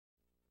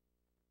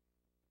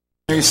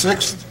May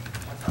 6th,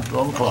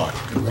 12 o'clock.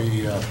 Could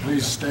we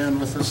please stand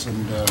with us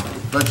and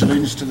pledge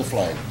allegiance to the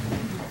flag?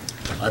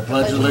 I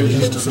pledge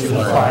allegiance to the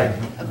flag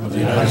of the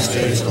United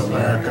States of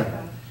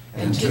America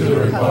and to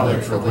the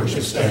republic for which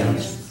it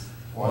stands,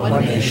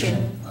 one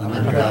nation,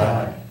 under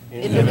God,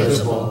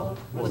 indivisible,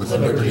 with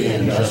liberty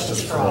and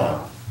justice for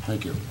all.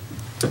 Thank you.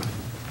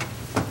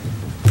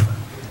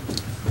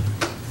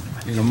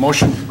 Need a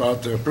motion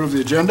about to approve the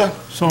agenda?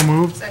 So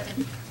moved.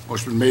 Second.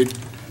 Motion made,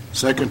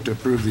 second to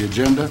approve the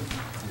agenda.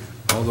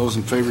 All those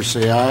in favor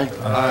say aye.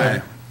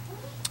 Aye.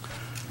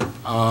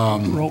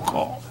 Roll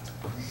call.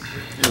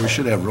 Yeah, we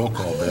should have roll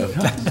call,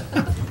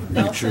 Bev.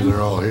 Make sure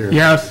they're all here.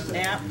 Yes.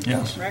 Knapp.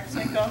 Yes.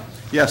 Rexico.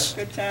 Yes.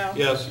 Goodchild.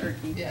 Yes.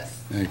 Turkey. Yes.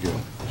 Thank you.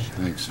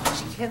 Thanks.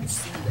 You can't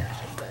see that,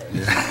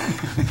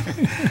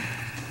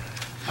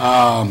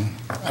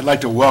 but. I'd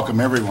like to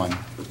welcome everyone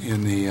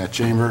in the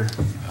chamber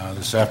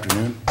this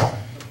afternoon,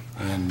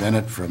 and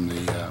Bennett from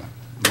the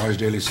Mars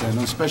Daily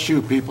Sentinel, especially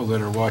you people that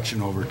are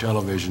watching over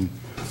television,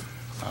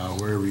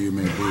 wherever you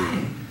may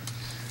be.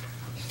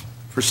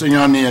 First thing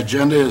on the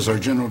agenda is our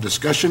general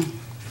discussion,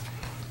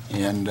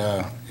 and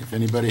if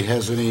anybody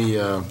has any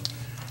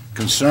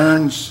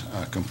concerns,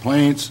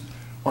 complaints,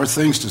 or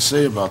things to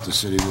say about the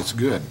city that's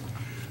good,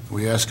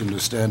 we ask them to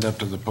stand up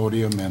to the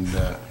podium and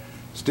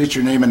state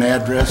your name and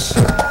address.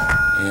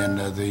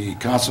 And the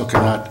council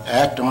cannot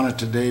act on it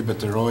today, but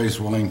they're always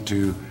willing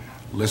to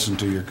listen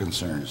to your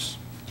concerns.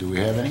 Do we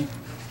have any?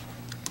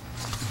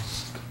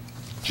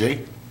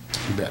 Jay?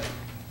 You bet.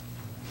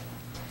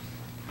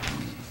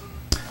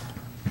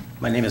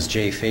 My name is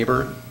Jay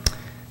Faber.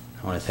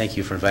 I want to thank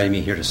you for inviting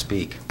me here to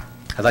speak.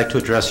 I'd like to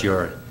address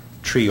your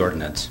tree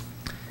ordinance.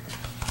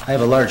 I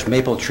have a large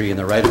maple tree in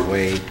the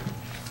right-of-way,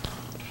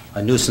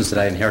 a nuisance that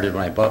I inherited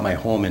when I bought my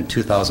home in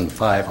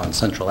 2005 on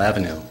Central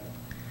Avenue.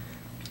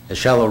 The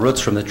shallow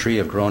roots from the tree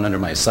have grown under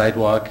my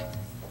sidewalk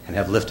and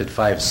have lifted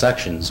 5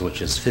 sections,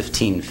 which is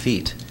 15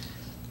 feet.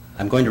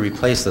 I'm going to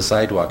replace the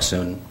sidewalk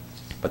soon,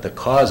 but the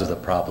cause of the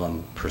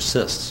problem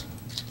persists.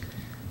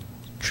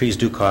 Trees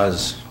do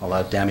cause a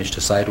lot of damage to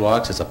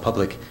sidewalks. It's a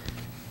public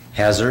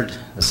hazard,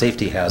 a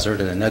safety hazard,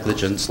 and a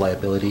negligence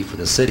liability for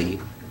the city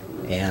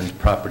and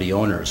property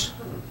owners.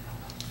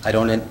 I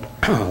don't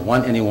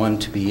want anyone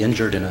to be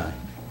injured in a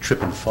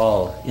trip and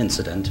fall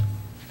incident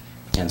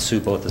and sue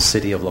both the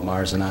city of Le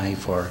Mars and I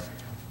for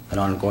an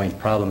ongoing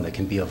problem that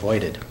can be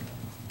avoided.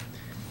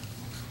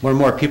 More and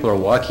more people are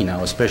walking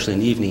now, especially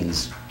in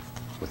evenings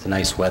with the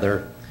nice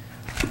weather,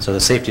 so the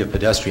safety of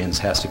pedestrians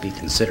has to be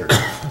considered.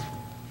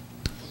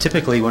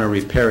 Typically, when a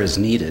repair is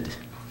needed,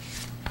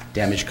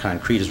 damaged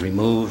concrete is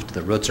removed,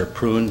 the roots are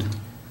pruned,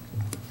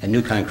 and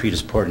new concrete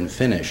is poured and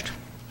finished.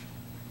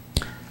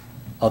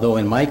 Although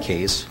in my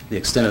case, the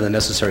extent of the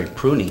necessary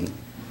pruning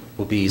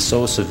will be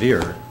so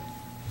severe,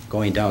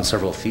 going down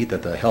several feet,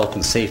 that the health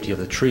and safety of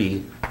the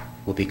tree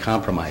will be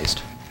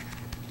compromised.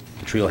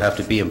 The tree will have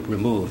to be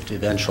removed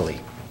eventually.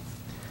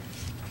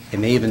 It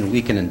may even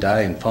weaken and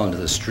die and fall into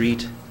the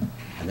street,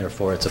 and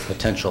therefore it's a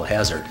potential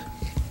hazard.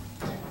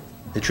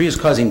 The tree is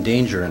causing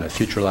danger and a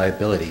future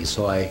liability,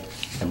 so I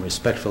am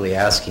respectfully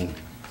asking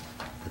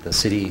that the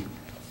city,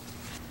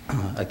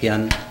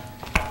 again,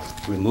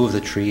 remove the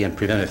tree and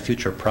prevent a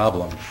future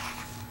problem.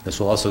 This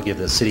will also give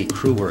the city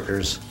crew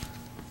workers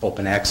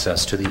open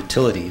access to the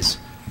utilities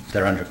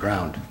that are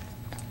underground.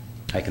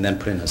 I can then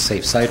put in a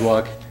safe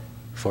sidewalk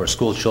for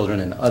school children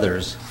and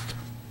others.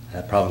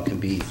 That problem can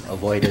be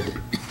avoided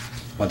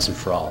once and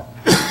for all.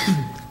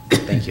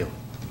 Thank you.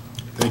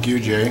 Thank you,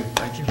 Jay.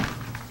 Thank you.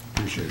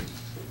 Appreciate it.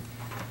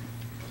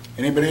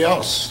 Anybody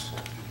else?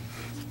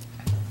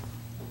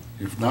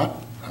 If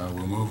not,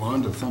 we'll move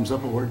on to thumbs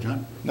up award.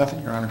 John?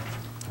 Nothing, Your Honor.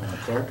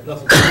 Clark?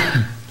 Nothing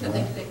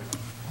today.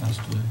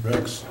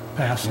 Rex?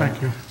 Pass, thank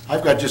you.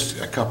 I've got just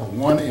a couple.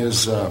 One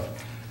is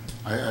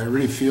I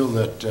really feel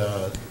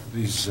that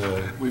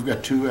we've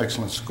got 2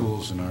 excellent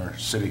schools in our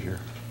city here,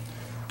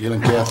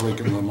 Galen Catholic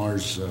and Le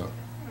Mars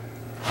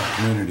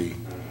community.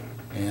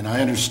 And I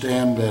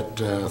understand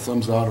that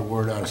thumbs out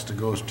award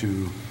goes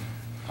to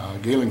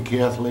Galen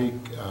Catholic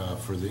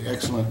for the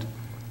excellent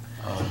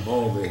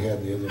ball they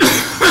had the other day,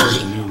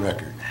 a new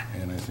record,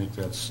 and I think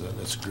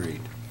that's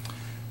great.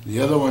 The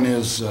other one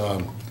is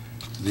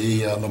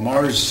the Le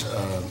Mars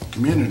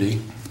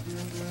community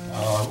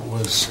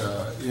was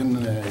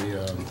in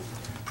a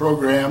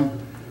program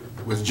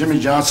with Jimmy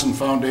Johnson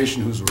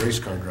Foundation, who's a race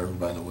car driver,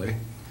 by the way.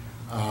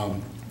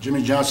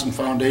 Jimmy Johnson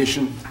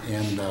Foundation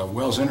and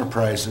Wells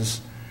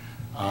Enterprises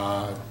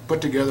put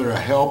together a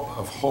Help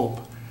of Hope,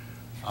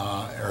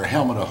 or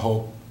Helmet of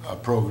Hope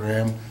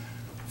program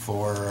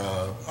for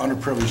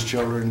underprivileged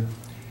children,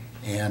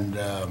 and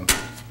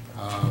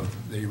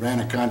they ran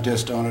a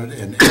contest on it,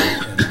 and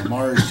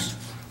Mars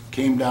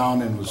came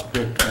down and was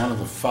picked one of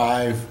the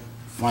 5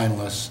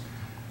 finalists,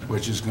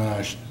 which is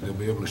they'll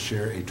be able to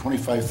share a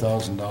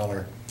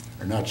 $25,000,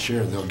 or not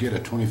share, they'll get a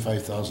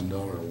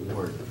 $25,000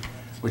 award,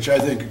 which I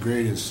think is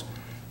great as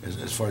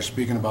far as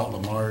speaking about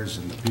Le Mars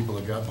and the people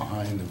that got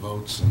behind the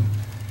votes,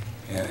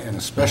 and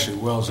especially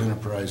Wells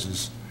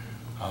Enterprises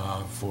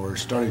for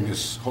starting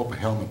this Hope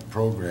Helmet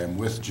program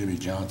with Jimmy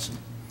Johnson.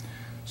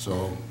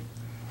 So,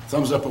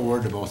 thumbs up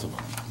award to both of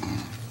them.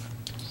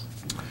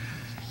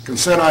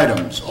 Consent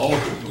items. All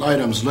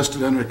items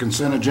listed under the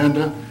consent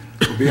agenda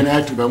will be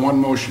enacted by one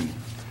motion.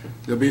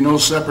 There'll be no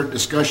separate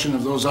discussion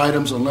of those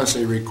items unless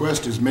a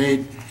request is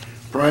made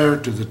prior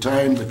to the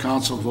time the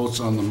council votes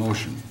on the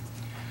motion.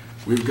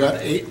 We've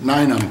got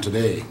 9 of them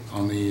today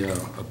on the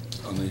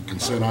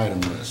consent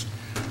item list.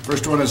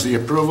 First one is the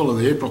approval of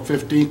the April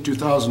 15,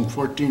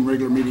 2014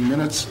 regular meeting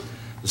minutes.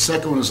 The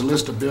second one is a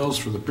list of bills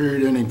for the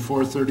period ending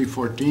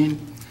 4/30/14.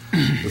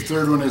 The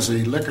third one is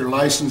a liquor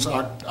license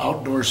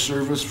outdoor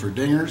service for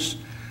dingers.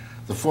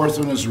 The fourth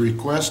one is a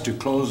request to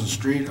close the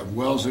street of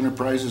Wells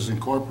Enterprises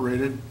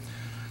Incorporated.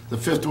 The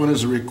fifth one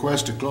is a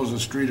request to close the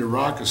street of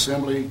Rock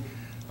Solid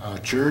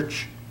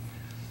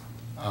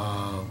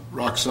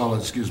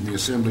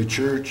Assembly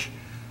Church.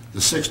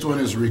 The sixth one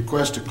is a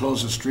request to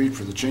close the street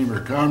for the Chamber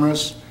of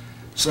Commerce.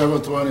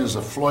 Seventh one is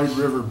the Floyd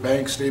River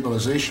Bank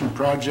Stabilization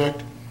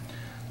Project.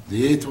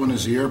 The eighth one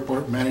is the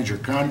airport manager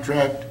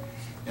contract.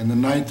 And the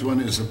ninth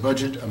one is a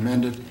budget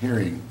amended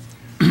hearing.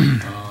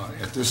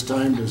 At this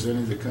time, does any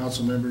of the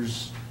council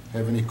members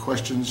have any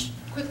questions?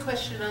 Quick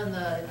question on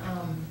the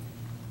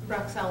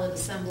Rock Solid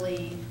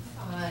Assembly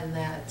on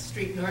that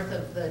street north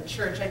of the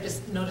church. I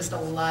just noticed a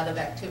lot of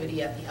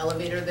activity at the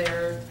elevator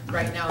there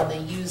right now, and they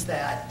use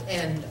that.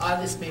 And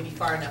August may be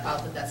far enough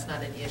out that that's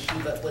not an issue,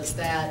 but was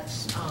that,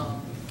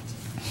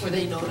 were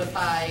they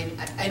notified?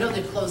 I know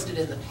they've closed it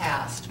in the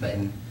past, but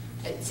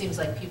it seems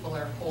like people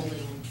are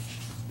holding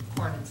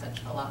corn and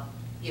such a lot.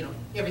 You know,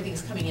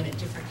 everything's coming in at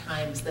different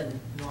times than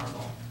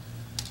normal.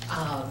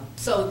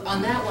 So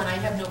on that one, I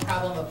have no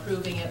problem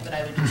approving it, but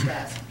I would just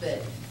ask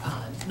that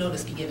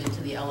notice be given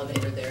to the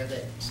elevator there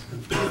that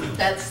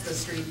that's the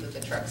street that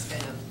the trucks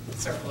kind of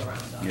circle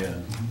around on.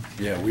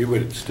 Yeah, we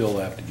would still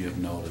have to give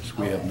notice.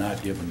 We have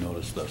not given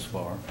notice thus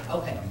far.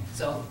 Okay,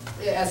 so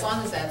as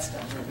long as that's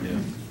done, Okay.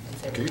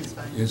 everything's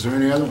fine. Is there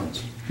any other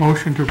ones?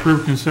 Motion to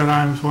approve consent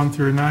items 1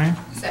 through 9.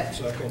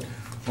 Second.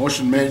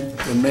 Motion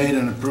been made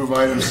and approve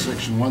items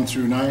section 1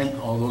 through 9.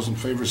 All those in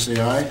favor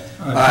say aye.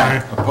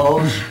 Aye.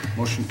 Opposed?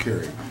 Motion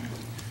carried.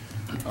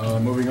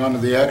 Moving on to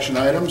the action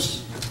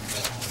items.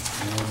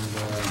 And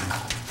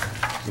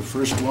the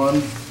first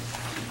one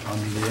on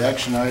the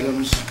action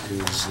items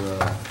is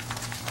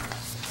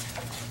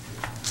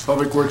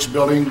Public Works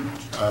Building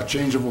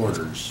change of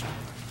orders.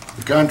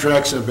 The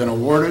contracts have been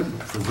awarded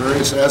for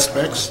various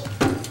aspects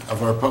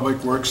of our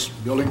Public Works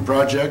Building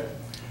project.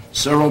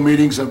 Several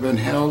meetings have been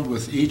held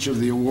with each of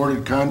the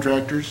awarded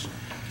contractors.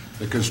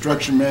 The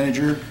construction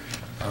manager,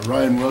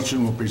 Ryan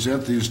Welchen, will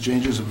present these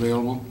changes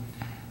available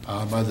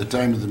by the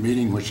time of the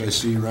meeting, which I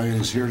see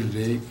Ryan is here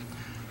today.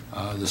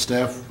 The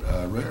staff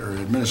or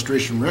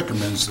administration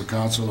recommends the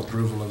council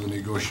approval of the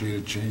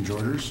negotiated change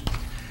orders.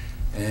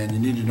 And you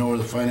need to know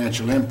the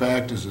financial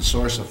impact as a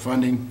source of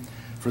funding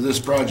for this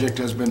project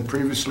has been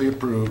previously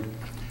approved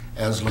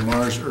as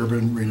Lamar's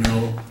Urban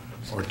Renewal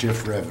or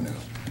TIF revenue.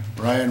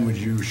 Ryan, would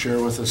you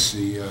share with us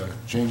the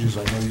changes?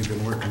 I know you've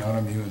been working on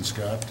them, you and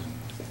Scott.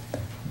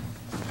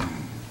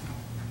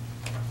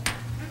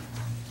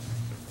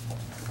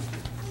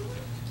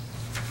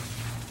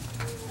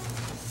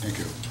 Thank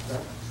you.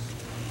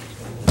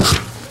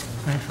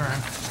 Thanks,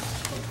 Ryan.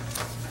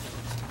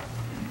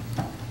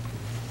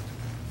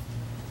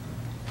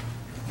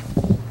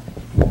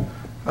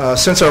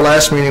 Since our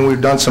last meeting,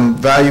 we've done some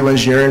value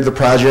engineering of the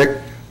project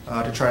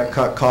to try to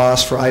cut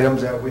costs for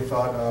items that we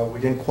thought we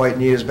didn't quite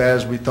need as bad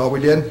as we thought we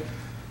did.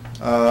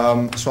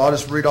 So I'll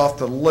just read off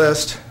the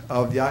list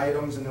of the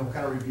items and then we'll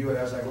kind of review it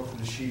as I go through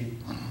the sheet.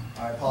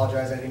 I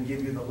apologize, I didn't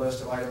give you the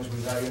list of items we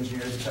value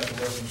engineered, just have to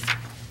listen,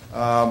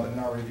 but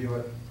now I'll review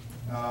it.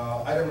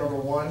 Item number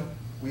 1,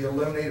 we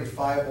eliminated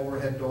 5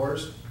 overhead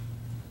doors.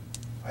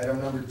 Item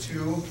number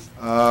 2,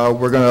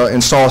 we're going to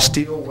install a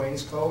steel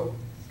wainscot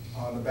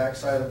on the back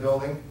side of the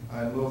building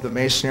and move the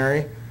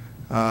masonry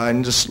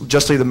and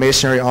just leave the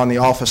masonry on the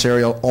office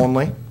area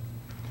only.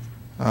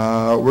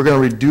 We're going to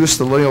reduce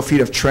the lineal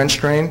feet of trench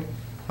drain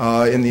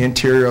in the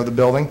interior of the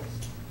building.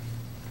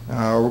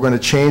 We're going to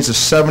change the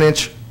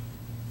 7-inch,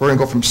 we're going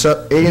to go from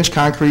 8-inch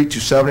concrete to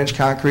 7-inch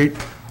concrete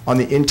on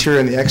the interior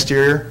and the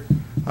exterior.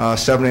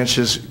 7-inch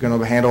is going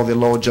to handle the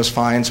load just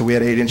fine, so we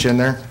had 8-inch in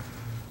there.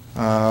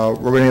 We're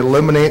going to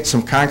eliminate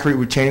some concrete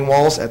retaining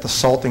walls at the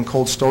salt and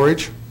cold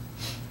storage.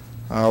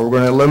 We're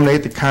going to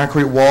eliminate the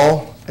concrete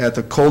wall at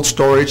the cold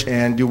storage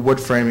and do wood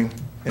framing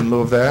in lieu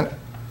of that.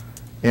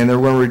 And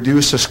then we're going to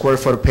reduce the square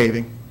foot of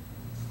paving.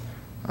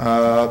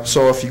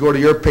 So if you go to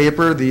your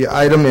paper, the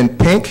item in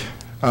pink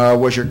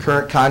was your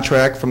current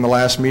contract from the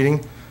last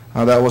meeting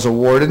that was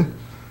awarded.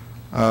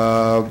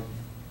 The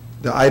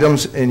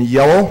items in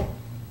yellow,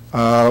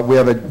 we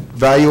have a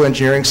value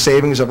engineering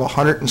savings of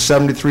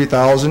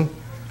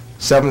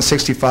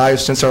 $173,765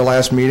 since our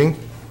last meeting,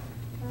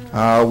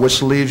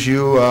 which leaves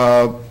you,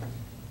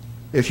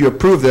 if you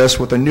approve this,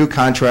 with a new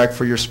contract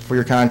for your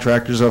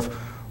contractors of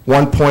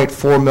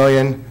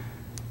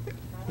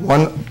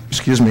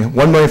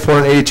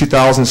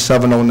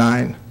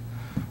 $1,482,709.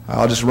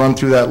 I'll just run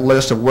through that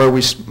list of where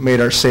we made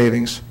our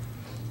savings.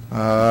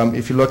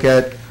 If you look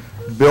at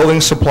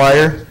building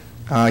supplier,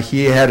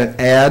 he had an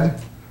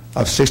ad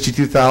of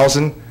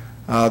 $62,000.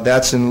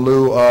 That's in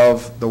lieu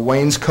of the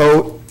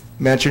wainscot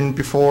mentioned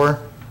before.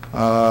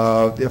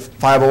 If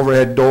 5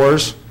 overhead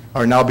doors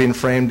are now being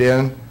framed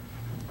in.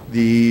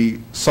 The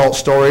salt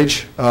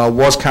storage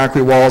was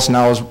concrete walls,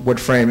 now is wood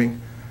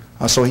framing.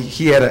 So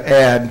he had an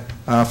ad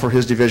for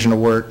his division of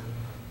work.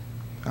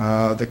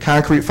 The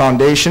concrete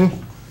foundation,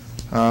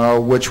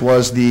 which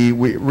was we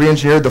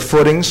re-engineered the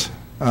footings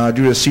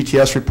due to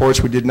CTS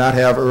reports we did not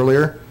have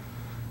earlier,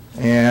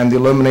 and the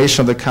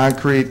elimination of the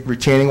concrete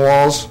retaining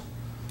walls.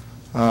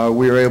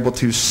 We were able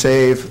to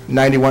save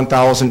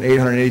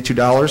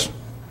 $91,882.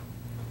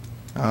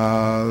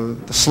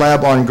 The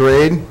slab on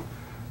grade,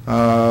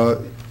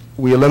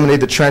 we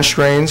eliminated the trench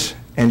drains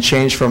and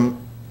changed from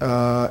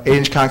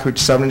 8-inch concrete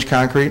to 7-inch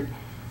concrete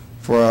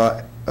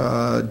for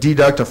a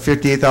deduct of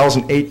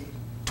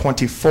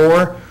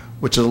 $58,824,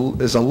 which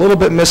is a little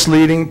bit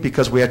misleading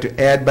because we had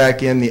to add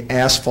back in the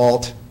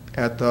asphalt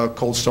at the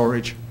cold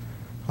storage.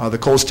 The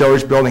cold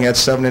storage building had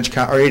 7-inch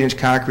or 8-inch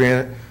concrete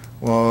in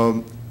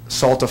it.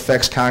 Salt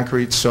affects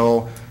concrete,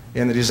 so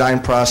in the design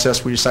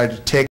process we decided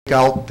to take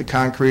out the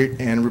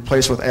concrete and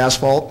replace it with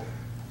asphalt.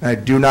 I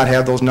do not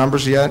have those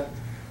numbers yet,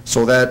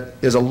 so that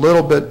is a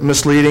little bit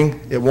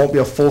misleading. It won't be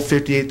a full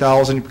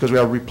 $58,000 because we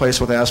have to replace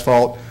it with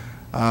asphalt.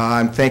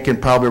 I'm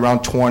thinking probably around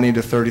 $20,000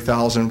 to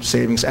 $30,000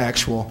 savings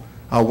actual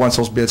once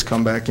those bids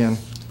come back in.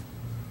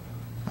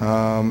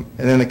 And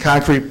then the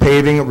concrete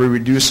paving, we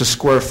reduced the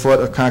square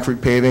foot of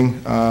concrete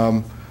paving,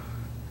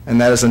 and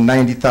that is a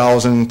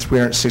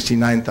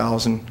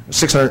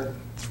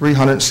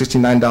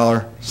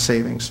 $369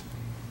 savings.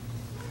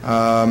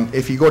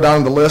 If you go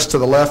down the list to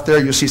the left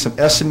there, you'll see some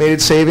estimated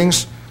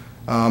savings,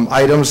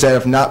 items that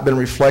have not been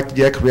reflected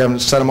yet because we haven't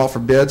set them out for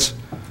bids.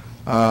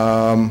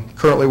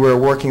 Currently, we're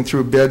working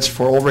through bids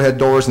for overhead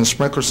doors and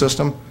sprinkler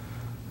system.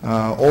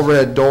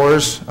 Overhead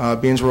doors,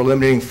 being we're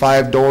eliminating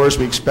 5 doors,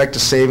 we expect a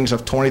savings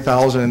of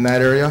 $20,000 in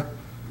that area.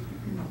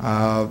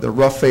 The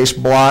rough face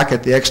block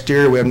at the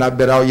exterior, we have not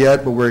bid out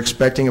yet, but we're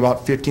expecting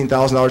about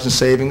 $15,000 in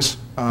savings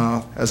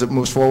as it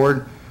moves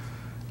forward.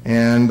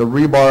 And the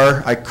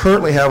rebar, I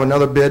currently have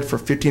another bid for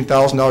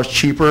 $15,000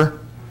 cheaper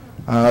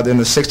than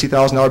the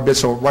 $60,000 bid,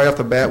 so right off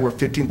the bat, we're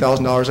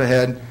 $15,000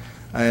 ahead.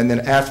 And then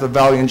after the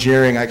value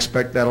engineering, I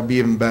expect that'll be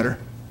even better.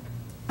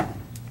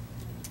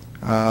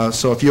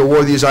 So if you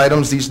award these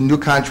items, these new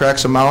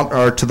contracts amount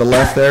are to the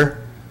left there.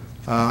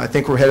 I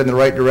think we're headed in the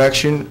right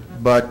direction,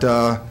 but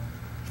I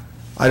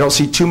don't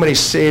see too many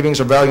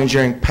savings or value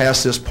engineering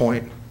past this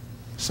point.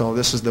 So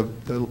this is the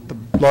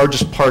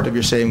largest part of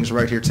your savings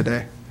right here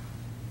today.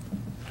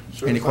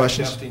 Any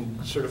questions?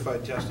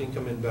 Certified testing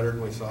come in better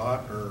than we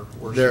thought, or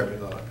worse than we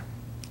thought?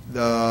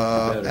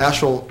 The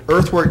actual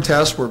earthwork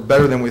tests were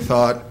better than we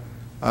thought.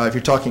 If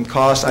you're talking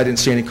cost, I didn't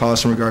see any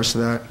cost in regards to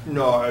that.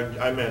 No,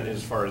 I meant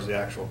as far as the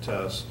actual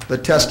test. The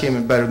test came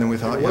in better than we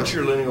thought, What's yes.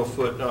 your lineal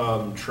foot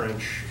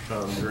trench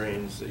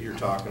drains that you're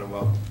talking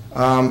about?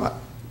 I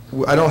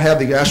don't have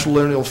the actual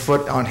lineal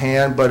foot on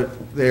hand,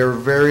 but they are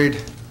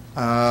varied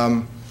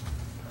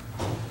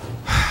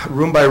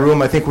room by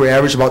room. I think we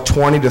average about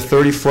 20 to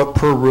 30 foot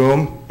per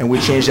room, and we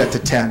changed that to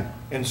 10.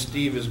 And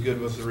Steve is good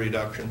with the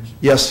reductions?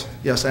 Yes,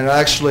 yes, and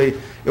actually,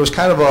 it was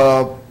kind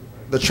of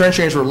the trench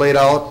drains were laid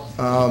out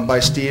by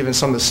Steve and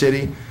some of the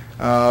city,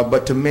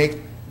 but to make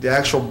the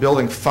actual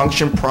building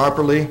function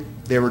properly,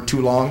 they were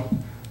too long.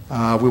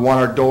 We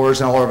want our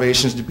doors and all our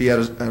elevations to be at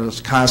a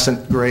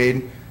constant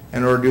grade.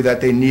 In order to do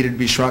that, they needed to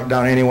be shrunk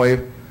down anyway.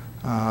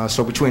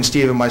 So between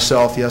Steve and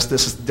myself, yes,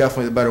 this is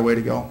definitely the better way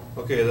to go.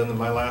 Okay, then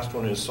my last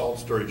one is salt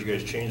storage. You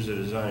guys changed the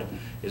design.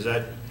 Is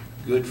that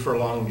good for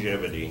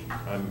longevity?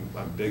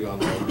 I'm big on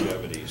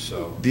longevity,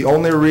 so. The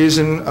only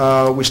reason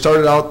we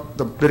started out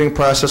the bidding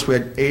process, we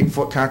had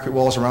 8-foot concrete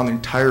walls around the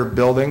entire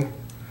building,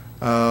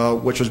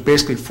 which was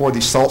basically for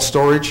the salt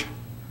storage,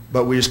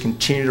 but we just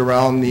continued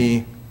around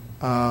the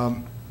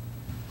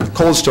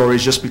cold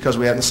storage just because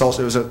we had the salt.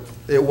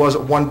 It was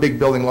one big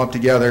building lumped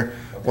together.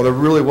 Okay. Well, there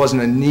really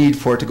wasn't a need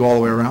for it to go all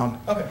the way around.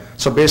 Okay.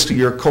 So basically,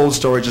 your cold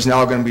storage is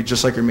now going to be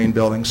just like your main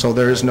building. So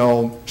there is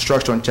no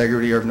structural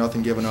integrity or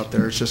nothing given up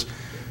there. It's just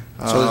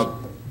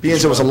being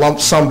as it was a lump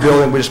sum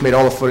building, we just made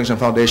all the footings and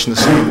foundation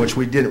the same, which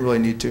we didn't really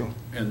need to.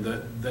 And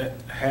that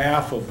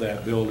half of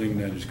that building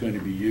that is going to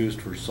be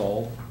used for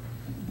salt,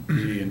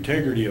 the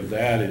integrity of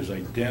that is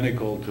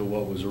identical to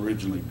what was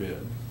originally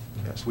bid.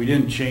 Yes. We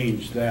didn't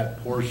change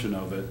that portion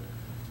of it.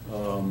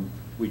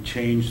 We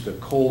changed the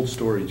cold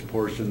storage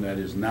portion that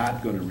is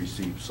not going to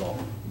receive salt.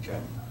 Okay.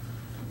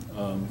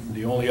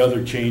 The only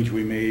other change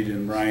we made,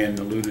 and Ryan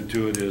alluded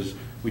to it, is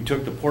we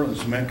took the Portland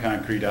cement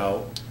concrete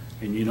out,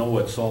 and you know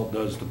what salt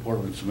does to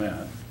Portland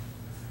cement.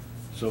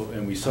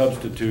 And we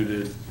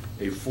substituted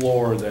a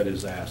floor that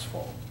is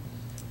asphalt.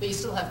 But you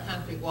still have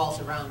concrete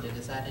walls around it.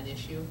 Is that an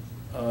issue?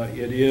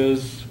 It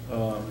is,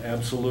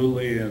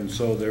 absolutely, and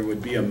so there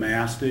would be a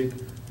mastic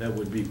that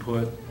would be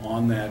put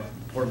on that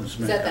Portland Is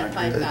cement that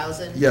concrete.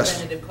 5,000 Yes.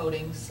 preventative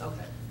coatings?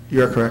 Okay.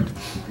 You're correct.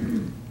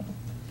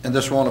 And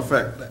this won't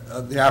affect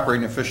the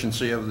operating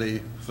efficiency of the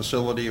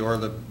facility or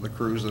the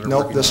crews that are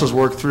working? Nope, this was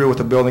worked through with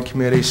the building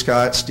committee,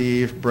 Scott,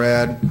 Steve,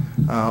 Brad,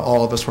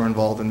 all of us were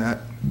involved in that.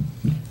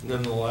 And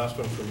then the last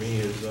one for me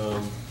is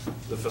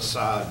the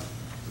facade.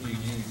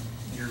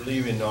 You're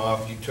leaving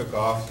off, you took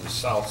off the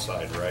south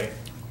side, right?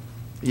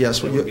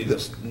 Yes. It would be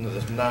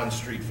the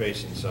non-street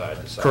facing side,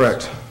 the south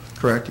Correct, side.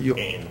 correct.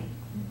 And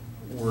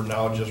we're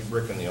now just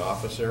bricking the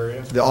office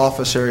area? The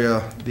office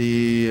area,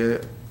 the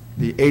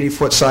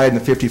 80-foot side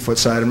and the 50-foot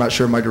side, I'm not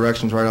sure my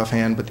directions right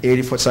offhand, but the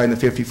 80-foot side and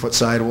the 50-foot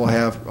side will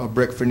have a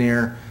brick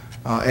veneer,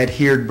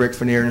 adhered brick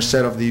veneer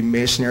instead of the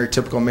masonry,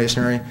 typical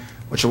masonry,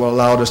 which will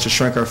allow us to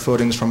shrink our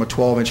footings from a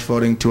 12-inch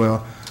footing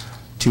to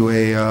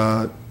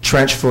a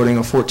trench footing,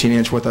 a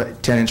 14-inch with a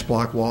 10-inch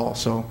block wall.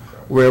 So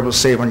we're able to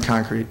save on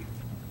concrete.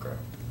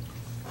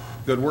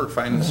 Good work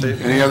finding the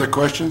safety. Any other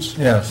questions?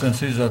 Yeah, since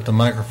he's at the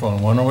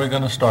microphone, when are we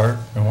going to start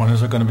and when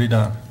is it going to be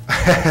done?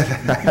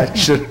 That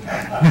should,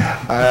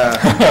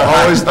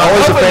 always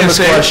a famous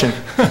question.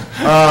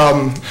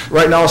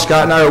 Right now,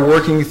 Scott and I are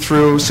working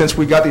through, since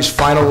we got these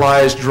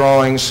finalized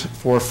drawings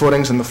for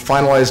footings and the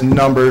finalized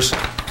numbers,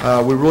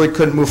 we really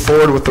couldn't move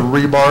forward with the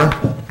rebar.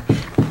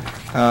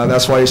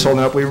 That's why he's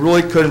holding up. We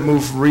really couldn't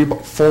move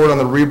forward on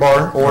the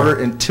rebar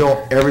order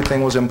until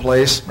everything was in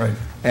place. Right.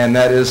 And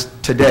that is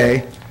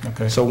today.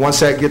 Okay. So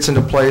once that gets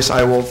into place,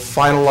 I will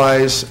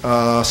finalize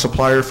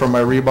supplier for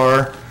my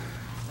rebar.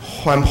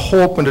 I'm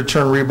hoping to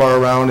turn rebar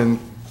around in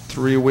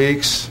 3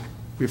 weeks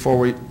before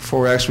we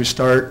actually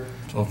start.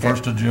 So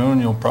 1st of June,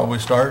 you'll probably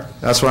start?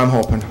 That's what I'm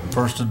hoping.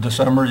 1st of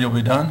December, you'll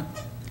be done?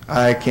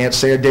 I can't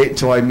say a date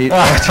until I meet.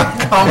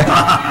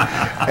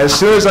 As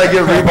soon as I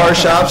get rebar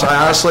shops,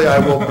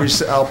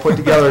 I'll put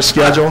together a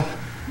schedule.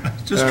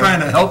 Just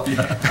trying to help you.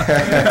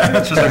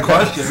 That's just a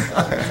question.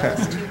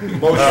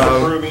 Motion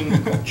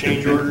approving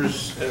change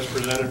orders as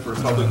presented for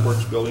Public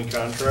Works building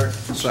contract.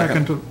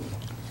 Second to,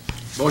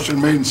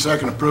 Motion made and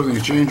second approving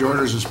the change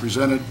orders as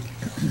presented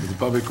for the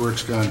Public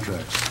Works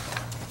contracts.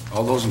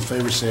 All those in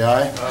favor say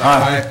aye.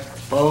 Aye.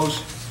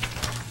 Opposed?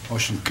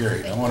 Motion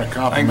carried. I want to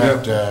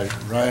compliment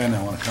Ryan,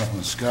 I want to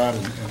compliment Scott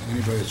and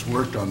anybody that's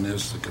worked on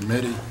this, the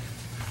committee.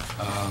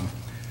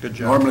 Good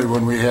job. Normally,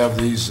 when we have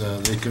these,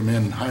 they come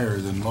in higher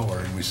than lower,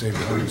 and we saved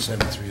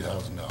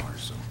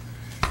 $173,000.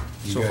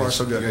 So far,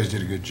 so good. You guys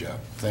did a good job.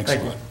 Thanks a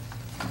Thank lot.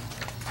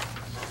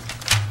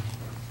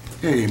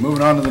 Okay,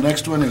 moving on to the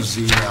next one is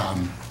the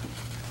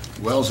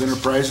Wells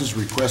Enterprises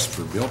request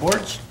for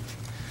billboards.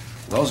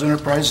 Wells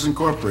Enterprises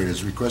Incorporated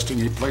is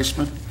requesting a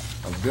placement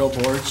of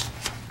billboards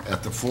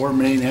at the 4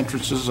 main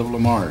entrances of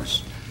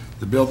Lamar's.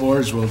 The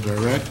billboards will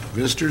direct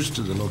visitors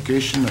to the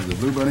location of the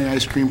Blue Bunny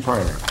Ice Cream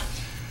Parlor.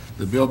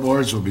 The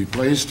billboards will be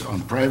placed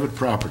on private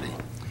property.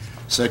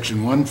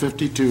 Section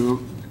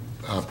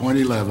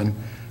 152.11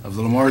 of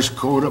the Lamar's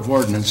Code of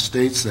Ordinance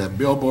states that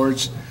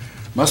billboards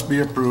must be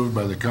approved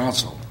by the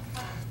council.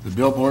 The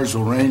billboards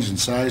will range in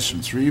size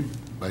from 3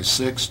 by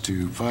 6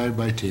 to 5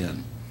 by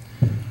 10.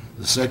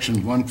 The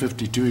Section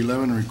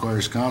 152.11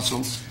 requires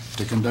council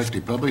to conduct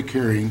a public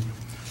hearing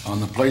on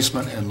the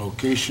placement and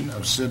location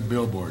of said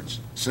billboards.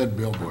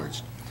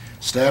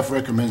 Staff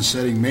recommends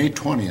setting May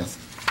 20th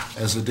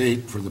as the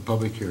date for the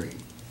public hearing.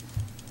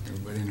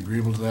 Everybody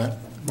agreeable to that?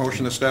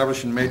 Motion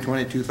established in May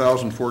 20,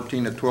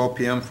 2014 at 12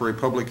 p.m. for a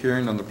public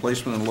hearing on the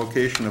placement and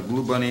location of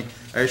Blue Bunny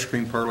Ice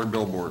Cream Parlor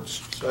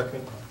billboards.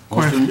 Second.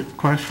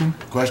 question.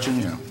 Question,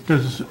 yeah.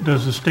 Does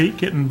the state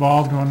get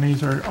involved when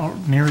these are out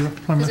near the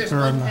Plymouth there's or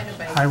one on the kind of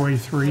by Highway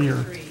 3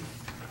 or?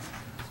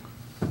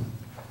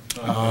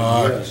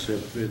 Yes,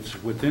 if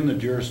it's within the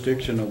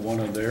jurisdiction of one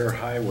of their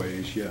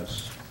highways,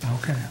 yes.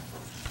 Okay.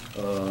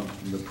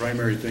 The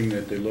primary thing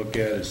that they look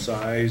at is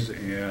size,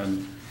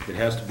 and it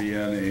has to be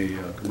in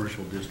a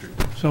commercial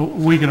district. So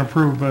we can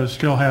approve, but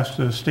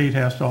the state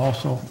has to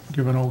also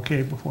give an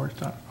okay before it's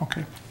done.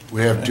 Okay.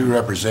 We have 2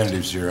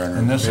 representatives here,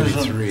 And this maybe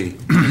isn't, 3.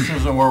 this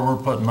isn't where we're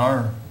putting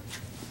our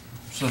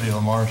City of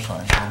Lamar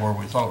signs, or where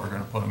we thought we were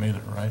going to put them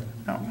either, right?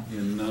 No.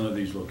 In none of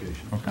these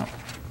locations. No.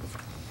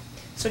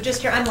 So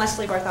just here, I'm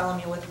Leslie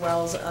Bartholomew with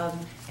Wells,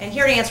 and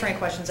here to answer any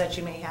questions that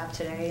you may have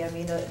today. I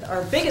mean,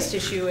 our biggest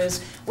issue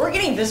is we're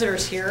getting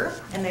visitors here,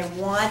 and they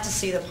want to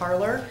see the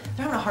parlor.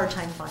 They're having a hard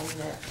time finding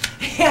it.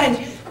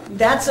 And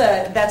that's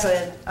a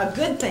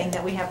good thing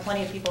that we have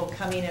plenty of people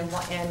coming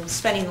and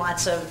spending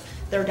lots of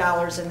their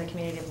dollars in the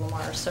community of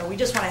Lamar. So we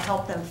just want to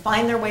help them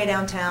find their way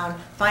downtown,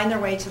 find their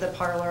way to the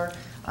parlor.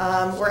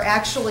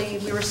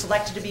 We were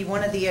selected to be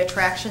one of the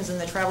attractions in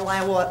the Travel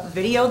Iowa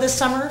video this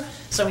summer,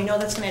 so we know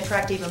that's going to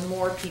attract even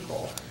more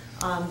people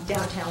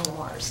downtown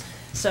Lamar's.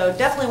 So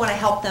definitely want to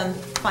help them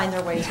find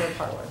their way to the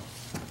parlor.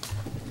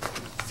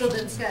 So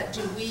then, Scott,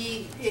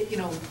 we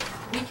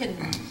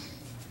can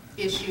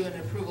issue an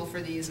approval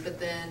for these, but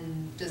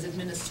then does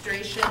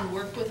administration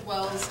work with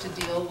Wells to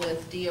deal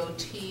with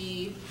DOT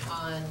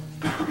on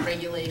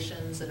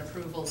regulations and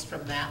approvals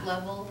from that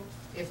level,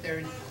 if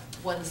they're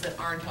ones that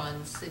aren't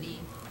on city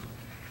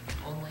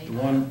only?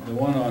 The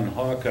one on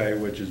Hawkeye,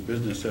 which is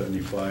Business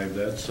 75,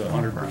 that's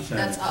 100%.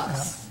 That's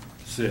us.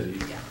 City.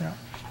 Yeah.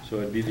 So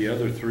it'd be the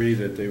other three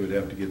that they would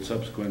have to get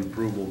subsequent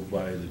approval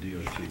by the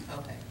DOT.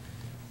 Okay.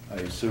 I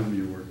assume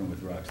you're working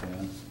with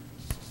Roxanne?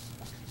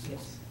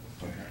 Yes.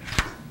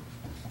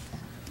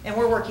 And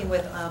we're working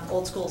with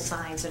Old School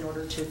Signs in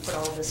order to put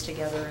all of this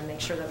together and make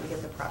sure that we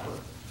get the proper.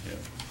 Yeah.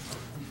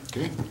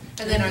 Okay?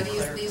 And then are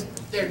these,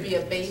 there'd be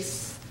a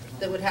base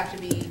that would have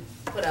to be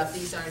put up,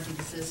 these aren't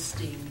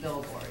existing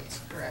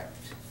billboards, correct?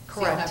 So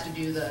you'll Correct. have to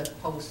do the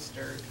post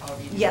or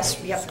however you do Yes,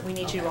 it. yep, we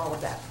need to do Okay. all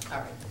of that. All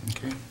right.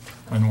 Okay.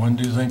 And when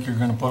do you think you're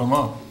gonna put them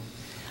up?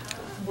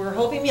 We're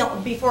hoping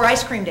before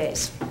ice cream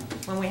days,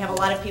 when we have a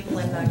lot of people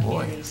in the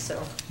Boy. community,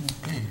 so.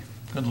 Okay,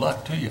 good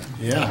luck to you.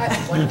 Yeah.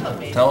 One of them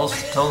maybe. Tell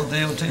the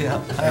DOT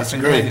happy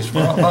great. days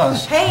from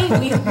us. Hey,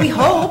 we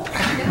hope.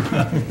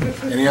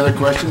 Any other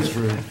questions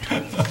for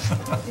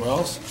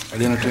Wells?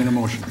 I'd entertain a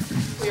motion.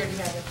 We already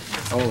have it.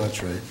 Oh,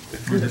 that's right.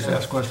 We just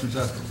ask questions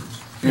afterwards.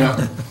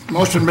 Yeah.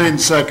 Motion made and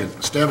second,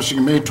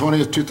 establishing May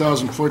 20th,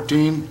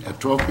 2014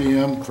 at 12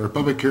 p.m. for a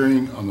public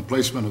hearing on the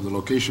placement of the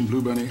location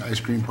Blue Bunny Ice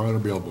Cream Parlor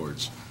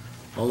billboards.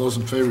 All those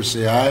in favor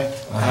say aye.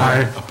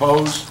 Aye.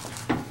 Opposed?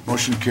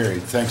 Motion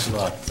carried. Thanks a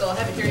lot. So I'll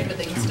have a hearing, but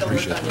they can still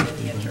work on it in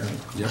the interim.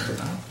 Yep.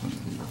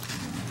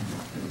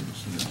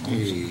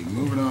 Okay,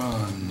 moving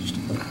on.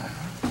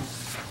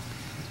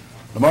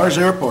 Lamar's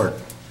Airport,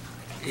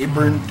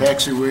 Apron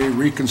Taxiway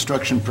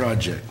Reconstruction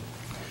Project.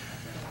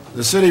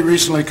 The city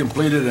recently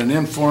completed an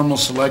informal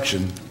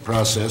selection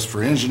process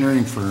for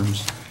engineering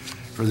firms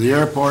for the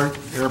airport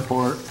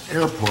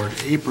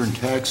apron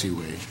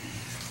taxiway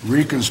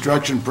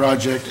reconstruction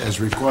project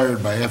as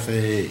required by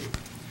FAA.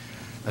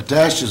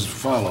 Attached as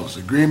follows: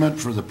 agreement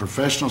for the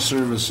professional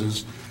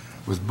services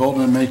with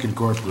Bolton and Mink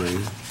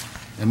Incorporated,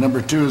 and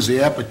number 2 is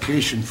the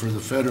application for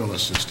the federal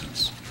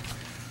assistance.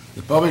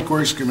 The Public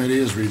Works Committee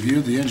has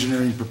reviewed the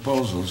engineering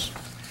proposals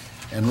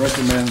and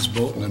recommends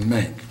Bolton and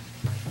Mink.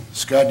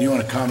 Scott, do you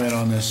want to comment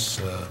on this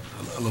a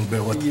little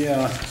bit?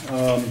 Yeah,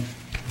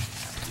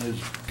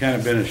 it's kind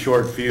of been a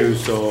short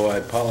fuse, so I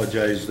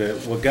apologize that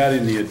what got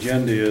in the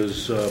agenda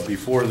is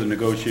before the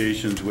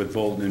negotiations with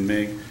Bolton and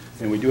Mink,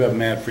 and we do have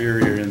Matt Freer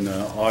here in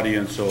the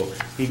audience, so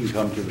he can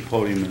come to the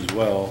podium as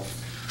well.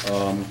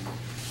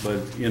 But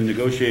in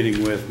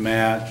negotiating with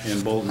Matt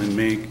and Bolton and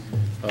Mink,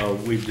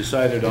 we've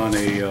decided on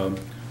a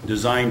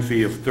design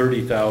fee of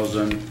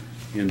 $30,000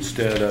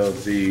 instead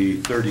of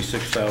the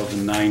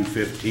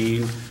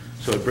 $36,915.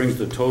 So it brings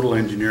the total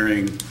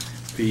engineering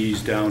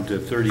fees down to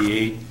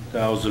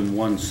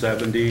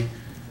 $38,170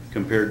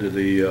 compared to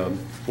the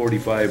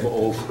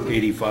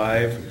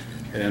 $45,085.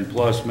 And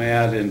plus,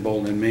 Matt and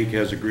Bolton and Mink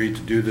has agreed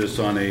to do this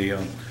on a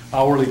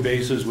hourly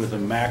basis with a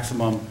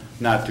maximum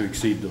not to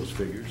exceed those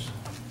figures.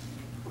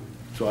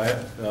 So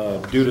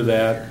due to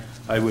that,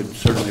 I would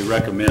certainly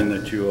recommend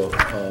that you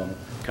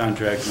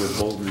contract with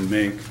Bolton and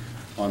Mink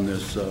on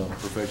this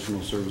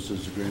professional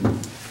services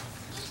agreement.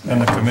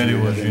 And the committee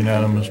was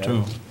unanimous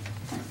too.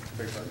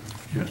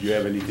 Do you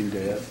have anything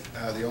to add?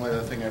 The only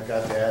other thing I've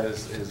got to add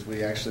is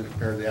we actually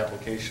prepared the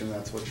application.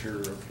 That's what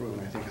you're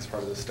approving, I think, as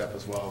part of this step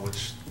as well,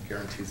 which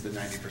guarantees the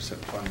 90%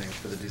 funding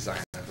for the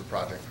design of the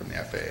project from the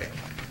FAA.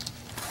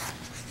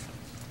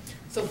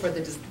 So for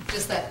the,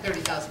 just that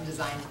 30,000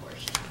 design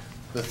portion?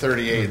 The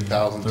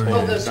 38,000 Oh,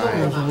 total the design.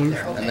 total amount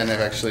there, And then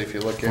okay. if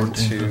you look 14,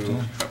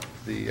 into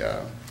 15.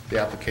 the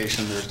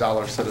application, there's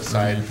dollars set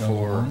aside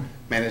for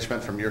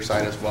management from your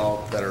side as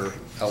well that are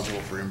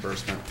eligible for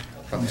reimbursement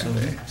from the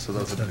FAA. So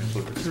those have been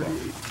included as well.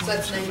 So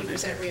that's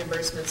 90%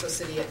 reimbursement, so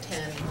city at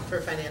 10 for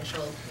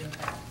financial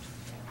impact.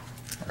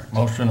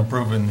 Motion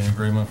approving the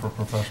agreement for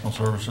professional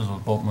services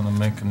with Bolton and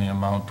Mink in the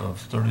amount of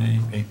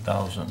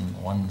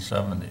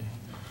 $38,170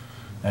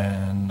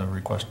 and the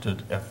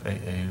requested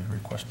FAA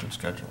requested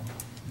schedule.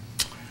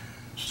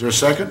 Is there a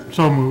second?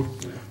 So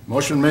moved.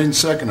 Motion made and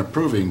second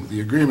approving the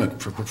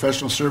agreement for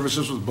professional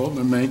services with Bolton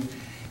and Mink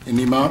in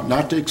the amount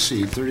not to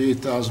exceed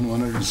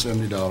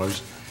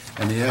 $38,170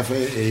 and the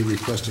FAA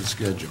requested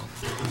schedule.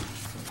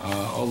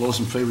 All those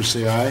in favor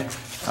say aye.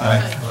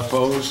 Aye.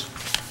 Opposed?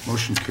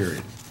 Motion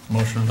carried.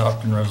 Motion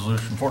adopting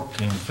resolution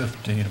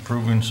 1450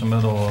 approving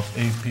submittal of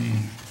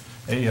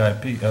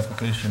AIP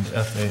application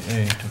to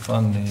FAA to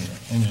fund the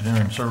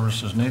engineering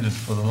services needed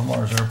for the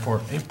Lamar's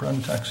Airport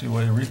apron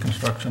taxiway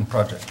reconstruction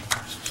project.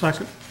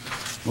 Second.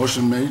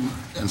 Motion made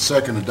and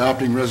second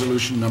adopting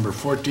resolution number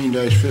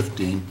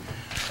 14-15,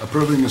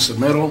 approving the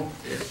submittal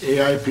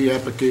AIP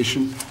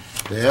application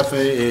to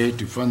FAA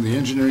to fund the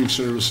engineering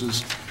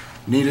services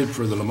needed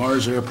for the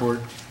Lamar's Airport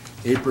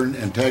apron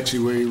and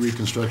taxiway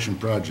reconstruction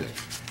project.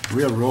 Do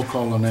we have a roll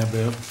call on that,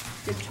 Bev?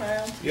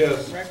 Goodchild?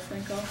 Yes.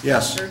 Rexbro?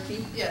 Yes.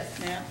 Turkey? Yes.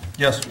 Knapp?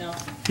 Yes.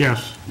 Nelson?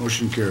 Yes.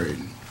 Motion carried.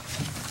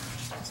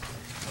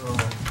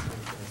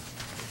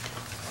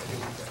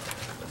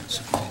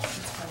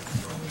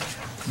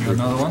 You got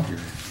another one?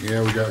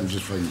 Yeah, we got,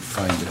 just if I can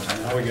find it.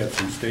 Now we got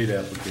some state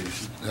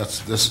applications.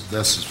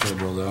 This is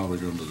federal, now we're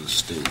going to the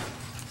state.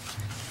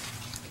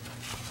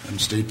 And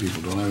state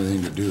people don't have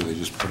anything to do, they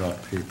just put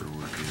out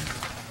paperwork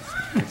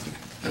here.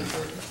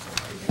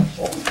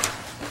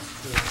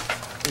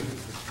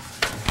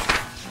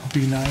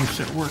 Be nice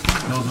at work.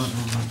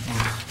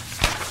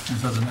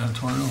 Is that an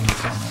editorial or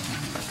comment?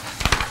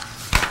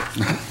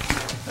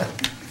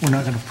 We're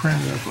not going to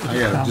print it. I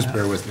got it, just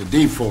bear with me.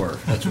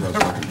 D4, that's what I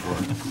was looking for.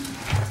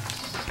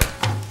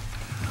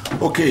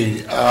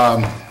 Okay,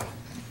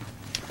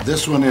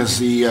 this one is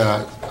the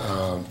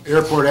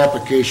airport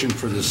application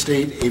for the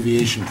state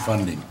aviation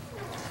funding.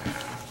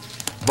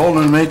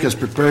 Bolton and Mink has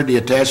prepared the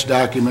attached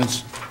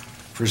documents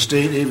for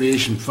state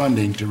aviation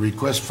funding to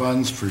request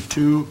funds for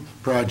 2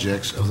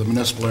 projects of the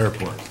municipal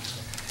airport.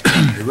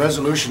 The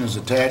resolution is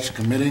attached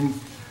committing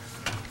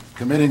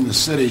the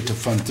city to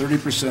fund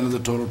 30% of the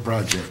total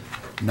project,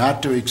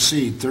 not to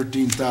exceed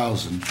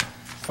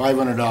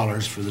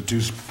 $13,500 for the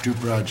two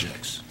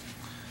projects.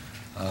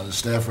 The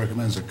staff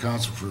recommends the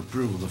council for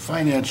approval. The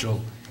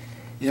financial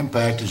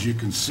impact, as you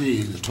can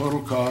see, the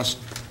total cost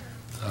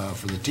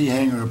for the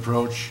T-hangar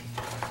approach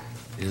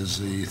is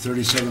the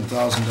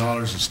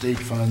 $37,000. The state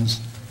funds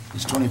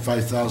is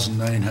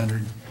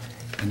 $25,900,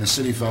 and the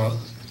city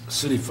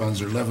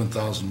funds are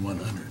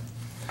 $11,100.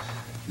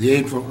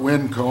 The 8-foot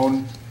wind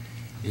cone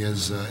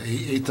is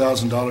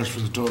 $8,000 for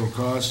the total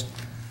cost.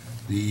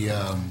 The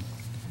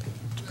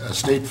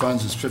state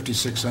funds is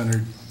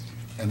 $5,600,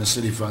 and the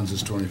city funds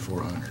is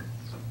 $2,400.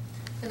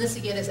 And this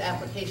again is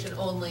application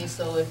only,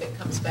 so if it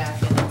comes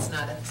back and it's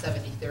not at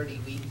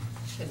 70-30, we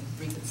can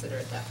reconsider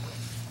at that point.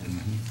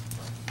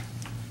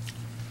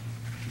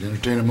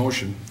 Entertain a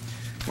motion.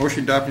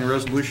 Motion adopting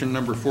resolution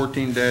number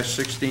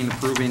 14-16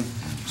 approving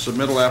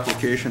submittal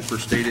application for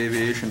state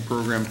aviation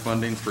program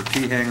funding for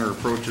T-hangar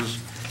approaches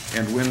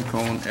and wind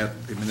cone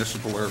at the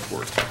municipal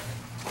airport.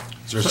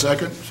 Is there a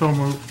second? So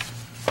moved.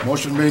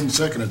 Motion made and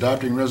second,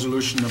 adopting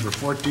resolution number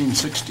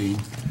 14-16,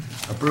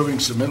 approving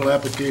submittal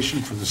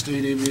application for the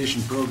state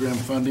aviation program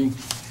funding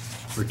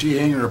for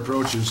T-hangar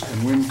approaches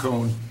and wind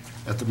cone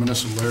at the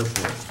municipal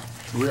airport.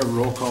 Do we have a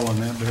roll call on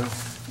that, Bear?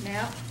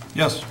 Knapp?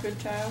 Yes.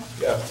 Goodchild?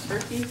 Yes.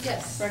 Perky?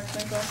 Yes.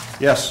 Rexinger?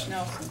 Yes.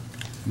 Nelson?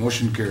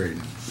 Motion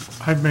carried.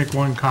 I'd make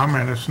one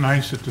comment. It's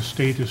nice that the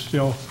state is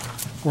still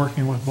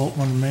working with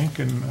Bolton and Mink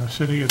and the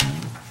city and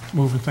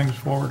moving things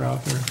forward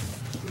out there.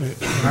 They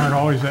aren't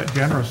always that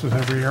generous with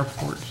every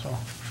airport, so.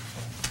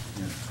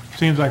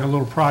 Seems like a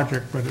little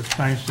project, but it's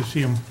nice to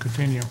see them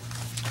continue.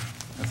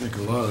 I think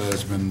a lot of that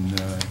has been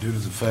due to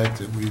the fact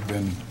that we've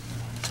been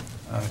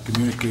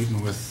communicating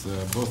with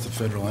both the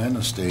federal and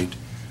the state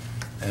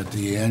at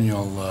the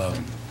annual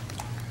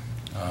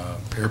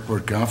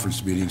airport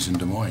conference meetings in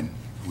Des Moines.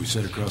 We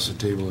sit across the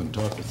table and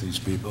talk with these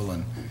people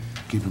and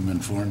keep them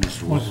informed as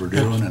to what we're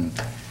doing and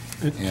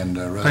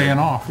paying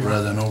off, yeah.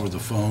 rather than over the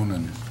phone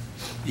and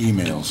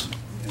emails.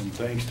 And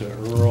thanks to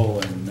Earl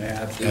and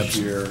Matt this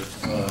year,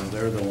 Absolutely.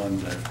 they're the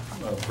ones that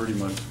pretty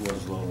much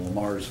was the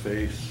Lamar's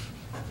face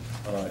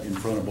in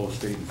front of both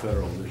state and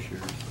federal this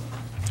year.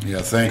 So.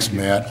 Yeah, thanks,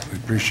 Matt. We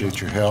appreciate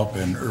your help.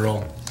 And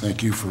Earl,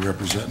 thank you for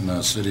representing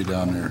the city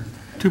down there.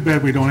 Too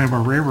bad we don't have a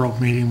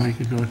railroad meeting we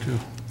could go to.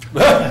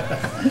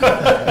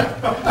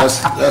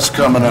 That's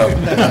coming up.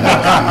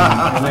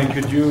 And then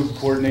could you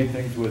coordinate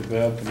things with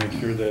Bev to make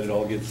sure that it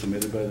all gets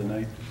submitted by the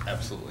night?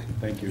 Absolutely.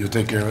 Thank you. You'll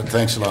take care of it.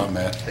 Thanks a lot,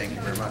 Matt. Thank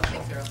you very much.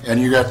 Thanks, Earl. And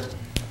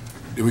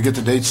did we get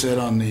the date set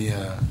on the,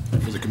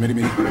 for the committee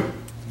meeting?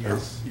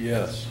 Yes.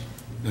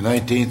 The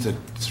 19th at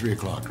 3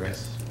 o'clock, right?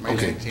 Yes, May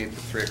Okay. 19th at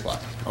 3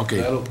 o'clock.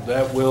 Okay.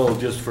 That will,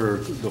 just for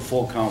the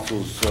full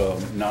council's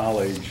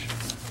knowledge,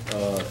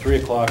 3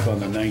 o'clock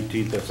on the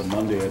 19th, that's a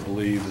Monday, I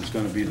believe, is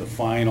going to be the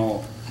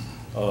final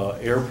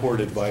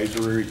Airport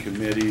Advisory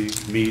Committee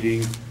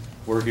meeting,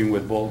 working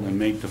with Bolton and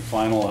Mink to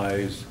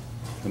finalize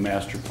the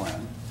master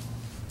plan.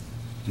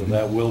 So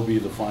that will be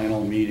the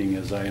final meeting,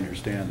 as I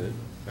understand it.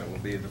 That will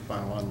be the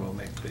final one. We'll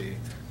make the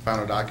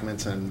final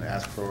documents and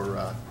ask for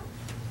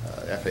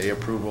FAA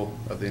approval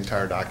of the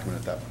entire document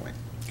at that point.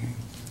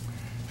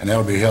 And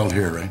that'll be held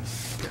here, right?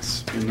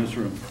 Yes. In this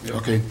room. Yep.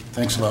 Okay,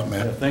 thanks a lot,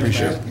 Matt. Yeah, thanks,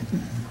 Appreciate Matt.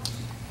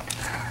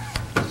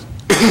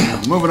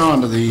 it. Moving on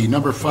to the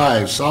number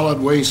 5, solid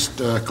waste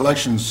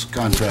collections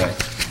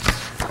contract.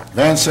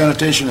 Van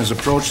Sanitation has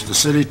approached the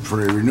city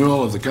for a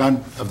renewal of the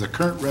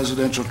current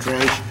residential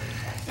trash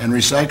and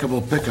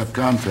recyclable pickup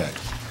contract.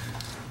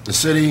 The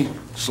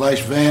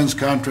city/Vans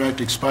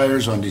contract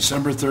expires on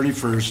December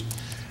 31st,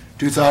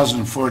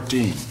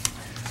 2014.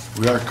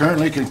 We are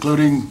currently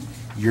concluding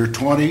year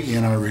 20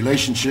 in our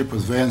relationship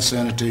with Van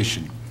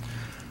Sanitation.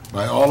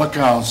 By all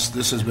accounts,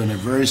 this has been a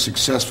very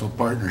successful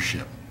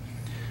partnership.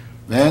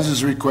 Vans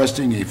is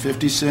requesting a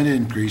 50-cent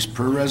increase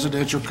per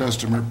residential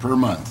customer per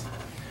month.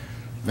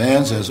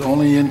 Vans has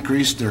only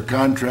increased their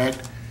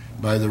contract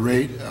by the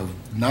rate of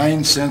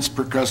 9 cents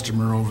per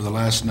customer over the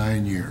last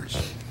 9 years.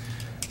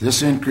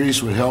 This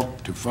increase would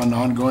help to fund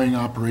ongoing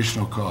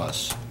operational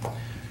costs.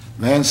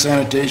 Van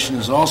Sanitation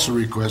is also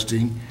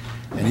requesting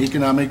an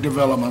economic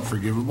development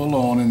forgivable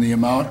loan in the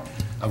amount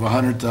of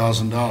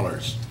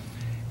 $100,000.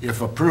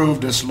 If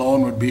approved, this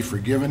loan would be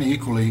forgiven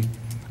equally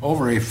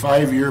over a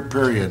 5-year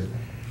period,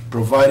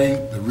 providing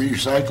the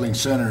recycling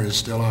center is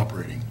still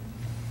operating.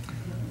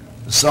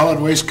 The Solid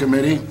Waste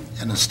Committee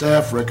and the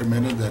staff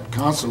recommended that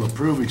council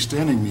approve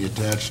extending the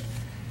attached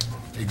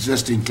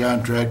existing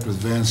contract with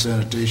Van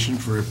Sanitation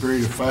for a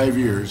period of 5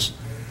 years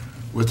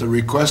with a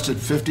requested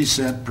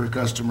 50-cent per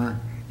customer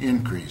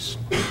increase.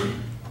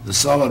 The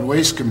Solid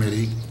Waste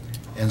Committee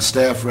and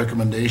staff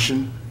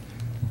recommended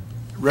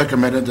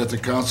that the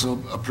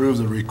council approve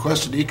the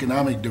requested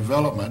economic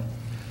development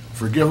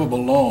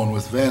forgivable loan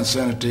with Van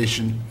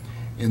Sanitation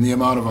in the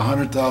amount of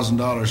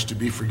 $100,000 to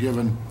be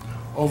forgiven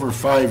over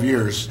 5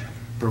 years,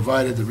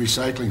 provided the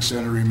recycling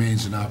center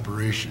remains in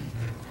operation.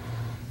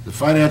 The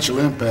financial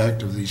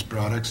impact of these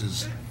products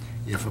is,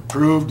 if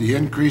approved, the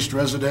increased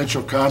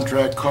residential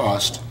contract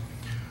cost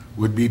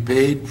would be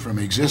paid from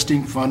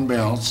existing fund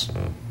balance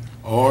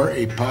or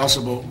a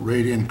possible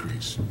rate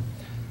increase.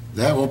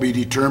 That will be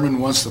determined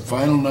once the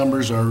final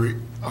numbers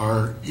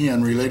are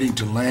in relating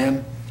to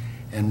land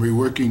and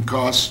reworking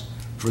costs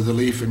for the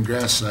leaf and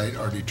grass site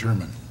are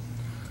determined.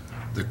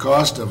 The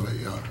cost of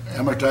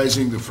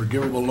amortizing the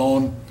forgivable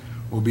loan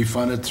will be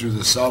funded through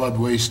the solid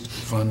waste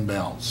fund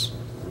balance.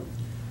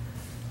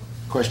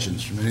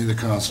 Questions from any of the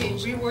Okay,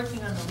 councils?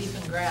 reworking on the leaf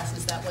and grass,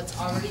 is that what's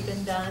already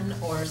been done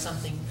or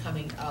something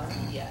coming up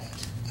yet?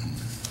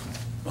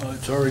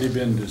 It's already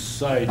been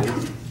decided.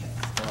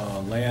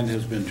 Land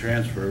has been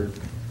transferred,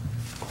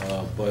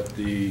 but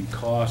the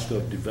cost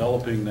of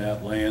developing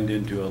that land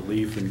into a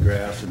leaf and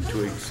grass and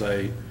twig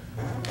site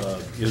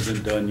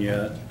isn't done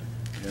yet.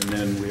 And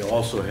then we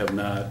also have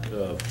not,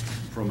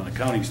 from an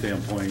accounting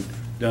standpoint,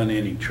 done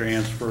any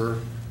transfer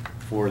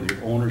for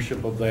the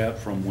ownership of that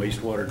from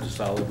wastewater to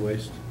solid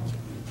waste.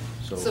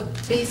 So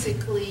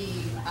basically,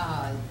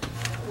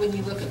 when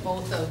you look at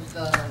both of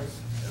the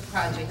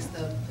projects,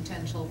 the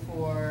potential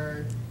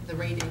for the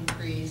rate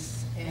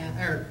increase and,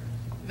 or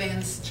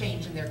Van's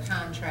change in their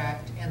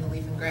contract and the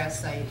leaf and grass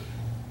site,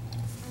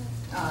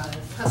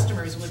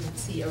 customers wouldn't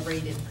see a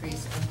rate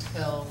increase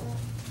until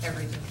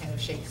everything kind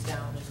of shakes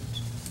down and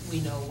we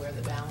know where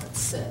the balance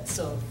sits.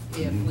 So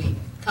if we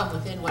come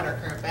within what our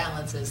current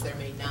balance is, there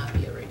may not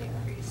be a rate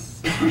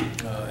increase.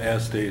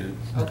 As stated.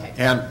 Okay.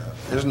 And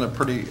isn't a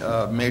pretty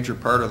major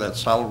part of that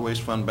solid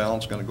waste fund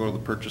balance going to go to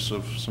the purchase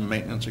of some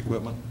maintenance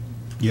equipment?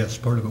 Yes,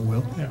 part of it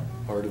will. Yeah.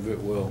 Part of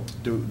it will.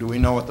 Do we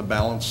know what the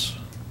balance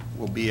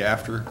will be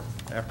after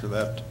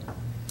that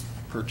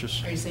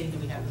purchase? Are you saying do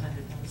we have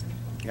 100,000?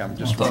 Yeah, I'm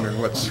just wondering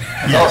what's...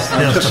 Yes,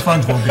 the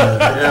funds will be there.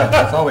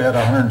 Yeah, I thought we had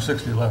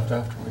 160 left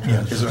afterwards.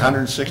 Yes. Is it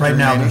 160 Right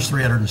now, remaining? there's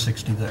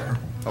 360 there.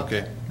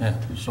 Okay. Yeah,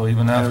 so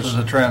even after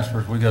the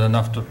transfers, we got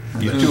enough to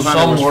do 200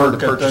 some was for work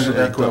the purchase of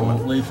the at the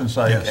equipment. leaf and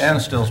site Yes.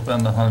 and still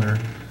spend 100.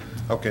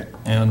 Okay.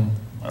 And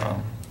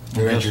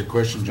Did I answer your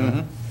question,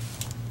 John?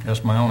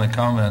 guess my only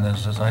comment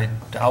is I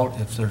doubt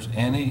if there's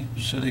any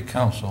city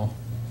council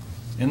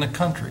in the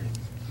country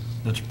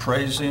that's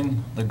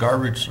praising the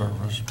garbage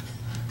service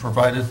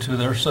provided to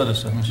their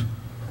citizens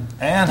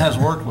and has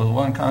worked with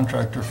one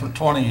contractor for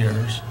 20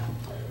 years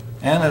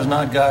and has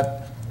not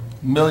got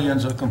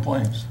millions of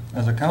complaints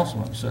as a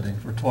councilman sitting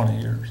for 20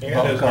 years. And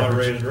about has not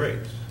garbage. raised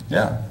rates.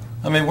 Yeah.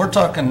 I mean, we're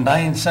talking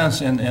 9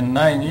 cents in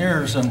 9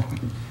 years, and,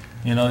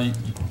 you know,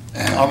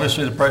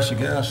 obviously the price of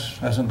gas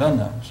hasn't done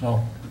that.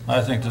 So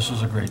I think this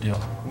is a great deal.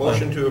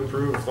 Motion to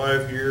approve a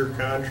 5-year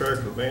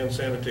contract with Van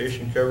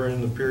Sanitation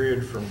covering the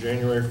period from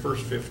January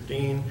 1st,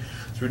 15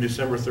 through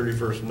December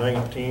 31st,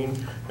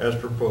 19, as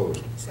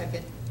proposed.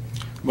 Second.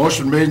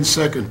 Motion made and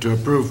second to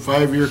approve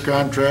 5-year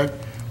contract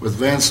with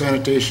Van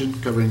Sanitation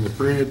covering the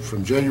period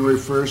from January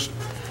 1st,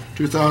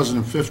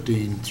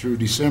 2015 through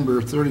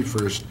December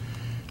 31st,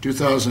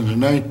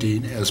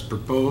 2019 as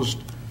proposed.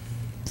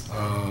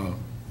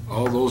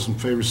 All those in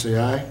favor say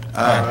aye.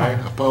 Aye.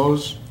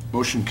 Opposed?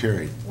 Motion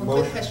carried. One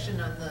quick question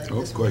on the, Oh,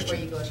 this before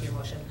question. you go to your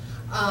motion.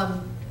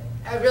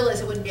 I realize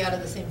it wouldn't be out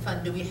of the same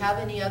fund. Do we have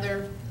any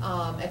other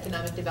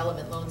economic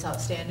development loans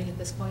outstanding at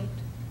this point?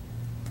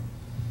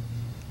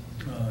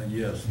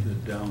 Yes, the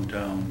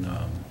downtown,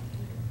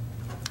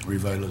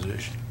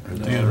 Revitalization.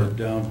 the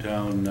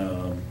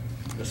downtown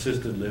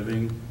assisted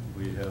living,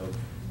 we have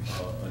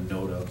a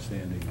note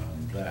outstanding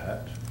on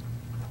that.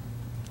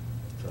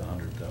 It's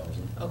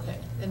 100,000. Okay,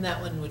 and that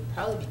one would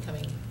probably be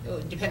coming,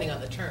 depending on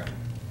the term,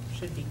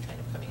 should be kind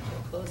of coming to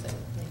a close, I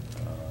would think.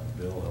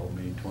 Bill helped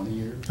me 20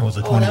 years. That was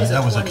a Oh, 20,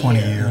 that was a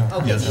 20-year. 20-year.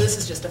 Okay, yes. so this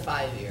is just a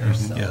 5-year,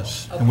 so.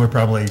 Yes, okay. and we're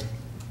probably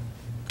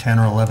 10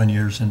 or 11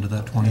 years into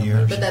that 20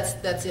 years. But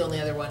that's the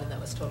only other one, and that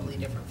was totally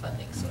different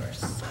funding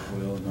source.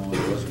 Well, no,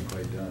 it wasn't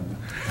quite done.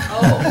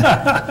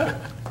 Oh,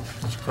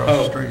 It's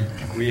across the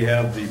street. We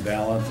have the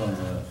balance on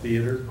the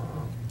theater,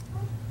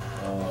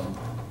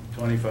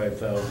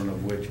 25,000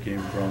 of which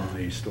came from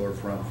the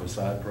storefront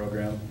facade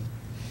program,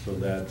 so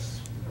that's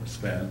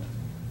spent.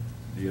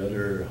 The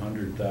other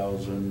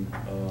 100,000,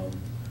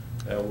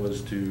 that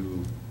was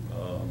to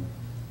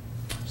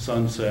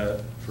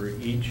sunset for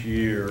each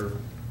year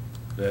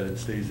that it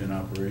stays in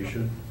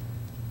operation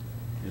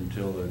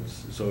until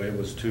it's, so it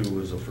was 2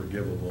 was a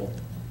forgivable.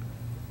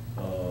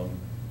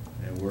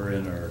 And we're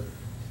in our,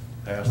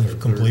 past our We've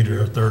third completed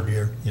year. our third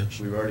year, yes.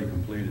 We've already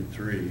completed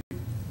 3,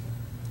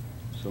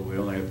 so we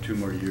only have 2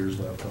 more years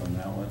left on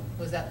that one.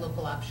 was that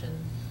local option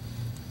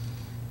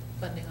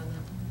funding on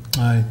that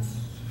one?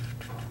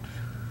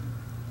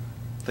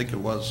 think it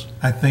was.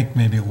 I think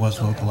maybe it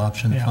was local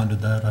option Yeah.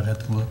 funded that. I'd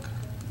have to look.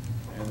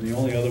 And the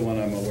only other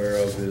one I'm aware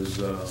of is,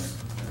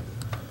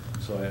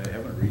 so I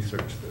haven't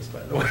researched this, by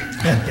the way.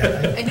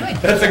 I knew I'd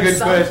That's a pick good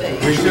something.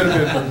 question. We should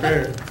have been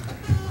prepared.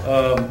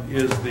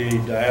 Is the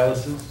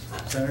dialysis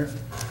center,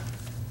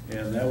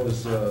 and that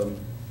was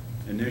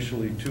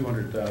initially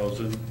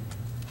 $200,000.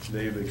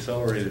 They've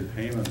accelerated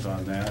payments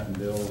on that, and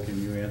Bill, can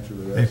you answer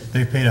the rest?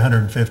 They paid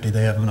 150.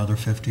 They have another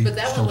 50. But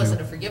that still one due.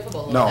 wasn't a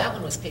forgivable loan, No. that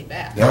one was paid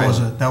back.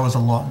 That was a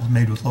lot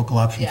made with local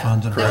option Yeah,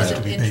 funds and it that was has to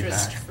an be paid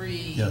back.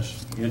 interest-free,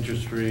 Yes.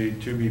 Interest-free,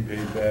 to be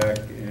paid back,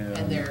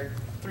 and they're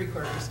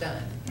three-quarters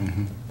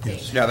done.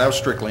 Yes. Yeah, that was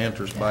strictly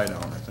interest buy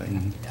down, I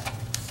think.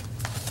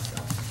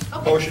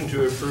 Okay. Motion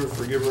to approve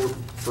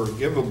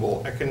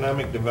forgivable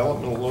economic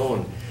development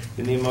loan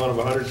in the amount of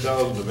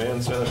 $100,000 to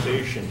Van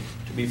Sanitation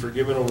to be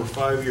forgiven over a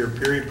 5-year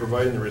period,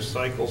 providing the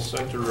recycle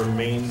center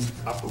remains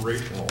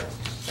operational.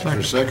 Is there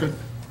a second?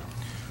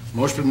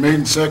 Motion been made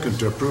and second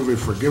to approve a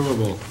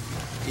forgivable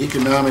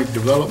economic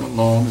development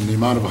loan in the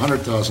amount of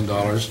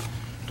 $100,000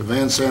 to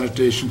Van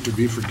Sanitation to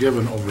be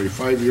forgiven over a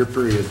 5-year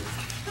period,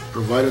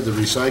 provided the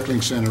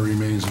recycling center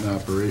remains in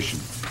operation.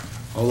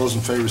 All those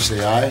in favor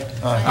say aye.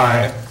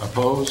 Aye.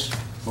 Opposed?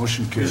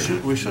 Motion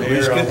carried. We should at Mayor,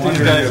 least I get these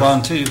wondered guys if-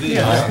 on TV.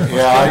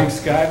 I think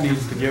Scott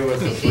needs to give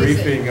us a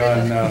briefing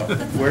on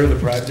where the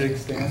project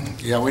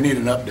stands. Yeah, we need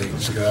an update,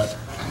 Scott.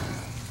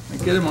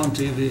 Get him on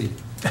TV.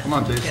 Come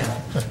on, Jason.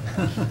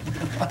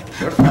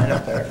 We're fine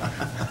up there.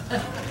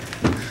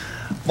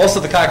 Most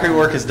of the concrete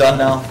work is done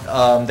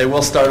now. They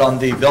will start on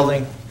the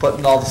building,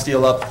 putting all the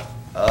steel up,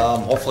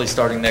 hopefully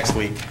starting next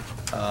week.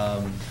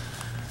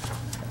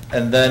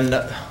 And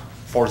then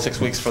 4 to 6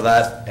 weeks for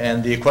that.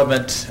 And the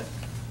equipment,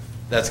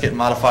 that's getting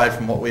modified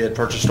from what we had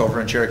purchased over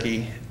in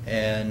Cherokee.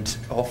 And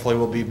hopefully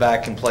we'll be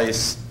back in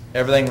place,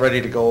 everything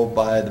ready to go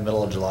by the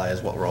middle of July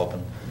is what we're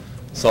hoping.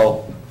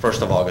 So,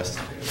 1st of August.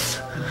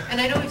 And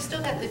I know we've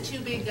still got the two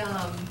big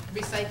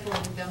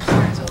recycling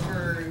dumpsters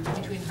over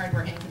between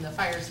Hardware Hank and the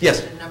fire Yes.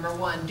 station, number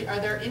one. Are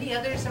there any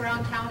others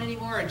around town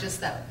anymore, or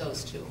just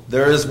those two?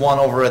 There is one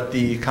over at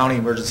the County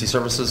Emergency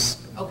Services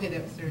Okay,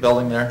 there's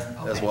building there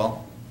as Okay.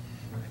 well.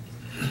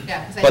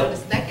 Yeah, because I But-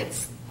 noticed that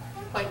gets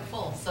quite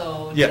full,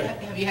 so Yeah.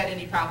 have you had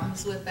any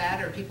problems with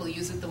that, or people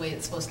use it the way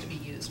it's supposed to be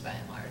used by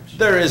and large?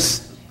 There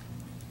is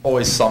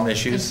always some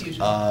issues.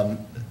 Confusion.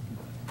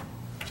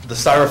 The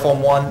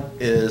styrofoam one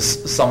is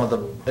one of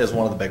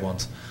the big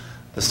ones.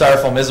 The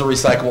styrofoam is a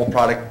recyclable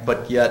product,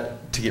 but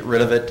yet to get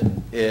rid of it,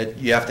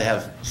 you have to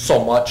have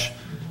so much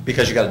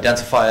because you got to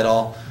densify it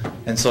all.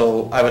 And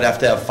so I would have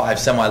to have 5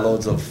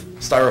 semi-loads of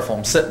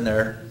styrofoam sitting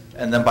there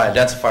and then buy a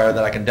densifier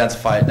that I can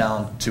densify it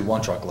down to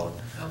 1 truckload.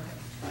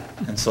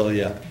 Okay. And so,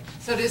 yeah.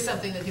 So it is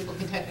something that people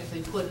can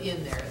technically put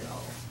in there,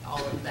 though,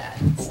 all of that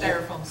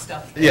styrofoam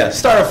stuff? Yeah,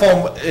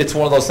 styrofoam, it's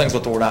one of those things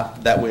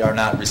that we are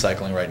not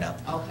recycling right now.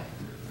 Okay.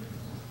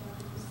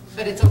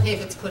 But it's okay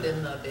if it's put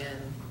in the bin?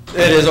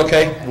 It is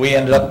okay. We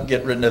ended up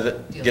getting rid of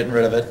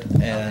it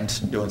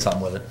and doing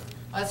something with it.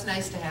 Well, it's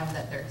nice to have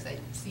that there, because I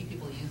see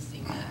people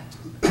using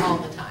that all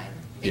the time.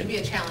 It can be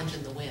a challenge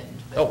in the wind.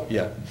 but- Oh,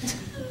 yeah.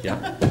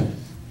 Yeah.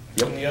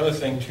 And the other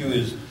thing too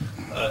is,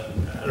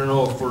 I don't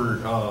know if we're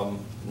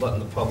letting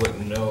the public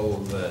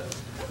know that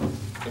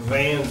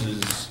Vans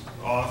is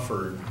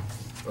offered,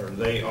 or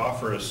they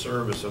offer a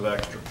service of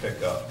extra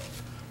pickup.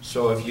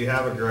 So if you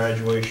have a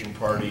graduation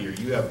party, or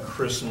you have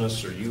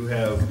Christmas, or you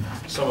have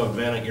some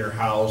event at your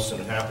house, and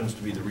it happens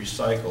to be the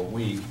recycle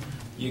week,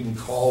 you can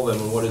call them,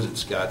 and what is it,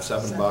 Scott,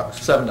 $7?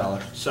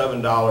 $7.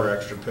 $7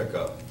 extra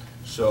pickup.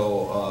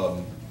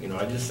 So,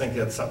 I just think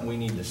that's something we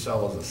need to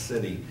sell as a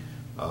city.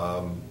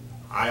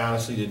 I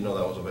honestly didn't know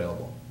that was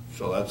available.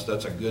 So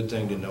that's a good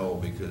thing to know,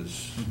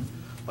 because,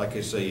 like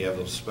I say, you have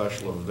those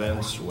special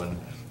events when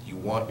you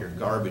want your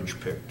garbage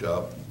picked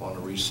up on a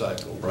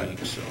recycle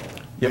week, so.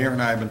 Mayor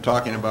and I have been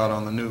talking about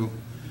on the new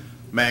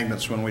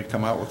magnets, when we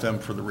come out with them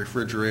for the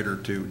refrigerator,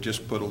 to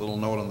just put a little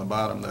note on the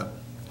bottom that,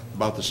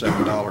 about the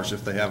 $7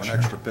 if they have an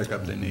extra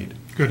pickup they need.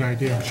 Good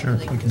idea. Sure,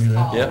 we can do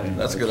that. Yeah,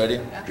 that's a good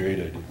idea. Great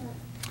idea.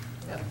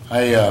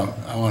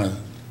 I want to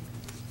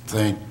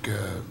thank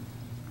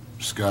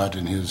Scott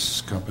and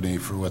his company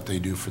for what they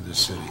do for this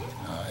city,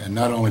 and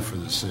not only for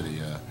the city.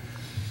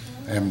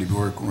 I happen to be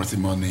working with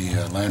him on the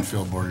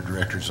landfill board of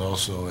directors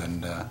also,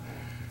 and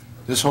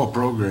this whole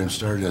program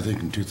started, I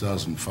think, in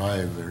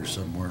 2005 or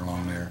somewhere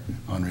along there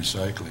on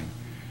recycling.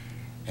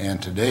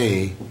 And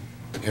today,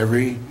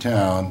 every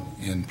town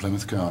in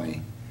Plymouth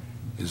County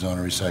is on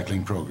a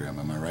recycling program.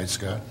 Am I right,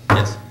 Scott?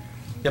 Yes.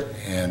 Yep.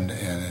 And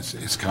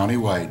it's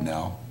countywide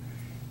now.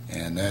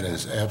 And that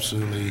is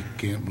absolutely,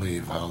 can't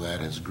believe how that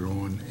has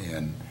grown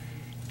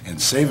and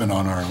saving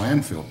on our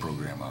landfill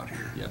program out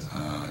here. Yes.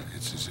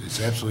 It's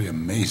absolutely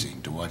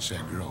amazing to watch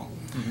that grow.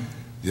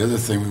 The other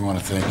thing we want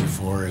to thank you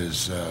for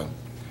is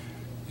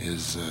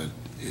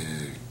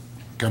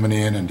coming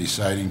in and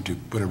deciding to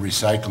put a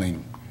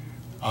recycling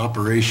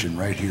operation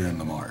right here in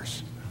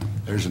Lamar's.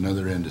 There's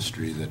another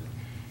industry that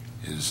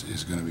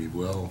is going to be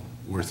well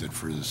worth it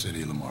for the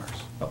city of Lamar's.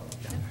 Oh,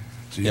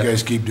 So you Yep.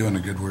 guys keep doing the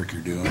good work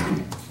you're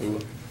doing. we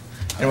will.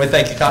 And we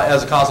thank you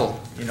as a council.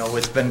 You know,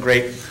 it's been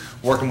great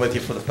working with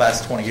you for the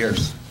past 20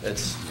 years.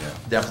 It's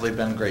definitely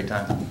been a great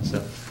time. So,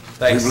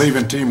 thanks. We believe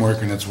in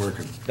teamwork and it's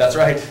working. That's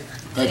right.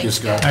 Thank you,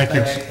 Scott. Thank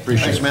you.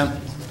 Appreciate it. Man.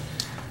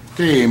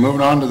 Okay,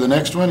 moving on to the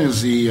next one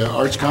is the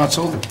Arts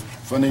Council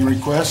funding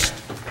request.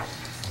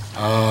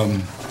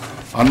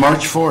 On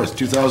March 4th,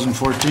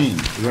 2014,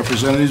 the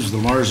representatives of the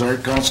Mars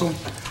Art Council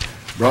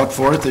brought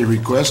forth a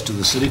request to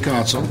the City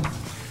Council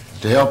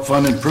to help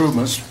fund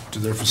improvements to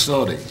their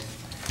facility.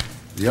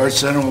 The Arts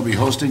Center will be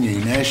hosting a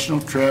national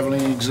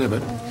traveling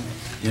exhibit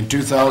in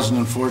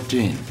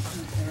 2014.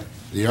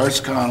 The Arts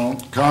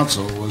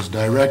Council was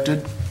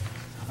directed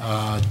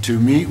to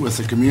meet with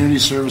the Community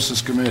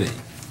Services Committee.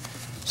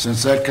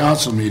 Since that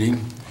council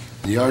meeting,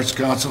 the Arts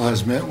Council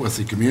has met with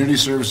the Community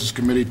Services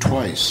Committee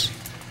twice.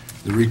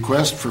 The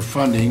request for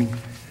funding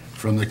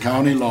from the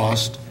county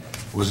lost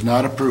was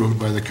not approved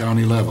by the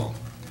county level.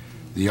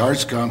 The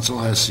Arts Council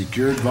has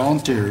secured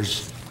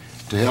volunteers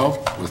to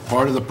help with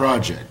part of the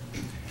project,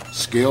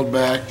 scaled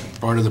back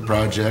part of the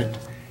project,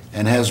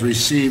 and has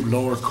received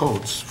lower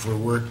quotes for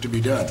work to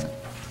be done.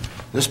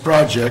 This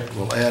project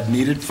will add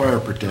needed fire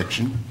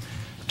protection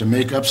to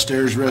make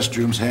upstairs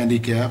restrooms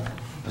handicap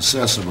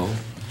accessible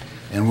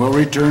and will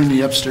return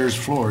the upstairs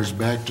floors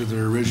back to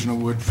their original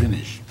wood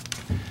finish.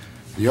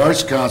 The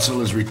Arts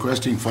Council is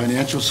requesting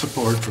financial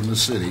support from the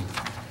city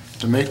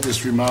to make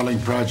this remodeling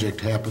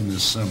project happen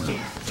this summer.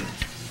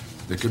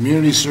 The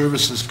Community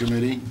Services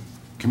Committee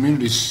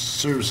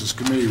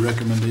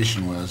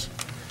recommendation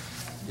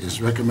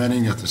is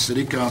recommending that the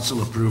City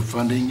Council approve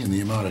funding in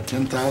the amount of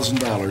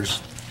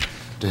 $10,000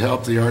 to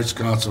help the Arts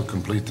Council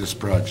complete this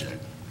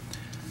project.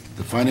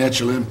 The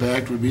financial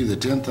impact would be the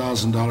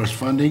 $10,000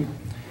 funding.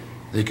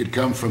 They could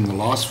come from the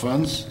lost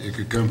funds, it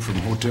could come from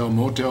hotel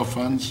motel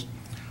funds,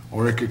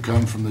 or it could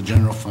come from the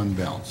general fund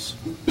balance.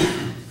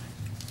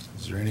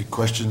 Is there any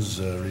questions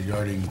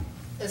regarding?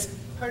 As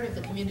part of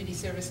the Community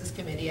Services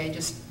Committee, I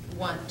just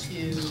want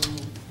to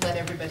let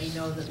everybody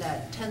know that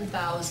that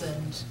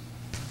 10,000,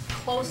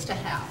 close to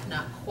half,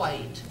 not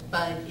quite,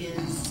 but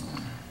is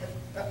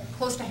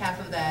close to half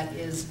of that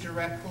is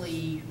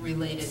directly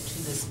related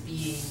to this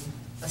being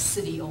a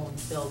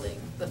city-owned building.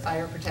 The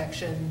fire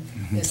protection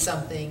is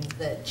something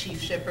that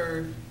Chief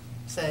Shipper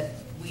said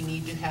we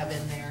need to have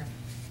in there.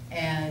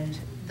 And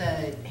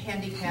the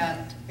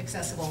handicapped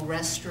accessible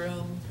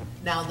restroom,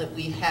 now that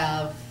we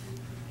have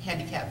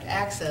handicapped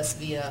access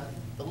via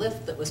the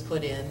lift that was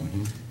put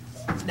in,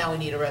 now we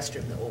need a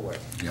restroom that will work.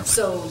 Yep.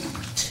 So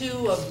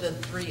 2 of the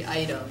 3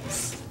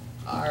 items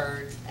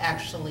are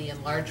actually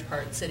in large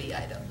part city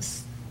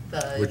items.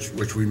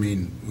 Which we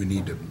mean we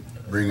need to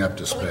bring up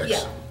to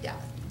specs. Yeah.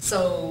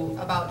 So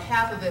about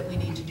half of it we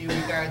need to do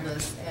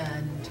regardless,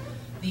 and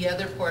the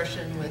other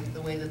portion with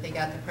the way that they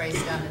got the price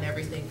down and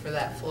everything for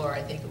that floor,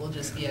 I think it will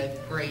just be a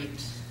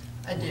great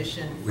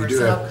addition for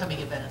some upcoming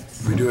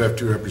events. We do have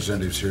 2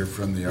 representatives here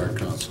from the Art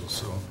Council,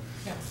 so.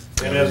 Yes.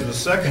 And as the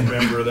second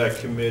member of that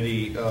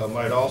committee,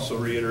 might also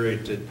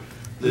reiterate that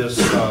this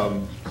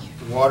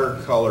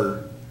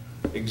watercolor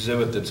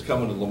exhibit that's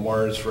coming to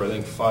Lamar's for I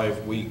think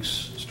 5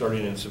 weeks,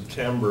 starting in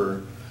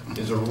September,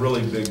 is a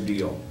really big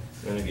deal.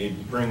 And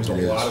it brings a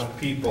lot of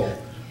people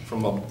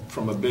from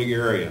a big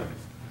area.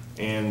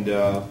 And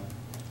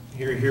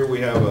here we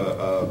have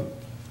a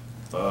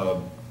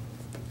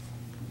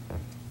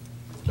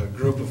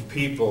group of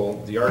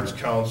people, the Arts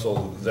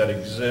Council, that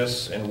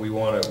exists, and we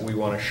want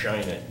to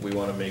shine it. We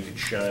want to make it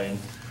shine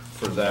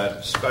for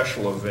that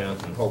special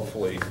event, and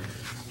hopefully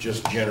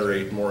just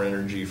generate more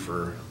energy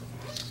for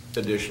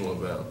additional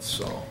events.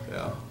 So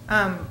yeah.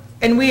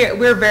 And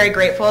we're very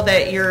grateful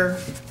that you're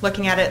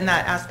looking at it in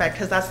that aspect,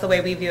 because that's the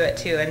way we view it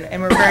too. And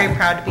we're very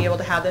proud to be able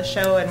to have this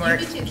show. And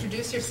you need to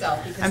introduce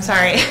yourself, because I'm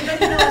sorry.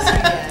 Nobody knows you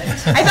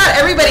yet. I thought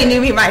everybody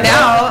knew me by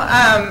now.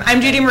 I'm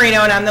Judy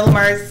Marino, and I'm the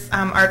Lamar's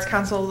Arts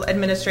Council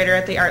Administrator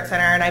at the Art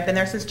Center, and I've been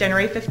there since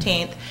January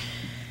 15th.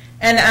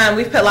 And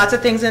we've put lots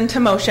of things into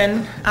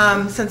motion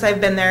since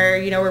I've been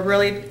there. We're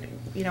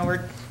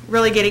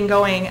really getting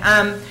going.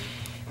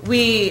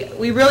 We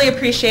really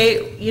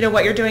appreciate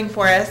what you're doing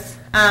for us.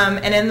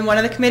 And in one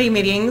of the committee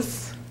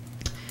meetings,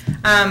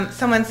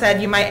 someone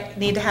said you might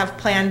need to have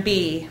Plan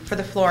B for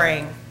the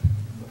flooring.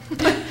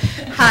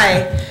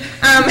 Hi.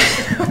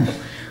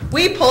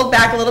 We pulled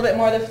back a little bit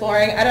more of the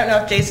flooring. I don't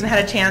know if Jason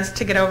had a chance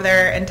to get over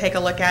there and take a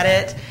look at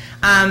it.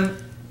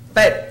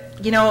 But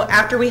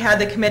after we had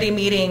the committee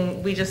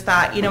meeting, we just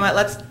thought, you know what,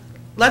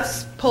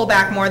 let's pull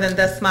back more than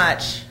this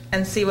much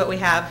and see what we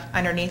have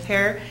underneath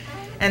here.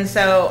 And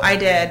so I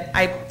did.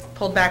 I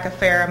pulled back a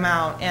fair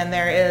amount, and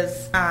there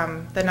is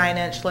the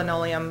 9-inch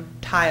linoleum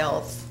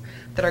tiles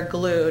that are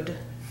glued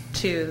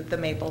to the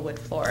maple wood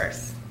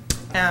floors.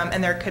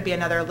 And there could be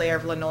another layer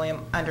of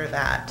linoleum under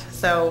that.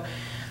 So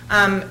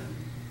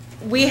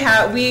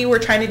we were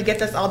trying to get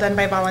this all done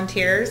by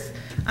volunteers,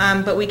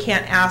 but we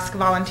can't ask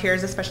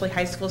volunteers, especially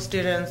high school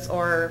students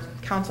or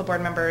council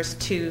board members,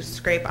 to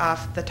scrape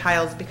off the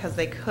tiles because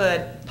they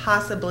could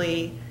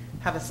possibly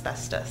have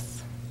asbestos.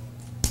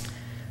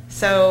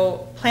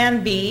 So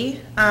Plan B,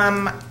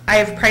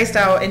 I've priced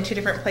out in 2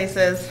 different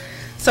places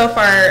so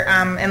far,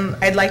 and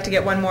I'd like to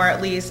get one more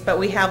at least, but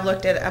we have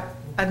looked at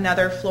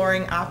another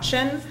flooring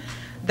option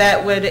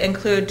that would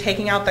include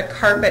taking out the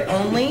carpet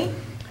only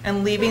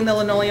and leaving the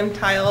linoleum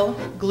tile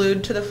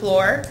glued to the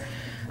floor,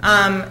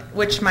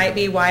 which might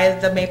be why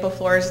the maple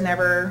floors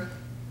never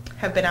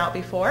have been out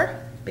before,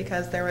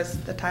 because there was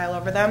the tile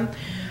over them.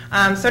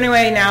 So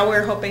anyway, now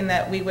we're hoping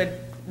that we would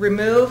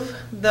remove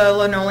the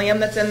linoleum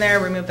that's in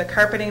there, remove the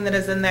carpeting that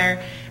is in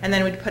there, and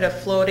then we'd put a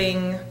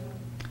floating,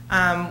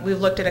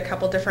 we've looked at a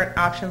couple different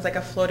options, like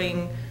a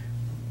floating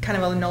kind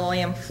of a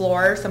linoleum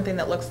floor, something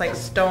that looks like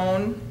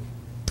stone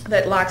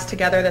that locks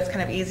together, that's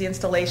kind of easy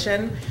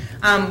installation.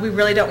 We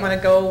really don't want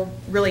to go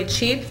really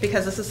cheap,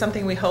 because this is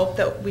something we hope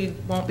that we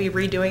won't be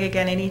redoing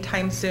again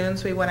anytime soon,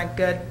 so we want a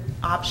good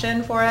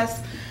option for us.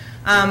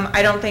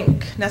 I don't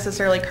think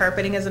necessarily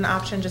carpeting is an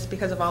option just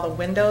because of all the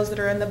windows that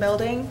are in the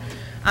building.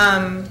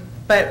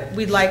 But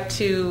we'd like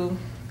to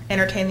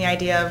entertain the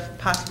idea of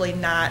possibly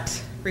not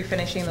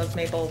refinishing those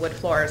maple wood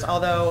floors,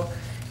 although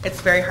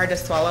it's very hard to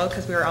swallow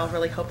because we were all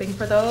really hoping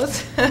for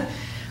those.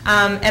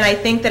 And I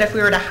think that if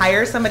we were to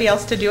hire somebody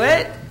else to do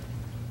it,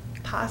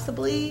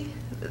 possibly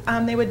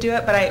they would do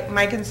it, but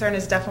my concern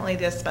is definitely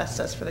the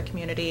asbestos for the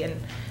community and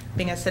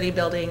being a city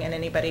building and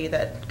anybody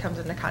that comes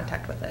into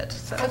contact with it.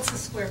 So. What's the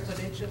square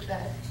footage of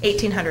that?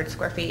 1,800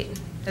 square feet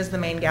is the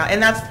main gallery,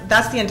 and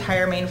that's the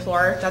entire main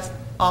floor. That's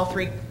all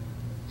 3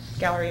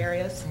 gallery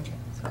areas. Okay.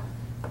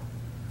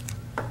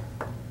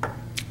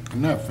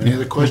 Enough. Any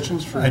other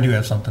questions for? I do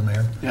have something,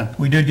 Mayor. Yeah.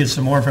 We did get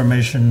some more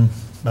information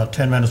about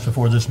 10 minutes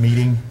before this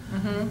meeting.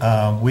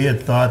 We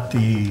had thought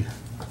the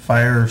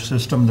fire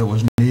system that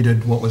was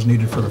needed, what was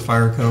needed for the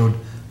fire code,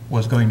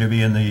 was going to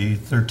be in the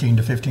 $1,300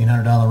 to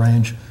 $1,500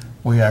 range.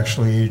 We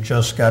actually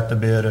just got the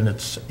bid, and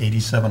it's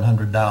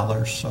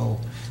 $8,700.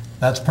 So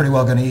that's pretty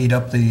well going to eat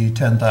up the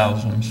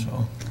 $10,000.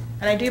 So.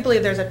 And I do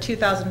believe there's a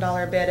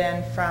 $2,000 bid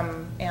in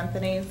from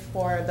Anthony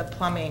for the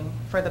plumbing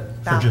for the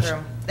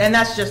bathroom, and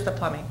that's just the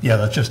plumbing. Yeah,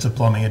 that's just the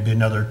plumbing. It'd be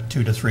another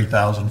 $2,000 to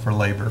 $3,000 for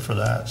labor for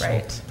that. So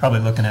right. Probably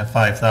looking at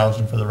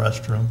 $5,000 for the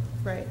restroom.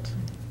 Right.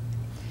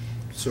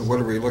 So what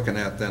are we looking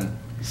at then?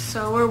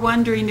 So we're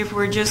wondering if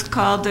we're just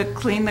called to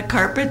clean the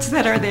carpets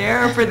that are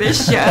there for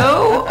this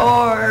show,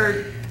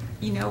 or,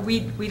 you know,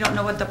 we don't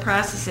know what the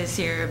process is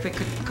here. If it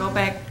could go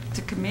back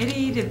to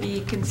committee to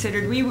be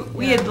considered.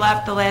 We had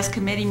left the last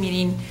committee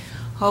meeting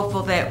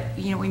hopeful that,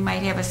 you know, we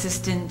might have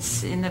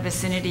assistance in the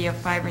vicinity of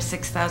 $5,000 or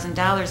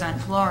 $6,000 on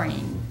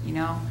flooring, you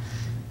know.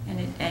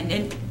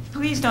 And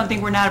please don't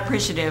think we're not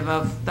appreciative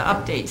of the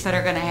updates that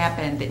are going to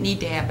happen, that need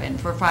to happen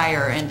for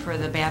fire and for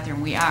the bathroom.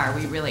 We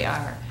really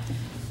are.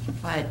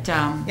 But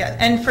yeah,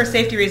 and for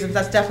safety reasons,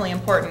 that's definitely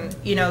important.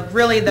 You know,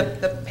 really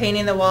the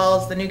painting the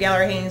walls, the new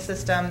gallery hanging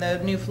system, the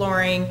new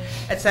flooring,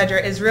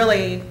 etc., is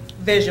really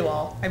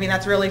visual. I mean,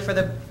 that's really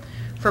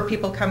for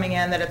people coming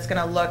in, that it's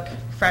going to look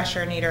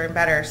fresher, neater, and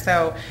better.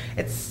 So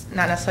it's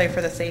not necessarily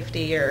for the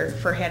safety or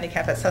for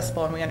handicap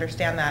accessible, and we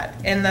understand that.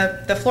 And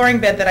the flooring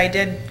bid that I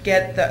did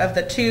get of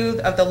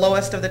the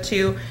lowest of the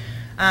two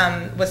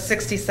was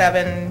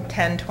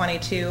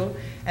 $67,1022,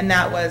 and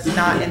that was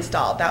not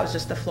installed. That was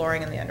just the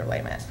flooring and the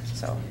underlayment.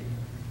 So,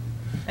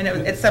 and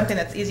it's something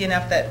that's easy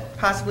enough that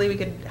possibly we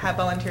could have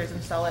volunteers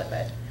install it,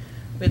 but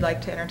we'd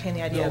like to entertain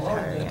the idea of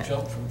hiring it.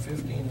 Jump from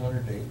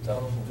 1,500 to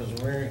 8,000 because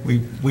we're...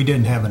 We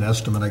didn't have an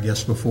estimate, I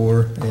guess,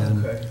 before,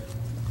 and Okay.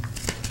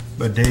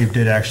 but Dave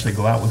did actually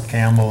go out with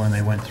Campbell, and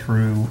they went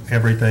through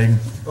everything.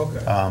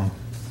 Okay.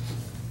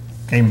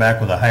 Came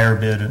back with a higher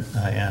bid,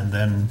 and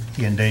then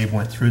he and Dave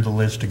went through the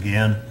list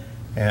again,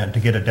 and to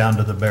get it down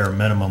to the bare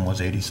minimum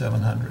was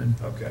 $8,700.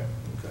 Okay.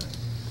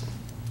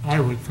 I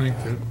would think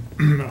that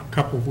a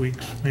couple of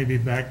weeks, maybe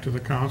back to the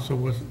council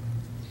with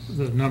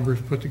the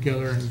numbers put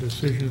together and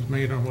decisions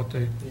made on what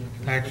they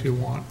actually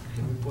want.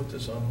 Can we put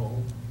this on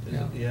hold?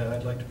 Yeah,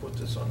 I'd like to put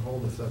this on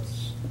hold if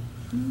that's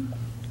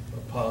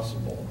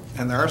possible.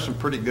 And there are some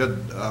pretty good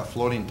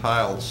floating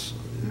tiles.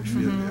 If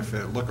you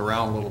look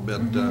around a little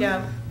bit,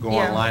 go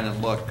online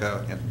and look.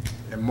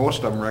 And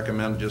most of them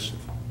recommend just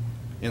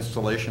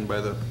installation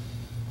by the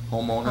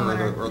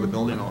homeowner or the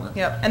building owner.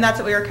 Yep, and that's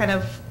what we were kind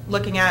of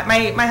looking at.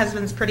 My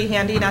husband's pretty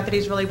handy, not that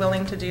he's really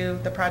willing to do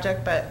the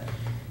project, but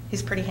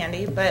he's pretty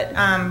handy. But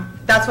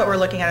that's what we're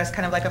looking at, is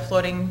kind of like a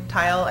floating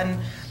tile. And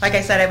like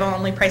I said, I've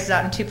only priced it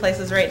out in 2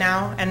 places right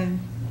now, and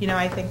you know,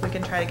 I think we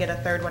can try to get a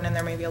third one in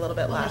there, maybe a little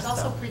bit less. There's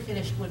also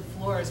pre-finished wood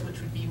floors, which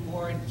would be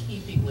more in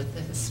keeping with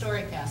the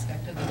historic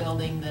aspect of the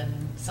building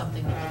than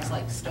something that looks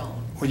like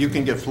stone. Well, you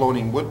can get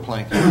floating wood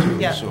planking too.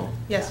 Yeah. So.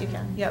 Yes, you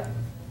can. Yep.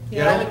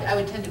 Yeah, I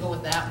would tend to go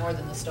with that more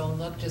than the stone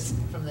look, just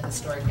from the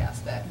historic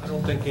aspect. I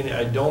don't think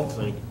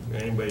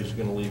anybody's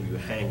going to leave you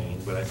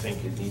hanging, but I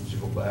think it needs to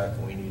go back,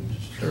 and we need to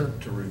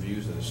start to review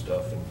this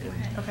stuff and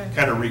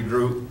kind of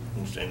regroup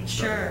and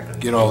Sure.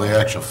 Get all the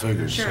actual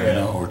figures, so Sure. you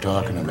know what we're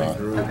talking about.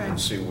 regroup and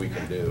see what we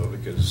can do,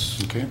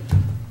 because Okay,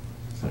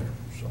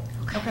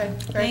 Okay,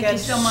 very Thank good. you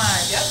so much.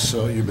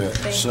 so you bet.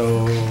 Thanks.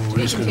 So we're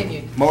Be just gonna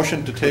continued.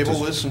 Motion to table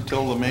this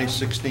until the May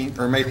 16th,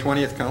 or May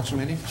 20th council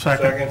meeting?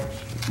 Second. second.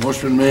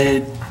 Motion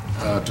made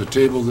to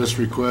table this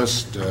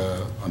request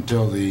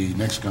until the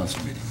next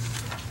council meeting.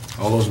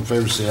 All those in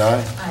favor say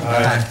aye.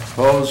 Aye.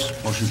 Opposed?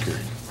 Motion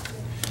carried.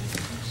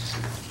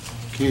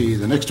 Okay,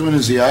 the next one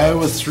is the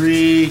Iowa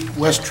 3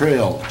 West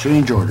Trail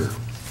change order.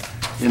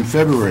 In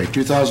February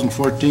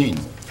 2014,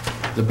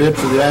 the bid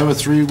for the Iowa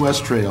 3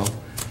 West Trail,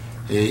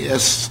 a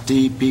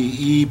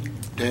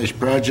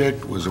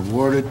STPE-project, was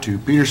awarded to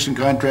Peterson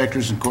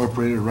Contractors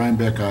Incorporated,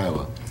 Rhinebeck,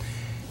 Iowa,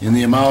 in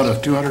the amount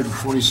of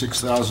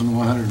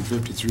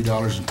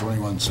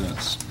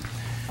 $246,153.21.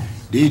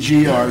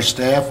 DGR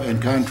staff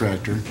and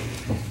contractor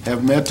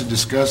have met to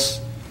discuss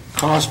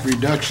cost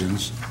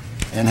reductions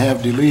and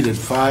have deleted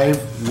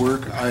 5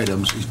 work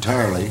items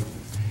entirely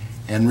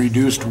and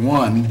reduced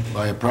 1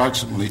 by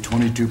approximately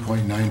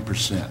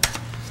 22.9%.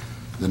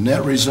 The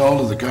net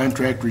result of the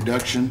contract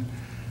reduction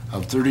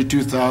of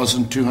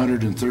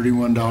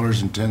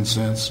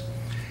 $32,231.10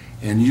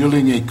 and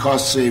yielding a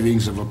cost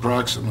savings of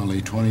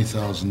approximately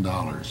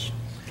 $20,000.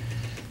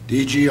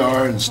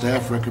 DGR and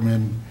staff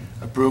recommend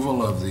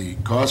approval of the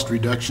cost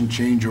reduction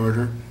change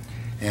order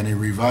and a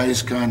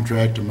revised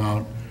contract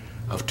amount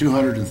of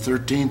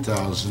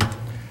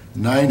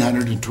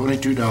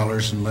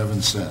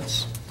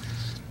 $213,922.11.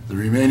 The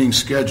remaining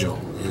schedule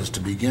is to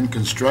begin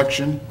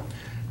construction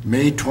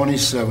May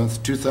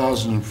 27th,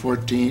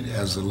 2014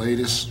 as the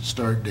latest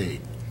start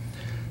date,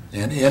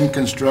 and end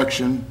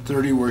construction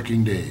 30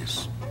 working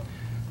days.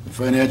 The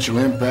financial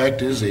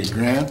impact is a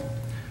grant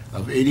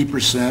of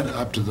 80%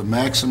 up to the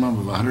maximum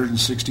of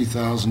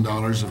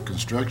 $160,000 of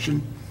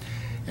construction,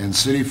 and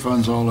city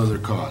funds all other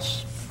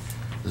costs.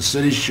 The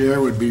city's share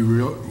would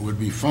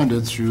be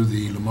funded through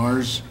the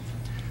Lamar's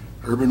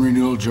Urban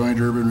Renewal, Joint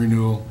Urban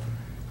Renewal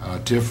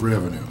TIF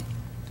revenue.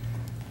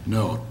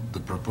 Note, the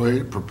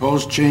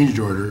proposed change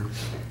order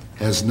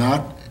has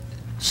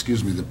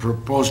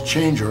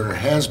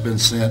been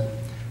sent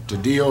to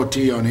DOT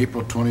on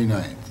April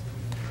 29th.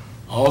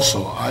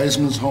 Also,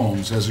 Eisman's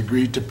Homes has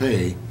agreed to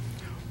pay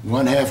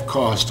one-half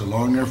cost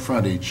along their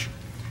frontage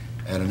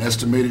at an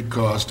estimated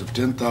cost of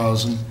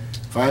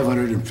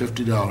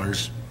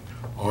 $10,550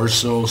 or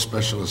so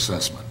special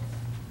assessment.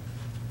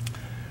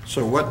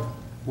 So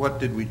what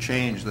did we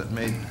change that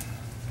made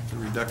the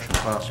reduction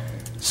possible?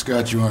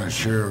 Scott, you want to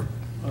share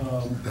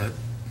that?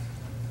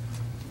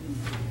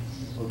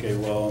 Okay,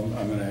 well,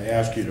 I'm going to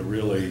ask you to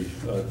really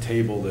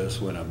table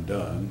this when I'm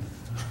done.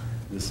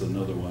 This is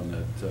another one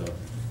that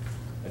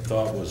I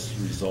thought was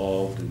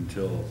resolved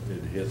until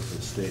it hit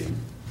the state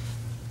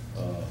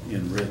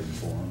in written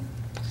form.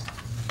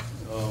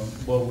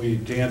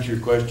 To answer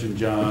your question,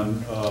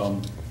 John,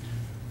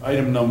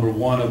 item number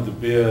 1 of the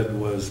bid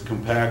was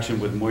compaction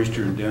with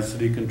moisture and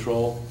density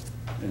control,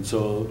 and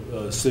so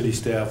city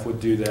staff would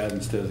do that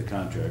instead of the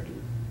contractor.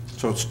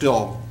 So it's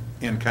still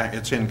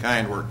it's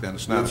in-kind work then?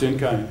 It's not. It's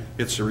in-kind.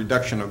 It's a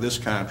reduction of this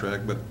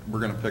contract, but we're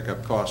going to pick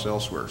up costs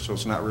elsewhere, so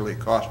it's not really a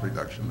cost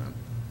reduction then.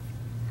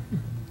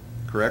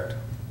 Correct?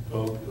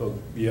 Oh,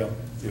 yeah,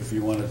 if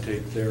you want to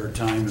take their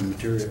time and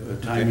material,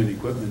 and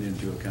equipment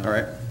into account. All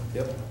right.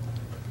 Yep.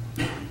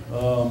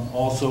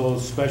 Also,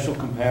 special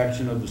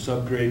compaction of the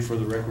subgrade for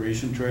the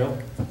recreation trail.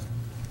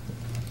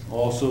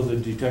 Also, the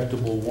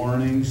detectable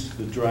warnings,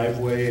 the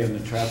driveway, and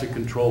the traffic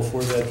control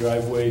for that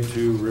driveway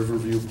to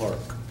Riverview Park.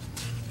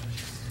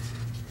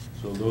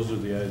 So those are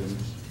the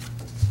items.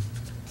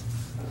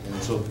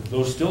 And so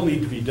those still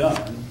need to be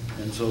done,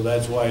 and so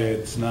that's why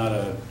it's not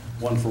a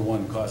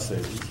one-for-one cost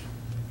savings.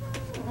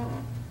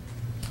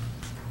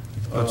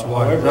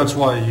 That's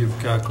why you've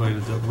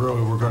calculated that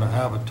really we're going to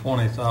have a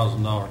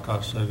 $20,000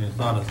 cost savings,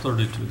 not a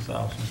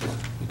 $32,000,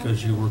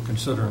 because you were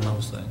considering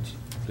those things.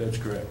 That's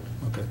correct.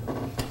 Okay.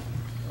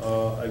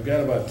 I've got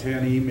about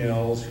 10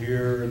 emails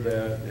here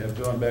that have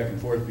gone back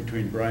and forth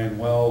between Brian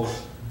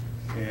Wells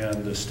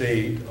and the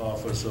State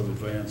Office of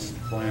Advanced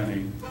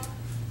Planning.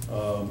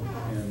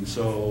 And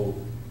so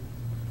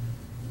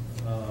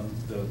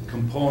the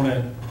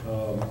component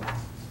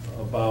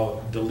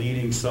about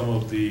deleting some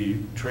of the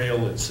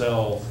trail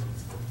itself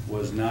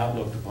was not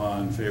looked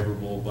upon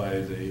favorable by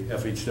the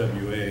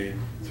FHWA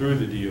through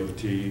the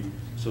DOT.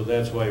 So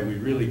that's why we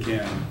really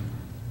can't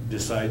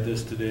decide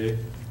this today.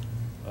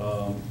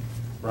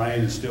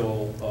 Brian is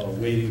still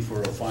waiting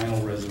for a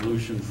final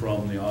resolution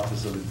from the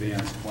Office of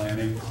Advanced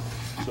Planning.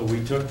 So we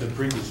took the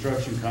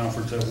pre-construction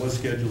conference that was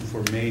scheduled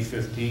for May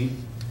 15th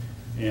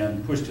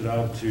and pushed it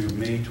out to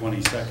May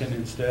 22nd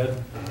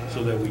instead,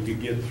 so that we could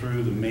get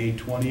through the May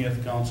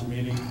 20th council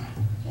meeting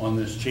on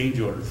this change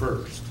order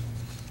first.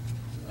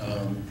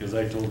 Because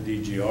I told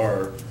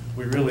DGR,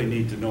 we really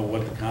need to know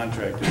what the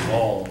contract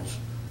involves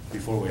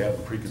before we have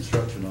a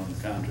pre-construction on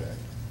the contract.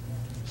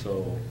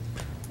 So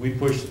we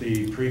pushed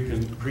the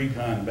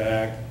pre-con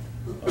back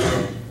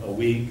a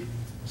week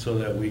so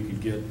that we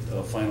could get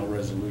a final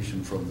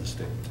resolution from the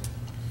state.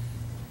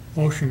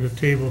 Motion to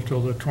table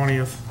till the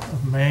 20th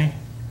of May.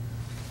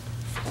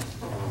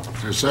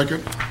 Is there a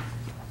second?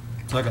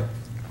 Second.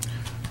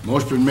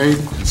 Motion been made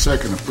and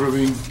second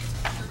approving,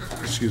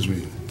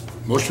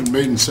 motion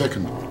made and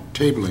second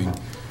tabling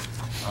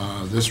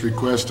this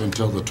request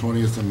until the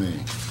 20th of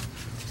May.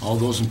 All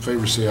those in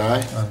favor say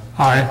aye.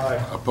 Aye.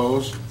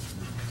 Opposed?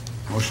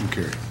 Motion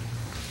carried.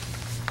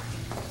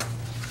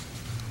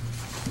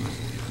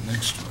 The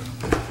next one.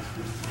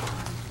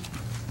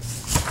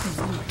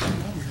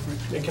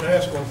 Hey, can I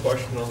ask one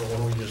question on the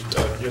one we just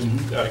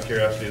out of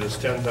curiosity, this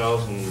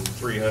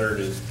 10,300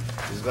 is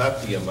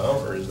that the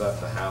amount or is that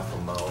the half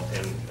amount?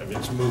 And I mean,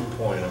 it's a moot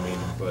point, I mean,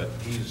 but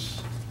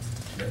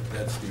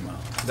That's the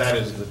amount. that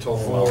is the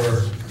total For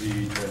amount.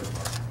 the trailer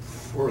park.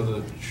 For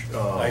the,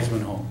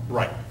 Heisman home.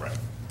 right,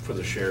 for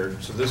the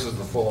shared. So this is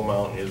the full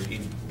amount, is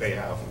he pay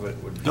half of it?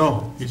 Would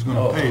No, he's going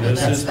No, to pay this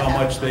that. is how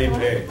much they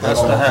pay.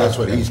 That's the half. That's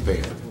what he's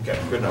paying. Okay,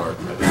 good enough.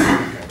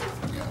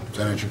 Yeah. Does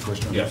that answer your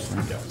question? Yes,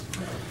 yeah.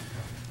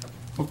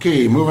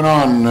 Okay, moving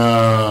on.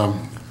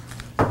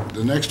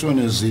 The next one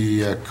is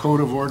the Code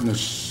of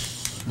Ordinance.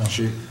 No.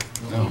 Sheet.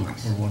 No.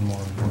 Or one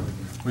more.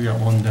 We got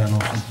one Danos in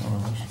front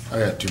of us. I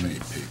got too many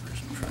papers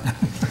in front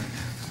of me.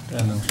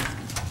 Danos.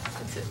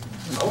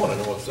 I want to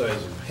know what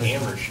size of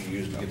hammer she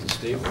used to get the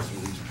staples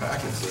through these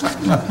packets.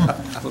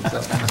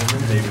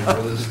 Maybe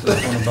for this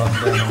stuff. One about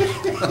Danos,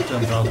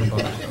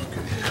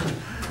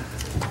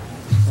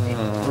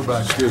 $10,000. We're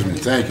back. Excuse me,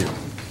 thank you.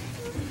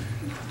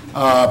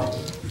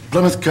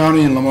 Plymouth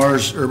County and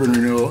Lamar's urban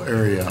renewal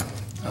area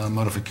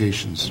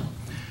modifications.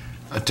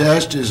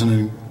 Attached is an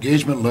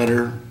engagement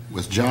letter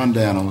with John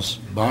Danos,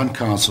 bond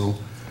counsel,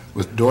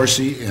 with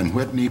Dorsey and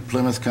Whitney,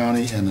 Plymouth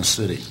County, and the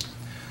city.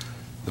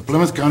 The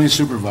Plymouth County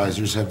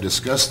Supervisors have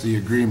discussed the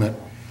agreement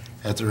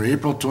at their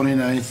April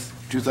 29th,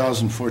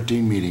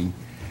 2014 meeting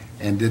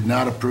and did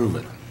not approve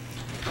it.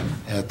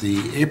 At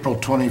the April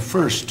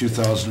 21st,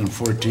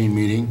 2014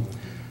 meeting,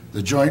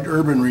 the Joint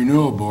Urban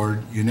Renewal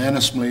Board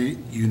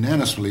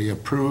unanimously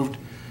approved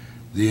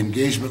the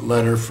engagement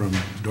letter from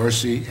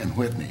Dorsey and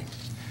Whitney.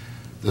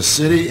 The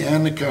city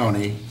and the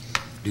county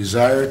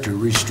desire to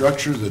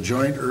restructure the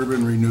joint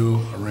urban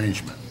renewal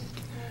arrangement.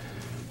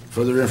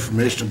 Further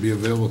information will be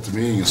available at the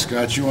meeting. And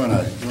Scott, you want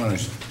to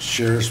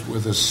share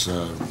with us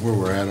where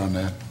we're at on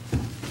that?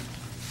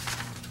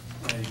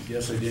 I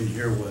guess I didn't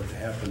hear what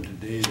happened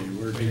today. They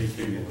were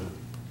taking it.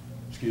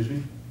 Excuse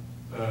me?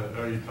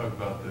 Are you talking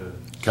about the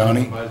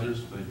County?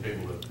 supervisors? They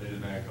tabled it, they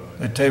didn't act on it.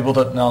 They tabled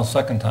it now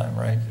second time,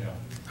 right? Yeah.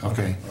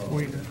 Okay.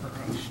 Waiting for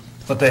us.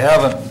 But they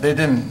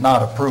didn't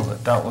not approve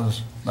it. That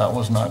was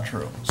not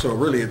true. So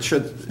really, it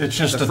should. It's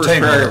just the a first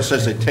table. paragraph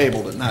says they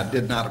tabled it,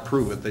 did not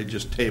approve it, they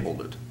just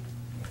tabled it.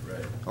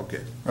 Right.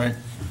 Okay. Right?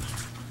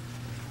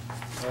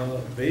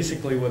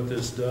 Basically, what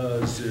this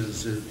does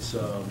is it's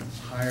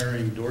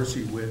hiring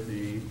Dorsey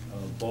Whitney,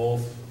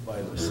 both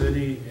by the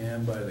city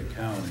and by the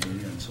county,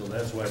 and so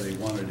that's why they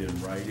want it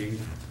in writing.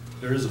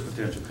 There is a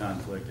potential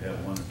conflict to have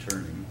one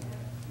attorney.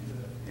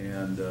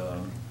 And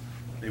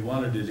they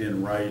wanted it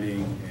in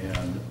writing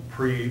and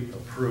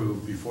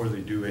pre-approved before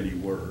they do any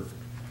work.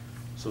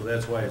 So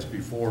that's why it's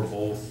before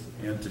both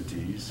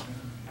entities.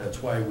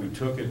 That's why we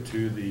took it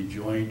to the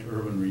Joint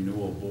Urban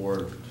Renewal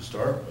Board to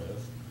start with.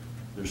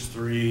 There's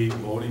 3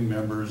 voting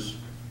members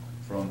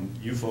from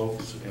you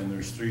folks, and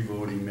there's 3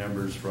 voting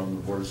members from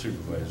the Board of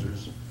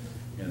Supervisors.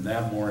 And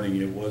that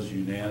morning, it was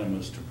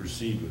unanimous to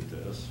proceed with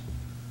this.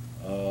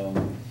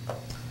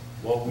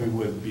 What we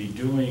would be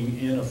doing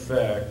in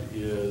effect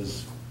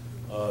is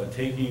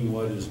taking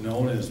what is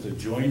known as the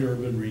Joint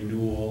Urban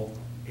Renewal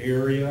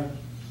Area,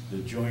 the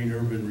Joint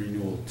Urban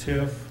Renewal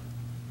TIF,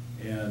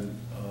 and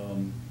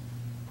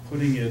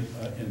putting it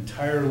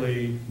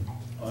entirely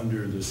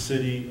under the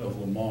city of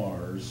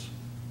Lamar's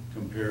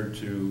compared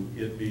to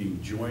it being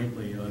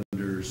jointly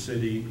under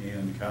city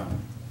and county.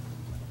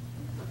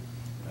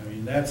 I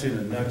mean, that's in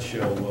a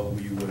nutshell what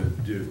we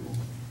would do.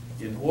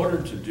 In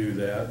order to do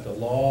that, the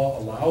law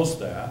allows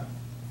that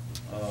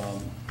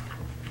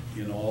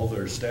in all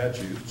their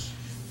statutes.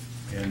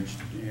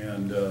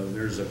 And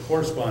there's a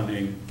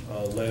corresponding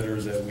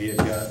letter that we had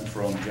gotten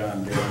from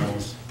John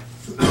Danos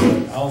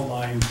that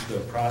outlines the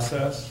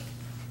process,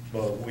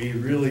 but we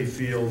really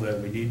feel that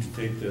we need to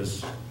take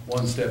this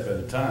one step at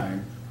a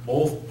time.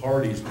 Both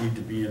parties need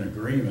to be in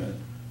agreement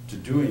to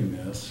doing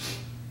this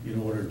in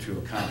order to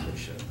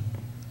accomplish it.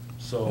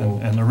 So,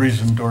 And the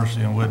reason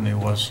Dorsey and Whitney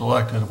was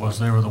selected was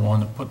they were the one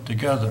that put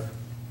together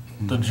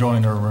the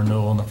joint urban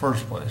renewal in the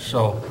first place.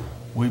 So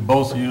we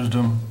both used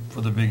them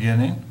for the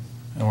beginning,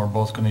 and we're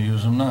both going to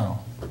use them now.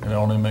 It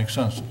only makes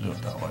sense to do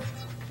it that way.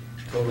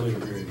 totally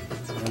agree.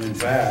 And in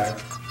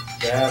fact,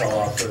 that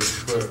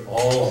office put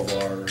all of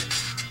our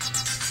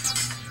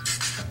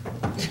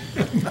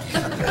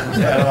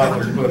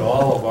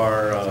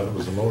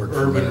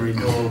urban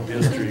renewal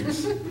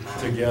districts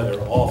together,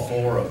 all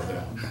 4 of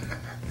them.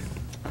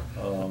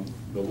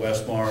 The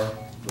Westmar,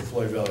 the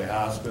Floyd Valley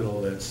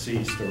Hospital that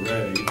ceased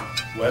already.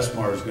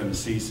 Westmar is going to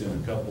cease in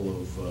a couple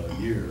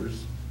of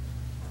years.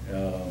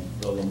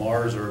 The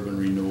Lamar's urban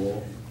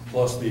renewal,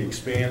 plus the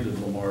expanded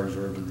Lamar's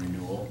urban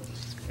renewal,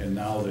 and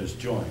now this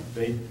joint.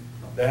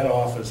 That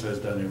office has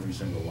done every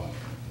single one.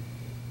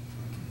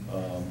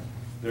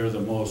 They're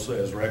the most,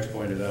 as Rex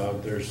pointed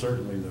out, they're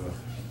certainly the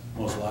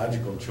most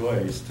logical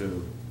choice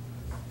to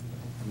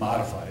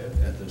modify it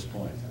at this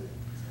point.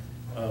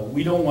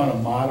 We don't want to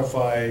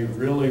modify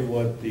really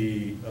what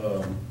the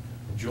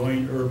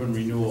joint urban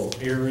renewal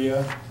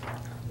area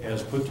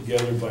as put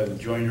together by the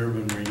joint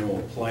urban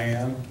renewal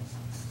plan.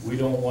 We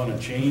don't want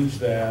to change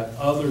that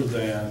other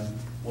than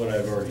what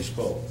I've already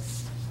spoke,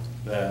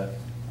 that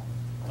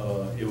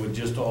it would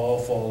just all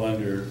fall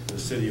under the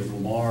city of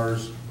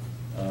Lamar's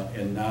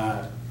and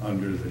not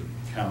under the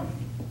county.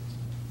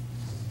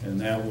 And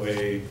that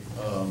way,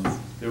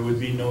 there would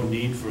be no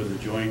need for the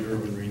Joint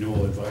Urban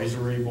Renewal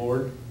Advisory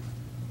Board.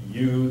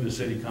 You, the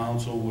city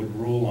council, would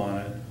rule on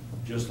it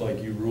just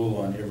like you rule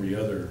on every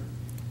other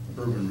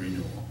urban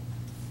renewal.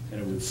 And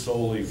it would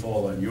solely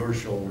fall on your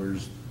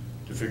shoulders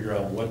to figure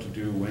out what to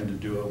do, when to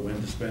do it,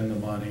 when to spend the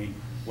money,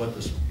 what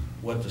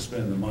to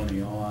spend the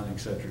money on, et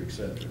cetera, et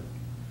cetera.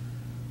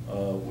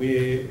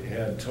 We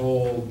had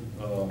told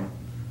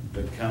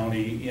the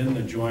county in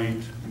the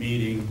joint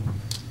meeting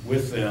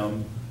with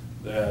them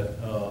that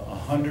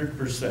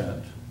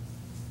 100%,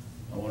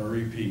 I want to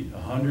repeat,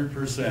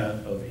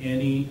 100% of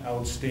any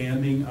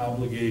outstanding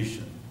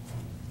obligation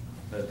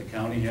that the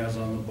county has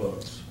on the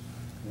books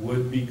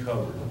would be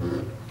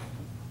covered.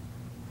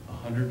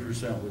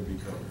 100% would be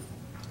covered.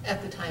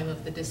 At the time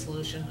of the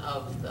dissolution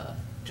of the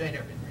joint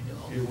urban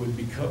renewal? It would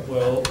be,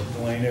 well,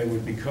 Elena, it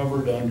would be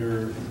covered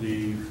under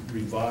the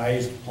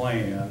revised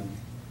plan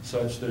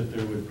such that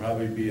there would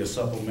probably be a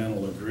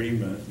supplemental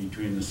agreement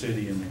between the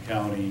city and the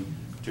county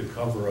to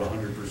cover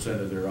 100%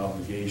 of their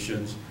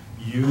obligations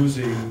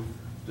using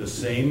the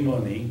same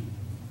money,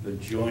 the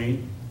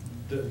joint,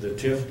 the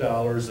TIF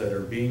dollars that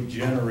are being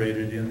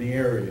generated in the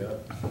area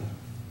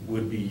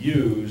would be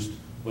used,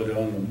 but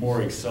on a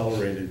more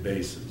accelerated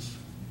basis.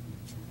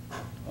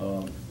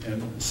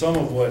 And some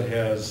of what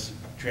has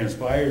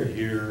transpired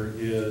here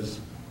is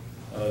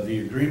the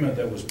agreement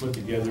that was put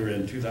together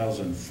in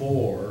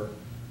 2004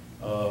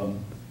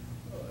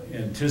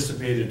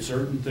 anticipated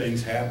certain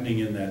things happening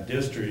in that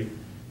district,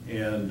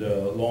 and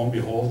lo and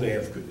behold,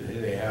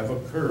 they have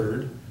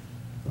occurred.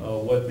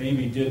 What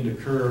maybe didn't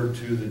occur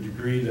to the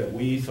degree that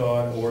we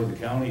thought or the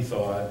county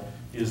thought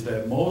is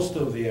that most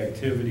of the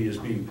activity is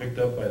being picked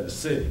up by the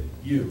city,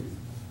 you.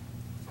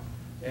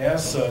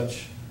 As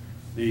such,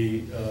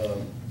 the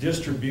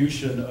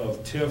distribution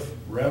of TIF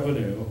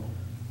revenue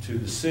to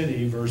the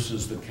city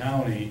versus the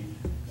county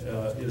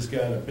has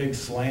got a big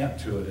slant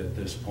to it at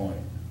this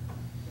point.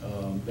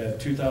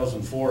 That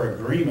 2004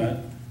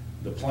 agreement,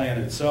 the plan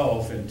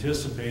itself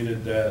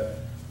anticipated that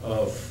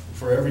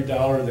for every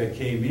dollar that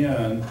came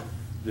in,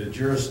 the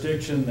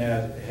jurisdiction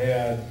that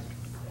had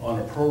on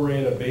a pro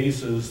rata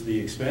basis the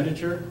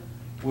expenditure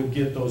would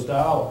get those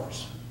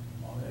dollars.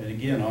 And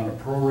again, on a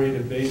pro rata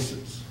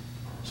basis.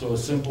 So a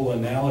simple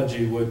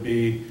analogy would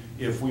be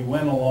if we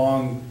went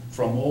along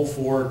from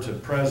 04 to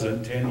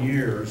present, 10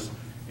 years,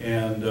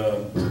 and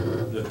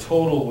the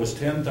total was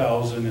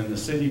 10,000 and the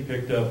city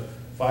picked up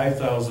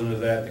 5,000 of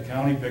that, the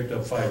county picked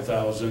up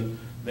 5,000,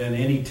 then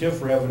any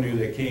TIF revenue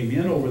that came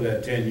in over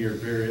that 10-year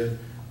period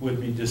would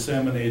be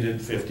disseminated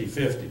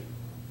 50-50.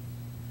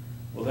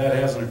 Well, that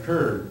hasn't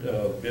occurred.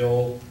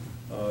 Bill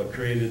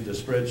created the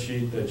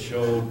spreadsheet that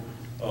showed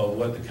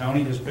what the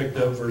county has picked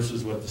up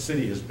versus what the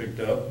city has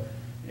picked up,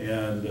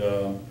 and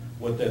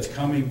what that's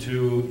coming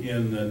to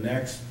in the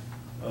next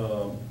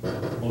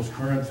most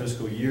current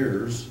fiscal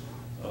years,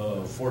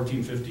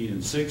 14, 15,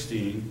 and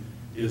 16,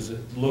 is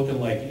looking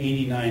like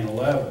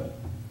 89-11.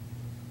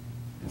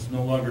 It's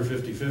no longer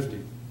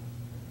 50-50.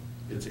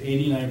 It's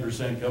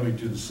 89% coming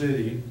to the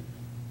city,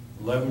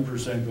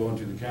 11% going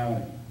to the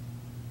county.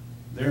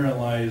 Therein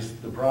lies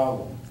the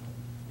problem.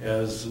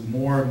 As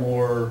more and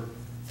more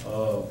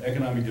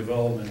economic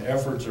development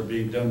efforts are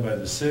being done by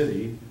the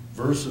city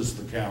versus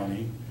the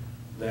county,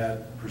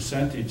 that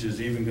percentage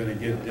is even going to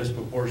get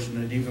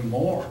disproportionate even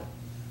more.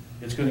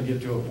 It's going to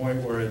get to a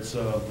point where it's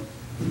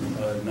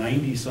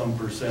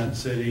 90-some%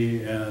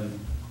 city and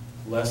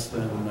less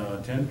than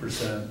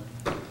 10%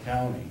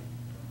 county.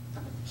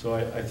 So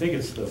I think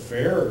it's the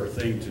fairer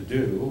thing to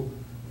do,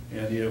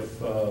 and if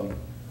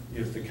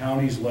the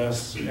county's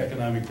less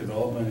economic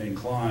development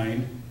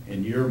inclined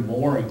and you're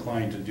more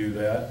inclined to do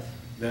that,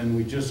 then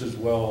we just as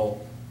well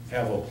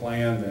have a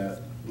plan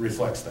that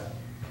reflects that.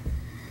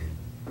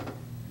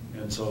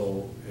 And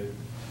so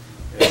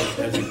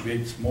as it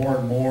gets more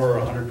and more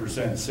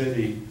 100%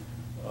 city,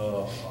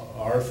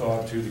 our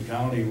thought to the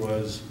county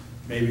was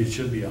maybe it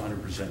should be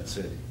 100%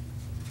 city.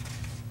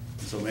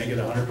 So make it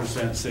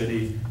 100%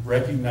 city,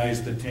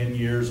 recognize the 10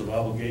 years of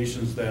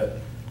obligations that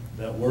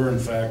were in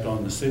fact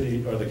on the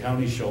city or the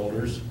county's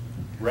shoulders,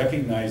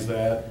 recognize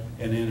that,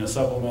 and in a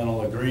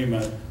supplemental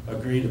agreement,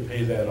 agree to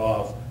pay that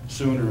off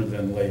sooner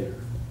than later.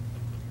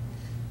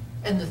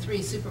 And the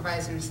three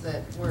supervisors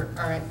that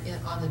are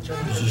on the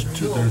joint There's just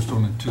two, renewal. there's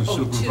only two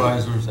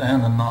supervisors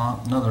and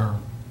another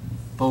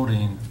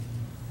voting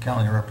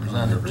county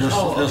representative,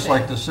 just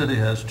like the city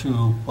has 2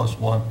 +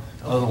 1.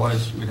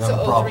 Otherwise, we'd have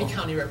a problem. 3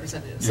 county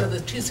representatives. So the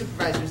 2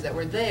 supervisors that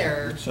were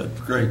there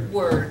Great.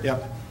 were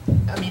Yep.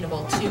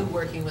 amenable to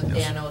working with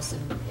Danos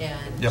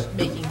and Yep.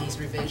 making these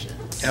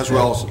revisions. As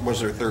well as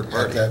was their third At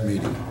party. that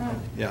meeting.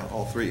 Yeah,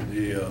 all three.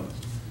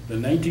 The the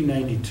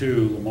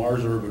 1992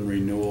 Lamar's Urban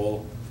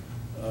Renewal,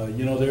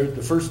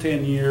 the first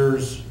 10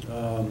 years,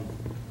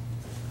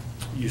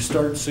 you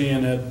start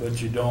seeing it, but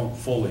you don't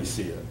fully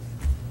see it.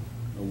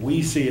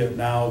 We see it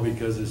now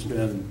because it's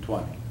been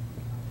 20.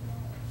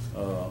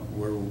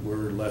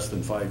 We're less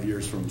than 5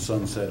 years from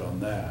sunset on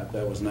that.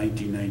 That was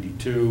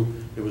 1992.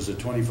 It was a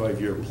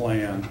 25-year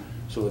plan,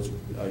 so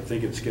I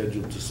think it's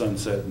scheduled to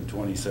sunset in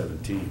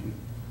 2017.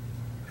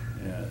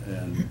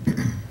 And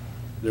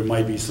there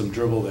might be some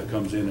dribble that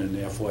comes in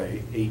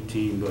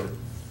FY18, but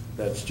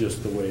that's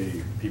just the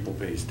way people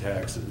pay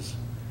taxes.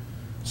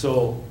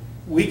 So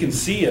we can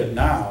see it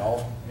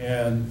now,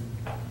 and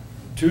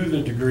to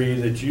the degree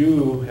that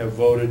you have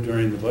voted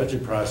during the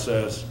budget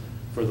process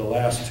for the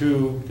last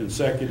 2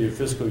 consecutive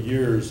fiscal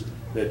years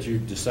that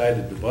you've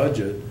decided to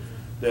budget,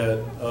 that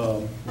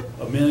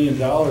 $1 million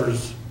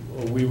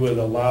we would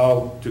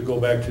allow to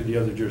go back to the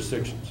other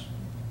jurisdictions.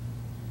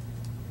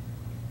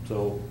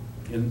 So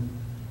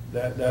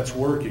that's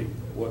working.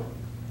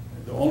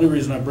 The only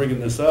reason I'm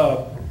bringing this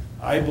up,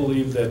 I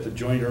believe that the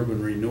joint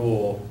urban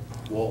renewal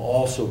will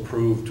also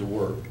prove to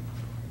work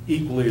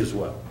equally as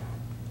well.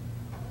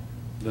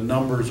 The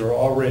numbers are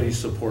already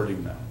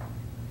supporting that.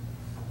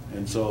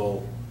 And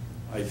so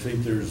I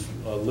think there's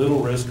a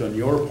little risk on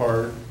your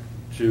part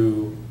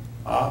to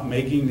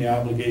making the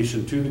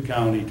obligation to the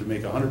county to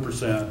make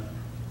 100%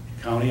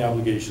 county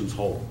obligations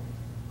whole,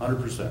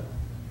 100%.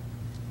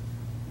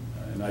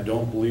 And I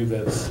don't believe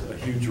that's a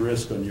huge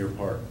risk on your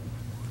part.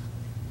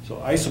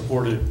 So I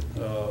support it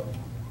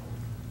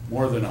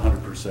more than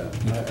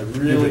 100%. I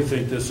really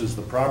think this is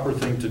the proper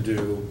thing to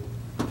do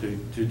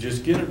to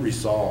just get it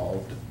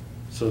resolved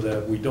so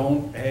that we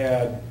don't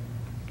add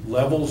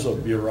levels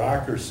of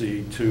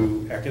bureaucracy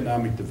to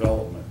economic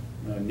development.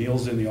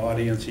 Neil's in the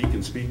audience, he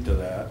can speak to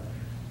that.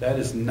 That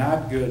is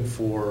not good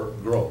for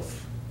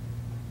growth.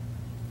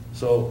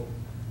 So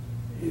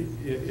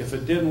if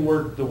it didn't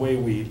work the way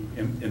we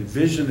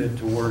envisioned it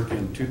to work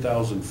in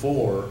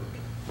 2004,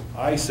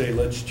 I say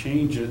let's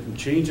change it and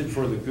change it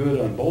for the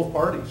good on both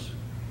parties.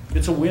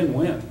 It's a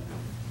win-win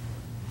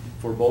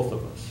for both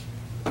of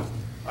us.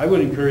 I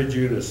would encourage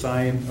you to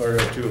sign or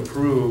to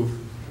approve,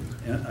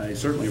 and I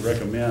certainly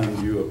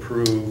recommend you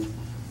approve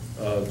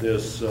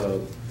this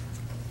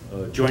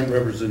joint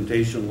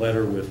representation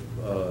letter with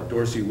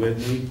Dorsey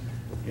Whitney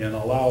and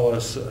allow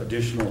us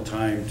additional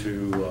time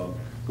to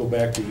go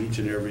back to each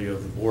and every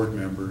of the board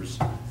members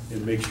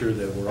and make sure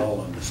that we're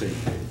all on the same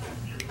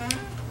page.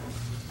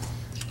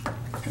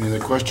 Any other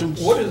questions?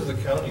 What is the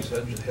county's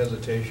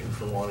hesitation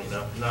for wanting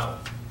out,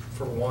 not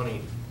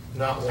wanting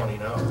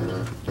out?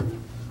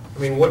 I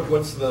mean,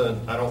 what's the,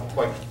 I don't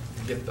quite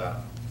get that.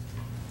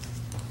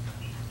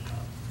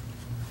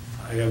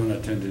 I haven't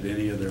attended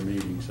any of their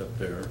meetings up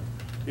there.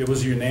 It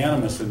was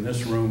unanimous in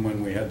this room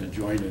when we had the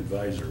joint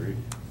advisory.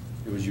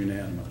 It was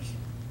unanimous.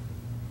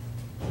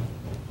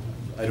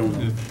 I don't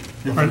know.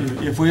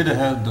 If we had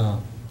had the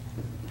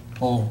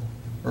whole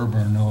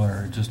urban renewal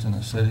area just in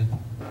the city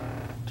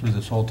through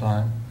this whole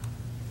time,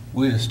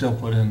 we'd have still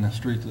put in the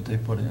street that they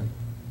put in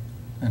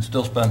and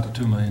still spent the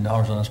 $2 million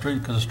on the street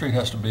because the street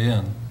has to be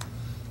in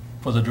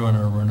for the joint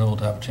urban renewal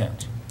to have a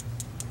chance,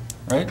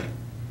 right?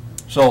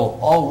 So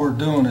all we're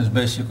doing is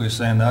basically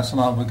saying that's an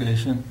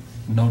obligation,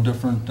 no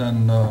different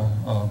than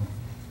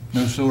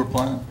new sewer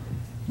plant,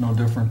 no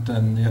different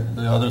than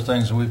the other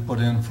things that we've put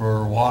in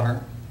for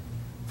water,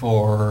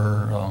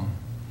 for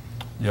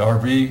the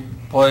RV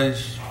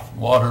place,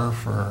 water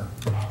for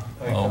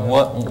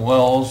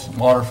wells,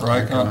 water for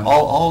Icon,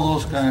 all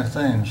those kind of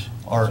things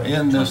are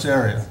in this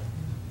area,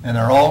 and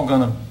they're all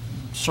going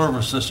to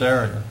service this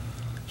area.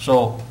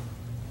 So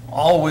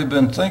all we've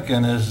been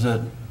thinking is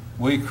that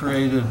we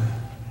created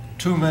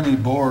too many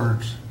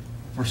boards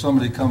for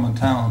somebody to come in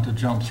town to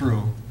jump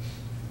through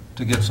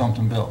to get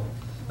something built.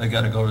 They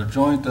got to go to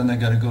joint, then they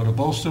got to go to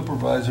both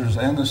supervisors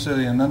and the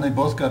city, and then they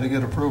both got to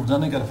get approved.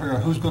 Then they got to figure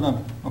out who's going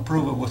to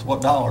approve it with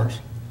what dollars,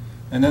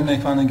 and then they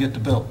finally get to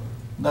build.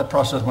 That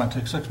process might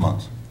take 6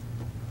 months,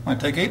 might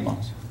take 8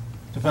 months,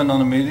 depending on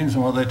the meetings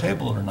and whether they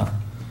table it or not.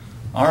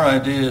 Our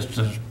idea is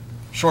to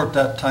short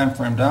that time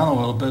frame down a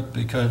little bit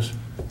because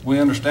we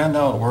understand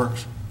how it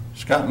works.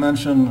 Scott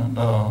mentioned,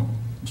 well,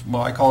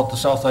 I call it the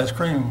South Ice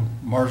Cream,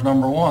 Mars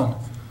number 1,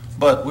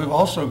 but we've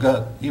also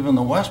got even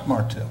the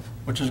Westmar TIF,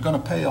 which is going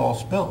to pay all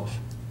spills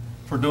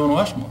for doing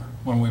Westmar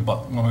when we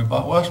bought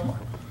Westmar.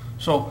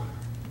 So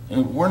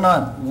we're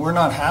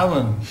not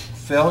having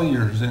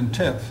failures in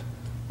TIF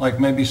like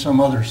maybe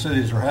some other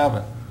cities are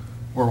having.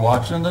 We're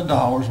watching the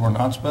dollars. We're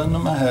not spending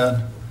them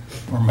ahead.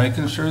 We're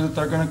making sure that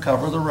they're going to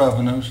cover the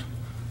revenues.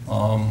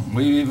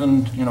 We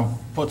even,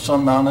 put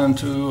some down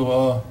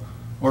into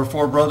where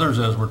Four Brothers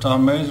is, where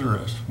Tom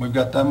Mazer is. We've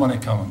got that money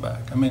coming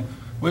back. I mean,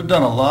 we've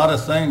done a lot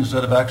of things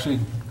that have actually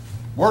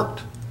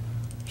worked.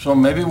 So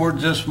maybe we're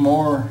just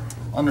more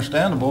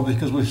understandable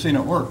because we've seen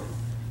it work,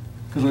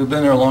 because we've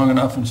been there long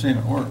enough and seen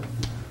it work.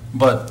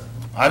 But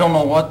I don't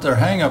know what their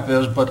hang-up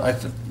is, but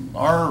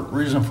our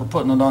reason for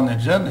putting it on the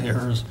agenda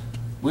here is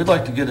we'd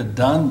like to get it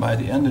done by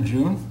the end of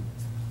June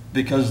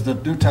because the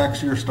new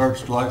tax year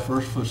starts July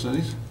 1st for the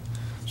cities.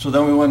 so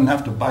then we wouldn't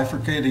have to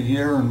bifurcate a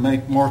year and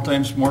make more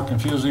things more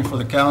confusing for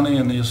the county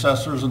and the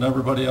assessors and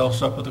everybody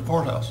else up at the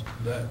courthouse.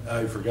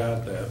 I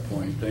forgot that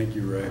point. Thank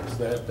you, Rex.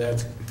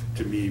 That's,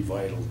 to me,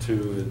 vital,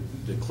 too.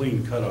 The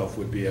clean cutoff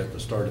would be at the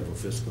start of a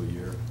fiscal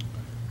year.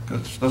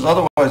 Because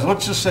otherwise,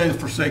 let's just say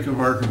for sake of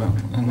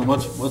argument, and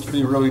let's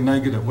be really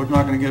negative, we're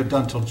not going to get it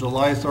done until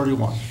July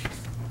 31.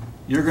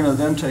 You're going to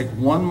then take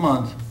 1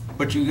 month,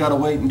 but you got to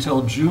wait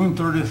until June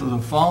 30th of the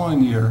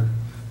following year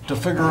to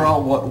figure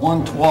out what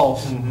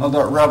 1/12 of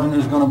that revenue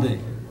is going to be.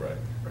 Right.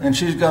 And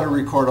she's got to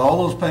record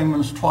all those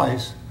payments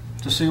twice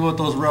to see what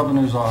those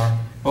revenues are.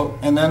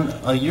 And then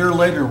a year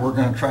later, we're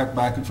going to track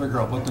back and figure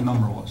out what the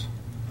number was.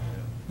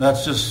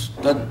 That's just,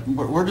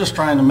 we're just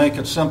trying to make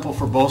it simple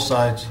for both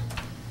sides.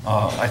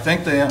 I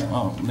think they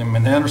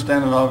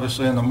understand it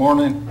obviously in the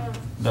morning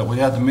that we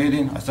had the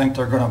meeting. I think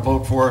they're going to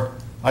vote for it.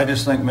 I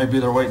just think maybe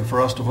they're waiting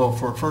for us to vote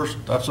for it first.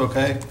 That's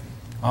okay.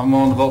 I'm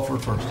willing to vote for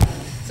it first.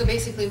 So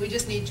basically, we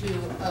just need to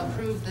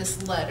approve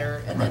this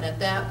letter, and then at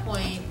that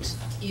point,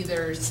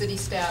 either city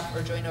staff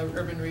or joint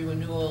urban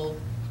renewal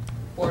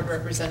board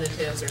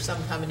representatives or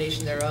some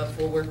combination thereof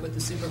will work with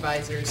the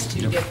supervisors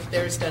to get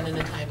theirs done in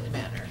a timely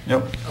manner.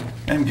 Yep. Okay.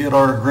 And get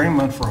our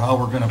agreement for how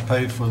we're going to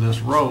pay for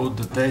this road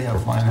that they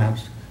have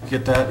financed.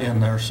 Get that in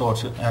there so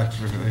it's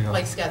actually,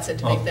 like Scott said,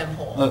 to make them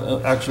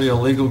whole. Actually a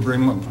legal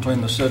agreement between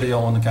the city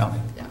and the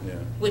county. Yeah.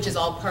 Which is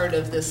all part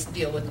of this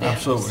deal with Danos.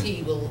 Absolutely.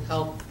 He will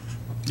help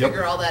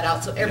figure all that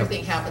out so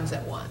everything happens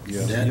at once.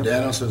 Yeah.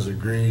 Danos has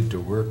agreed to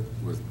work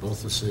with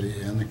both the city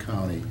and the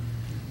county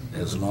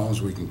as long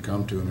as we can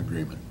come to an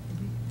agreement.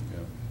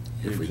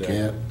 If we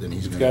can't, then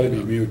he's going to... It's got to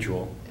be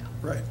mutual.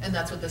 Right. And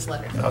that's what this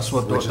letter does. That's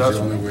what Which is the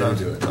only way to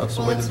do it.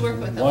 Well, let's work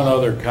with them. One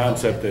other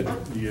concept that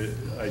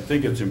I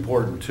think it's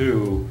important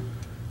too,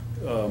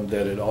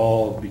 that it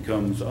all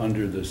becomes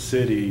under the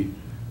city,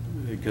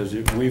 because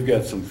we've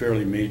got some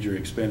fairly major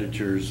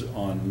expenditures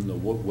on the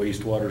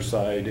wastewater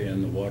side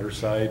and the water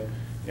side,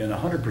 and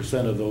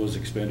 100% of those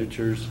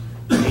expenditures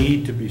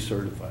need to be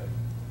certified.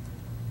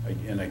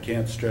 And I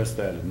can't stress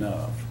that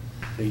enough.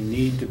 They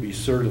need to be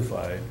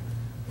certified,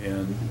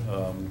 and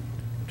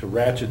to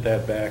ratchet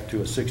that back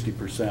to a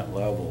 60%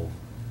 level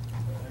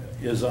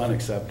is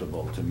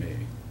unacceptable to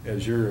me.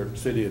 As your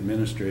city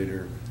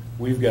administrator,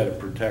 we've got to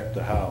protect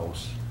the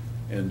house,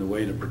 and the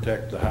way to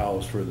protect the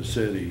house for the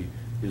city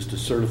is to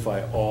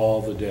certify all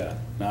the debt,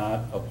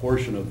 not a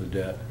portion of the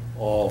debt,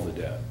 all the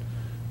debt.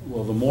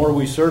 Well, the more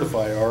we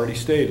certify, I already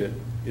stated,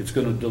 it's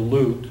going to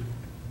dilute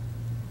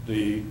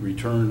the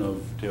return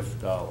of TIF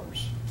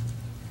dollars.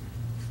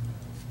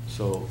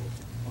 So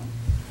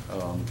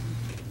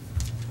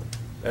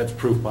that's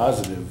proof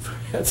positive.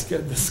 This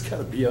has got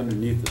to be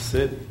underneath the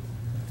city.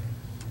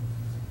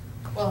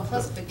 Well,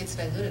 plus if it gets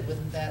diluted,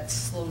 wouldn't that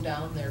slow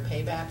down their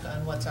payback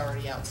on what's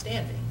already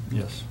outstanding?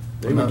 Yes.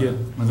 They would get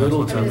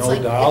little to no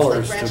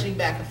dollars. It's like ratcheting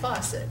back a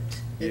faucet.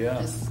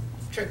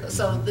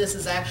 So this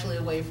is actually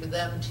a way for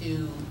them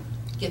to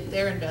get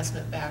their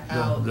investment back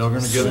out. They're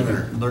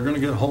going to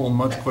get whole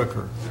much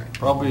quicker,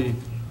 probably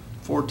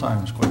 4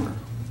 times quicker.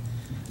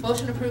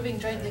 Motion approving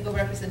joint legal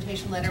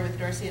representation letter with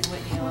Dorsey and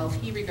Whitney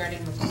LLP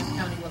regarding the Plymouth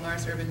County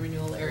Lamar's urban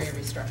renewal area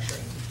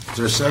restructuring. Is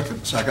there a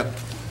second? Second.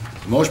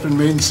 Motion been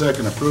made and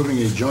second, approving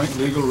a joint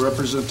legal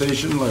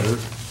representation letter,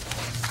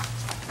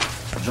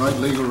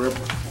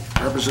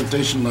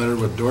 representation letter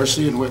with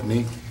Dorsey and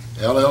Whitney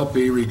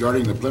LLP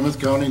regarding the Plymouth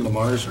County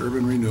Lamar's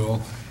urban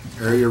renewal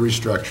area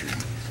restructuring.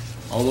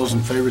 All those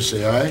in favor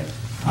say aye.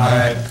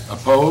 Aye.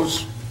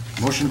 Opposed?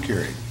 Motion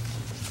carried.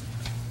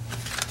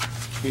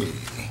 Okay. We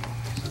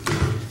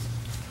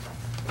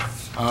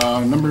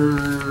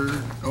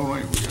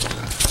got the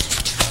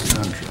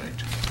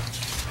contract.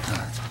 All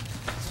right.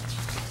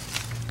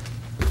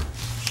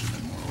 Should have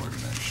been more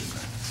organized, shouldn't I?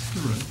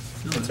 You're right.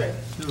 That's right.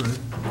 You're right.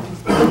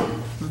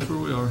 That's where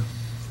we are.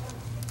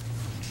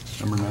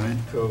 Number 9?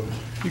 Code.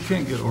 You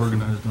can't get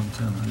organized on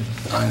 10,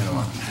 either. I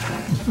know.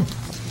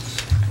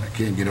 I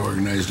can't get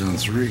organized on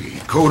 3.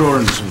 Code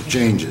ordinance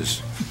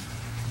changes.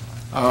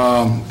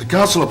 The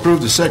council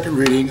approved the second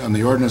reading on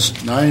the ordinance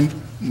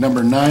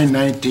number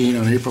 919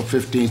 on April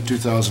 15,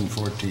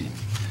 2014.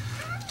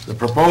 The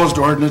proposed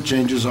ordinance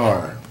changes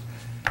are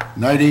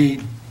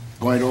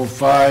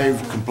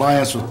 90.05,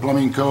 compliance with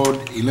plumbing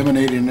code,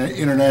 eliminating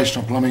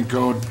international plumbing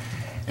code,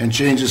 and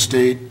change the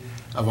state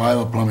of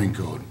Iowa plumbing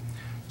code.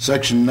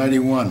 Section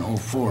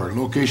 91.04,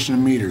 location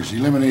of meters,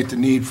 eliminate the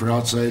need for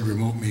outside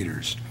remote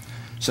meters.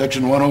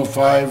 Section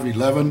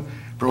 105.11,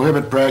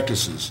 prohibit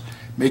practices,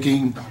 makes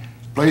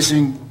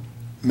placing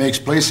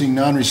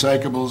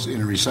non-recyclables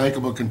in a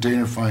recyclable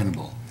container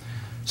finable.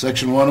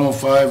 Section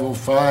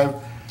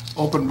 105.05,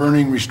 open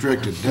burning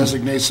restricted,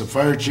 designates the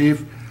fire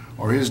chief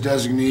or his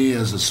designee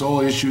as the sole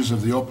issues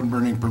of the open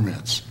burning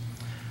permits.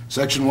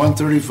 Section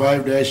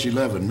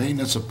 135-11,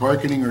 maintenance of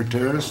parking or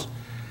terrace,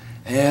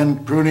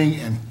 and pruning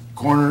and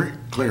corner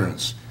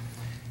clearance.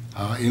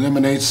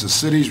 Eliminates the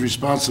city's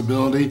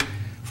responsibility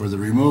for the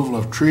removal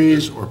of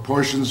trees or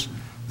portions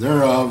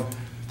thereof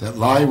that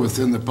lie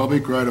within the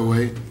public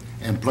right-of-way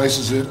and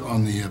places it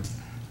on the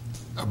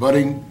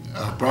abutting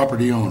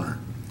property owner.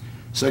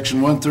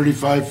 Section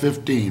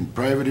 135.15,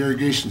 private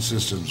irrigation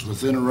systems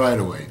within a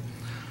right-of-way,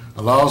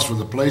 allows for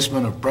the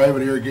placement of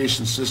private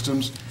irrigation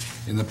systems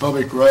in the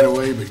public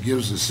right-of-way, but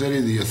gives the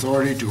city the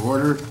authority to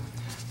order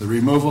the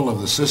removal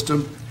of the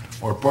system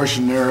or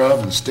portion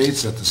thereof, and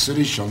states that the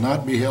city shall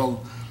not be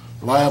held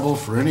liable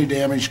for any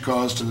damage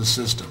caused to the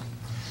system.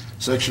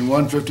 Section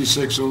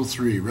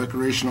 156.03,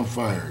 recreational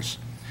fires,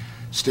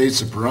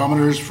 states the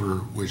parameters for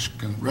which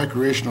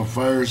recreational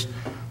fires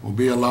will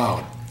be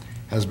allowed.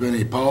 Has been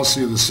a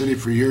policy of the city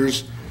for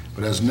years,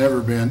 but has never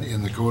been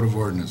in the Code of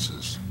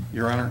Ordinances.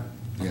 Your Honor?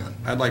 Yeah.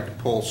 I'd like to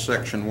pull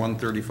section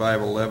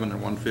 135.11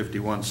 and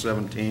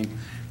 151.17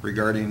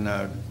 regarding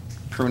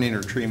pruning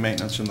or tree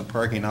maintenance in the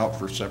parking out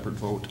for separate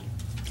vote.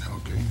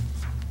 Okay.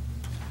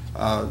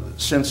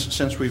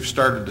 Since we've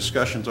started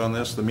discussions on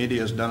this, the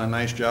media has done a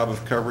nice job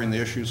of covering the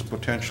issues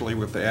potentially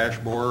with the ash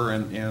borer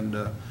and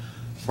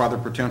other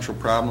potential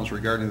problems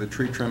regarding the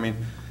tree trimming.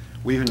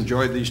 We've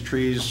enjoyed these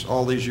trees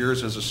all these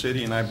years as a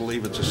city, and I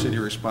believe it's a city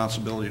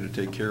responsibility to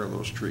take care of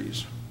those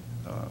trees.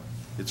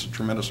 It's a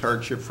tremendous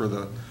hardship for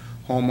the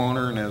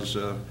homeowner, and as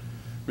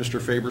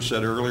Mr. Faber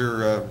said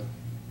earlier,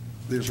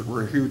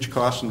 were huge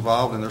costs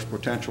involved, and there's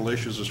potential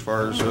issues as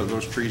far as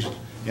those trees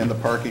in the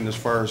parking as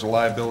far as the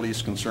liability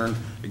is concerned.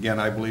 Again,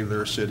 I believe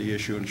they're a city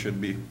issue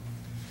and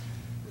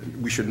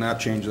we should not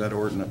change that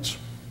ordinance.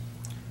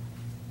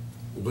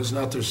 Was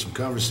not there some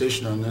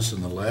conversation on this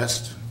in the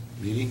last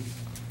meeting?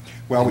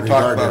 Well, we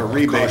talked about a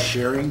rebate. Cost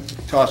sharing?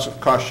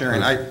 Cost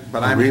sharing.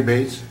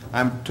 Rebates?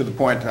 I'm to the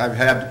point, I've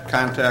had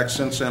contact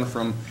since then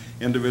from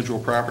individual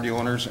property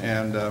owners,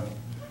 and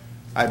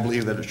I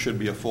believe that it should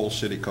be a full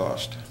city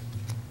cost.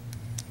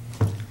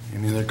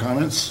 Any other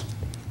comments?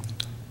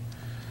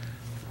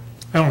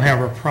 I don't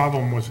have a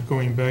problem with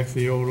going back to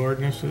the old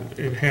ordinance.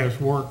 It has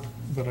worked,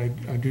 but I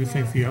do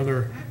think the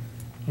other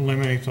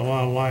eliminates a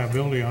lot of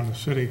liability on the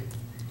city.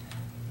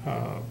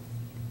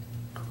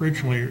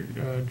 Originally,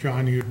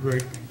 John,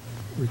 you'd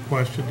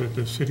requested that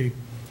the city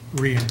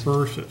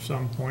reimburse at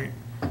some point,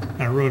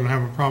 and I really don't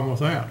have a problem with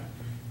that.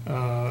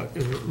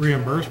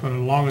 Reimbursement,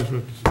 as long as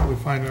we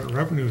find a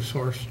revenue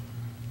source,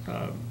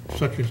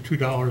 such as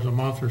 $2 a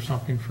month or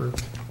something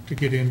to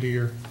get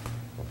into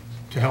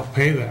to help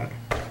pay that.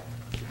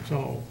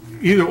 So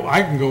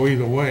I can go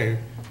either way,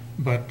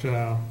 but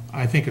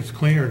I think it's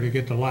cleaner to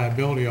get the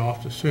liability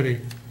off the city.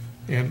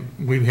 And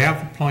we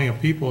have plenty of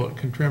people that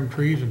can trim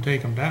trees and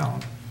take them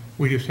down.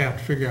 We just have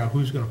to figure out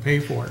who's going to pay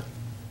for it.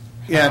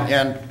 Yeah,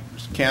 and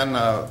can,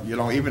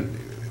 even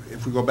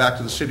if we go back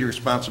to the city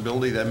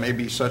responsibility, that may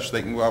be such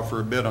they can go out for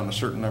a bid on a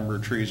certain number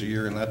of trees a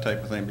year and that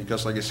type of thing,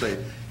 because like I say,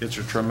 it's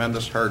a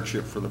tremendous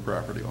hardship for the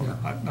property owner.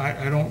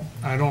 Yeah,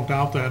 I don't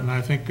doubt that, and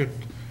I think that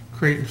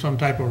creating some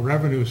type of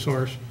revenue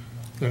source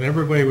that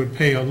everybody would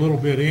pay a little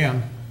bit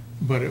in,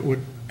 but it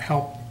would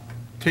help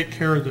take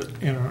care of it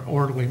in an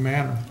orderly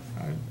manner.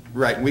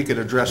 Right, and we could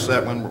address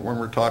that when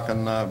we're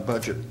talking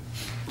budget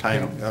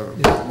time,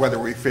 whether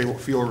we feel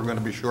we're going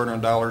to be short on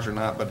dollars or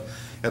not. But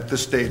at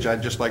this stage,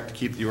 I'd just like to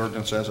keep the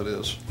ordinance as it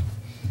is.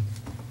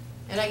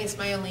 And I guess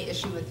my only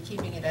issue with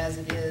keeping it as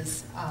it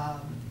is,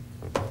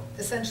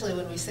 essentially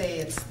when we say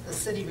it's the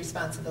city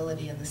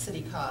responsibility and the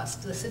city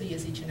cost, the city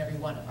is each and every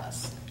one of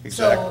us.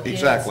 Exactly.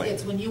 So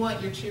it's when you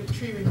want your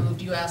tree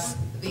removed, you ask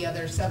the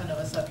other 7 of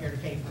us up here to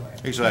pay for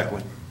it.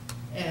 Exactly.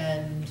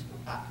 And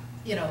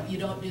you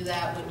don't do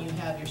that when you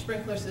have your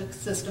sprinkler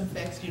system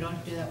fixed, you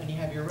don't do that when you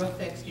have your roof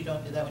fixed, you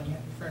don't do that when you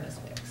have your furnace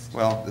fixed.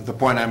 Well, the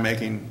point I'm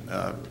making,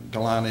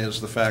 Delana, is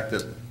the fact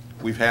that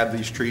we've had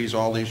these trees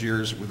all these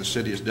years, the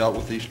city has dealt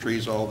with these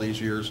trees all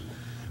these years.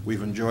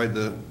 We've enjoyed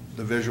the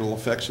visual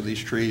effects of these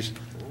trees.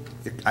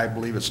 I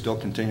believe it still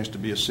continues to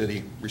be a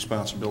city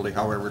responsibility,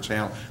 however it's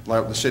handled.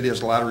 The city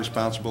has a lot of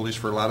responsibilities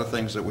for a lot of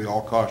things that we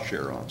all cost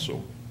share on.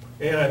 So,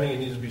 and I think it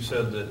needs to be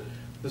said that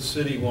the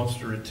city wants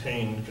to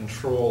retain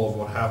control of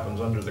what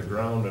happens under the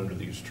ground under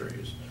these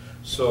trees.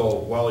 So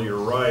while you're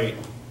right,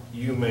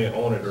 you may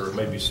own it or it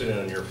may be sitting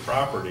on your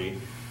property,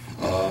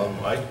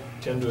 I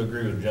tend to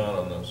agree with John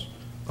on this.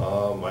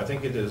 I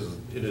think it is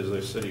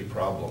a city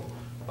problem.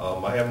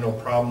 I have no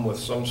problem with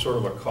some sort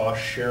of a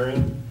cost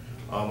sharing.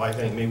 I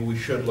think maybe we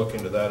should look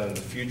into that in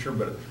the future,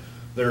 but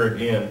there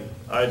again,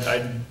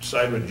 I'd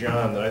side with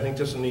John that I think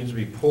this needs to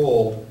be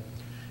pulled,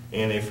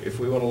 and if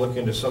we want to look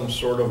into some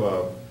sort of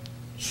a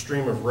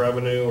stream of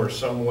revenue or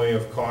some way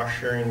of cost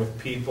sharing with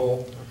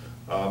people,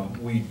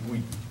 we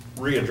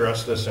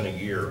readdress this in a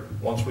year.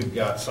 Once we've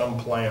got some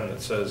plan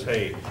that says,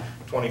 hey,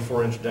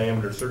 24-inch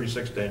diameter,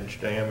 36-inch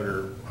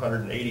diameter,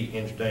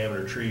 180-inch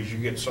diameter trees, you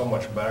get so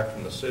much back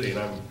from the city, and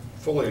I'm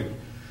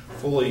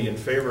fully in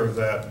favor of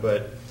that.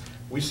 But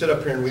we sit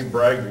up here and we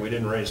brag that we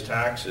didn't raise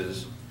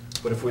taxes,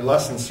 but if we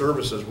lessen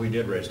services, we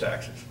did raise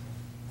taxes.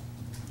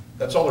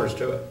 That's all there is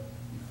to it.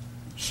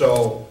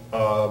 So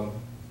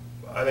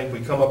I think we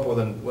come up with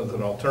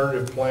an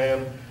alternative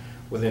plan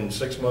within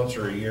 6 months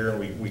or a year,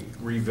 and we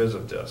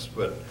revisit this.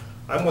 But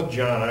I'm with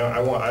John.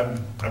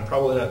 I'm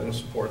probably not going to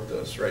support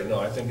this right now.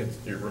 I think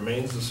it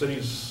remains the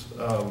city's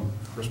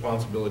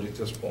responsibility at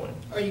this point.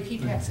 Or you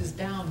keep taxes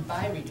down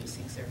by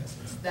reducing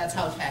services. That's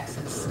how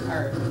taxes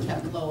are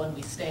kept low and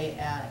we stay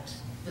at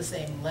the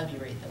same levy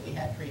rate that we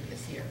had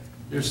previous year.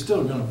 You're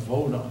still going to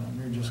vote on them.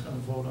 You're just going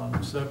to vote on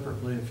them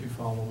separately if you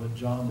follow what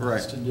John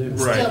wants to do.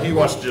 Right, he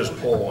wants to just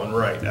pull one,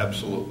 right,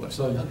 absolutely.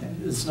 So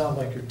it's not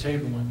like you're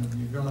tabling them.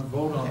 You're going to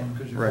vote on them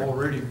because you've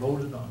already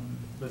voted on them.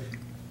 But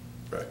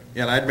Right.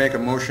 And I'd make a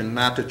motion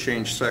not to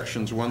change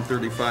sections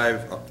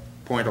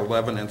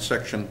 135.11 and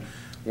section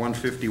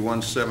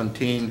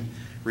 151.17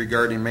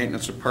 regarding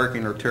maintenance of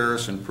parking or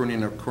terrace and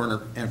pruning of corner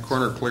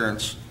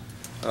clearance.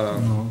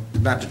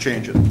 Not to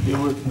change it.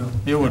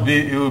 It would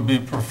be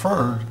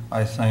preferred,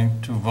 I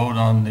think, to vote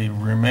on the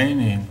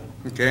remaining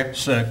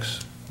 6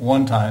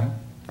 one time.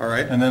 All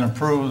right. And then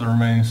approve the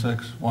remaining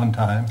 6 one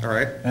time. All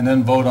right. And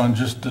then vote on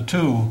just the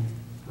 2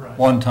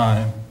 one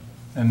time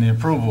and the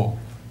approval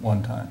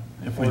one time,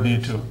 if we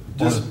need to.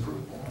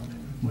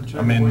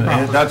 I mean,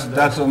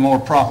 that's a more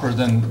proper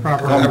than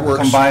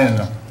combining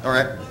them. All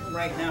right.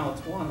 Right now,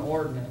 it's one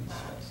ordinance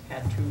that's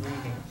had 2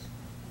 readings.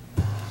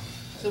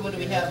 So what do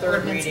we have, Third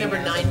ordinance reading number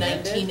as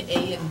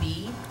 919A and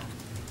B?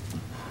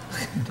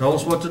 Tell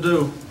us what to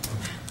do.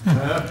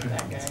 That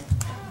guy.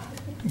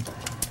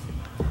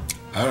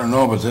 I don't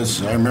know, but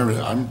this, I remember,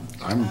 I'm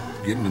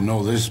getting to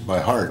know this by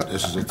heart.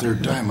 This is the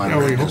 3rd time I've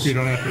read this. We hope you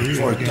don't have to read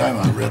it 4th again. time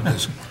I've read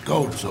this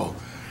code, so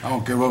I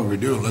don't care what we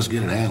do, let's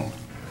get it handled.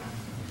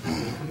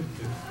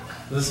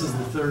 this is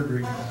the 3rd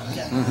reading.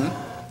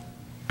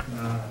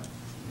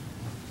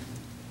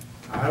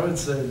 I would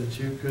say that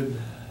you could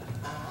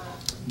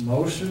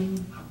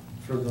motion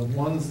for the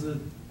ones that,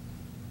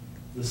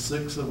 the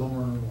 6 of them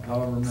or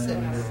however many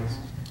it is.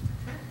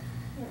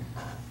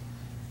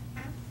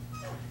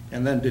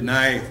 And then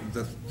deny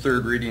the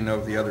 3rd reading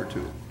of the other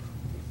 2.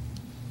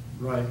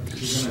 Right, but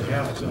you're going to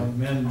have to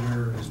amend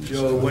your.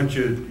 Joe,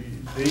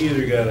 they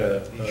either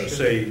gotta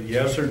say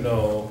yes or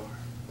no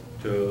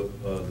to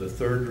the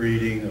 3rd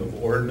reading of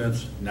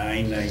ordinance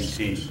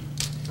 919,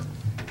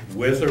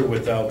 with or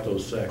without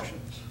those sections.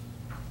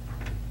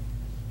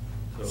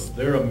 So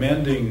they're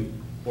amending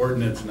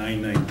ordinance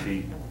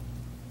 919.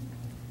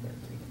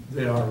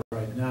 They are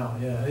right now,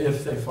 yeah,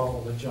 if they follow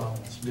what John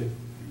wants to do.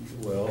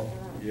 Well,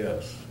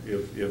 yes.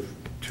 If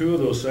 2 of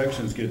those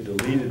sections get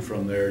deleted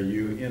from there,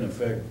 you in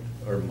effect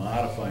are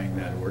modifying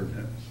that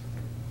ordinance.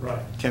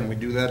 Right. Can we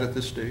do that at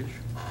this stage?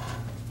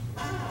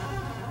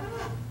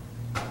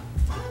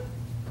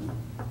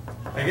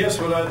 I guess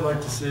what I'd like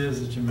to see is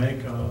that you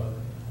make that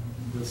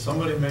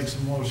somebody makes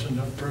a motion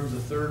to approve the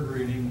 3rd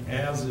reading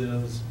as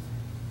is.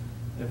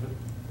 If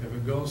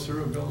it goes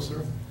through, it goes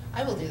through.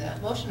 I will do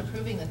that. Motion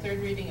approving the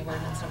 3rd reading of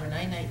ordinance number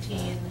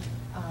 919,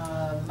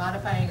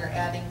 modifying or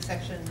adding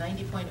section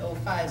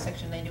 90.05,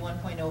 section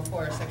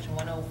 91.04, section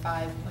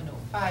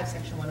 105.05,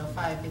 section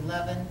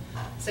 105.11,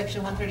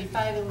 section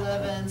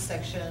 135.11,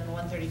 section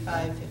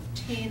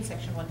 135.15,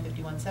 section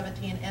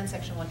 151.17, and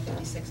section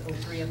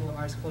 156.03 of the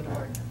Lamar's Code of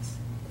Ordinance.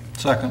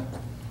 Second.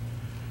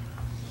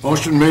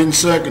 Motion made and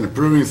second,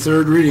 approving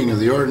 3rd reading of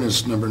the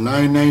ordinance number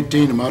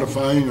 919,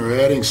 modifying or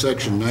adding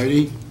section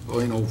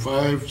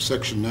 90.05,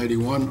 section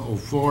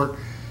 91.04,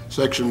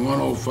 section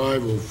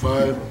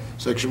 105.05,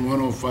 section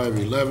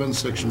 105.11,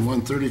 section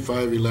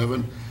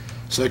 135.11,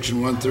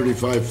 section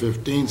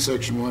 135.15,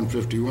 section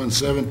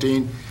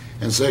 151.17,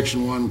 and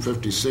section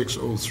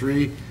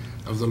 156.03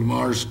 of the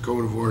Lamar's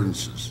Code of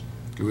Ordinances.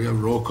 Can we have a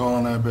roll call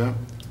on that, Ben?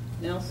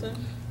 Nelson,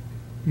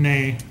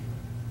 Nay.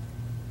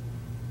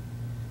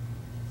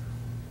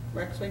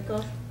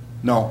 Rexwinkle,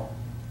 No.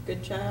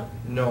 Goodchild,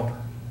 No.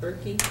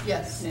 Berkey.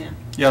 Yes. Nah.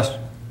 Yes.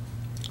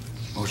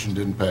 Motion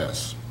didn't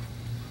pass.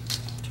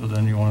 So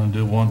then you want to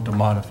do one to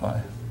modify.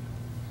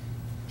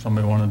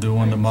 Somebody want to do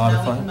one to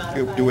modify?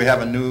 Do we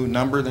have a new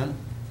number then?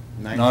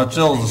 No, it's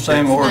still the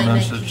same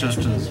ordinance, it's just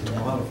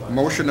a,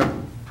 Motion of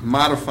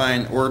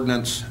modifying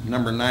ordinance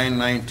number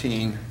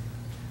 919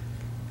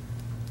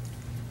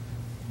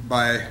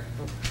 by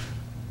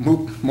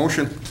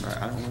motion,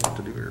 I don't know what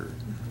to do here.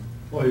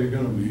 Well, you're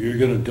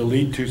gonna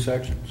delete 2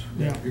 sections.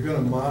 Yeah. You're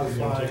going to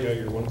modify take out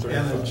your 135.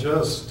 and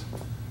adjust,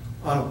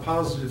 on a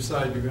positive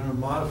side, you're going to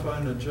modify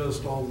and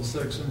adjust all the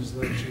sections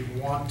that you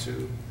want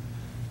to,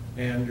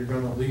 and you're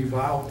going to leave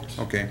out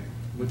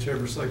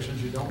whichever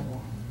sections you don't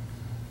want.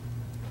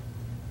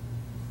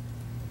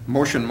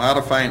 Motion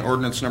modifying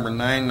ordinance number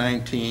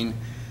 919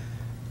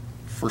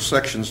 for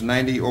sections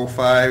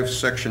 90.05,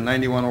 section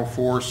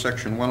 91.04,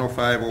 section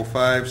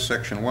 105.05,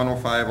 section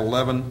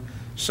 105.11,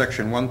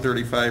 section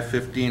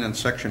 135.15, and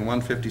section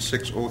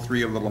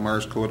 156.03 of the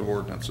Lamar's Code of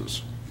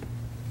Ordinances.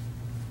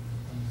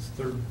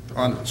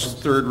 On its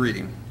 3rd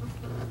reading.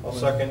 I'll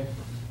second.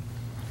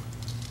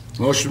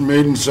 Motion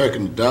made and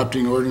second,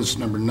 adopting ordinance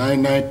number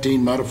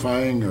 919,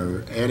 modifying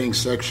or adding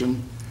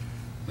section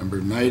number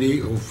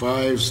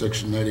 90.05,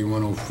 section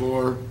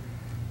 91.04,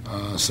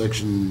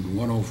 section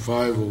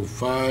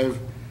 105.05,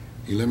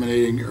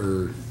 eliminating,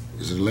 or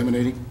is it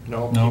eliminating?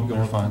 No, no, keep you're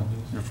going. fine.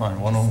 you're fine,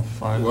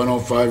 105.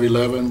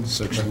 10511,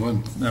 section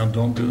 1. Now,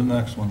 don't do the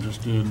next one,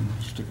 just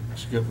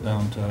skip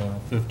down to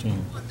 15.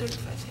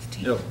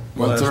 135.15. Yep.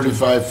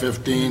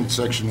 13515,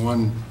 section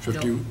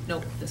 150.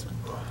 Nope, this one.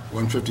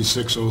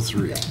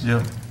 15603. Yep,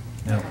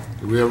 yep.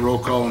 Do we have a roll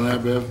call on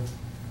that, Bev?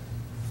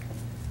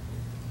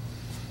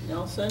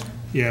 Nelson,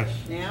 Yes.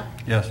 Knapp,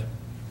 Yes.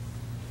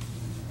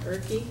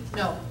 Erke,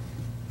 No.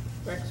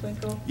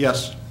 Rexwinkle,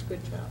 Yes.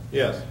 Goodchild.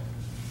 Yes.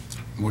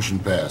 Motion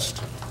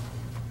passed.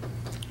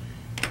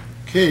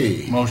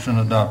 Okay. Motion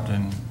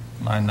adopted,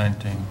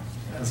 919.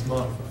 As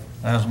modified.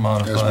 As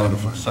modified. As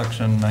modified.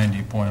 Section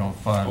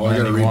 90.05, Oh, I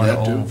gotta read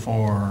that too?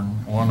 9104,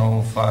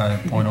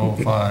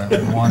 105.05,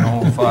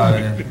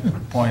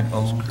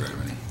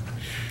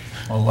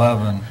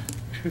 105.11,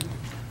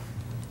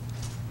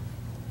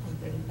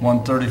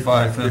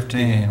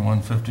 135.15,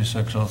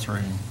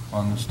 156.03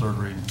 on this third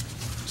reading.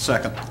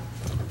 Second.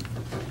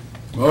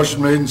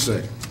 Motion made and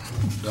second.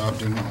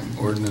 Adopting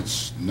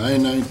ordinance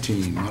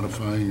 919,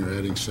 modifying or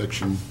adding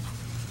section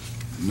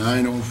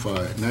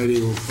 905,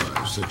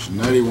 9005, section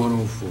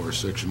 9104,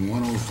 section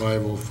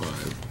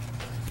 10505,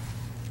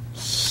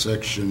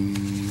 section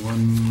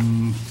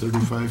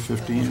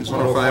 13515, is it?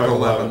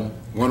 10511.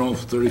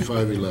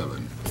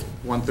 13511,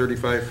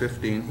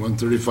 13515.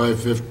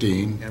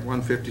 13515, And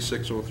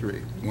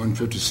 15603.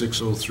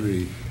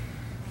 15603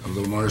 of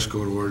the Lamar's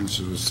Code of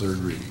Ordinances was third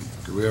reading.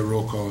 Could we have a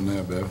roll call on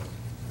that, Bev?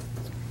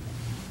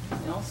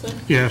 Nelson,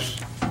 Yes.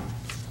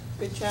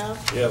 Goodchild.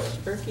 Yes.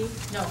 Erke,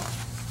 No.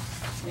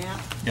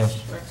 Knapp, Yes.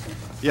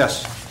 Rexwinkle.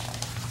 Yes.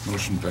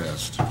 Motion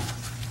passed.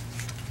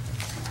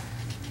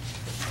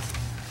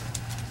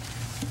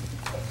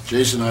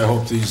 Jason, I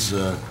hope these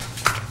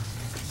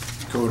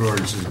code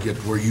ordinances get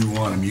where you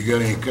want them. You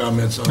got any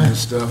comments on this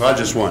stuff? I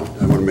just want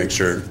to make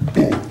sure.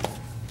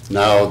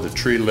 Now, the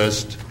tree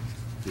list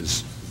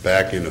is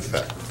back in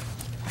effect.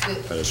 I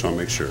just want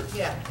to make sure.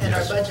 Yeah, and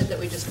our budget that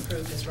we just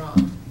approved is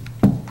wrong.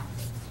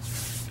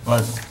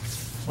 But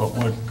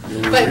what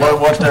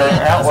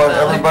 $20,000.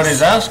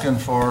 everybody's asking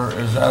for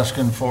is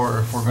asking for,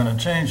 if we're gonna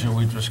change it,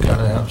 we just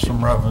gotta have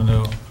some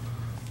revenue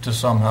to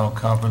somehow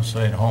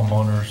compensate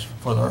homeowners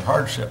for their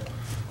hardship.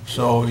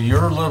 So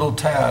your little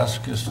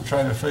task is to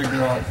try to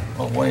figure out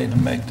a way to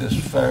make this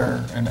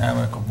fair and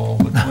amicable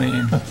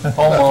between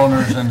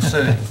homeowners and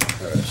city,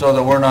 so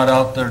that we're not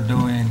out there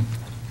doing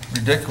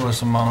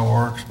ridiculous amount of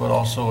works, but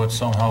also it's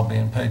somehow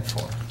being paid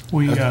for. I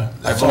believe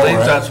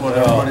that's what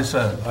everybody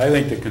said. I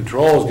think the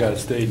control's got to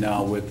stay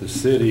now with the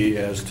city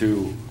as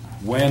to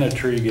when a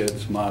tree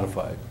gets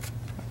modified.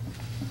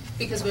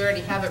 Because we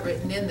already have it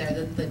written in there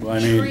that the I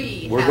tree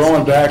mean, we're has to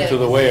going be back dead. to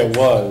the way it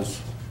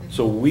was,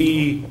 so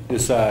we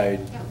decide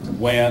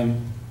when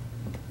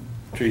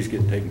trees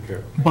get taken care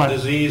of. But-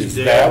 Is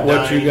that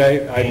what you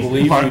guys, I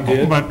believe you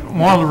did? But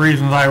one of the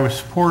reasons I was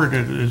supported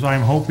it is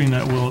I'm hoping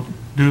that we'll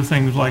do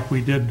things like we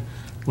did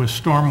with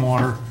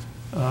stormwater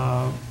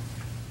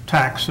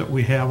tax that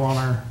we have on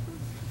our,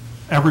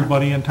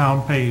 everybody in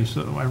town pays.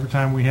 So every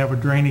time we have a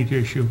drainage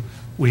issue,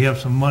 we have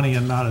some money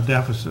and not a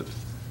deficit.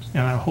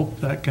 And I hope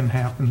that can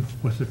happen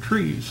with the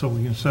trees, so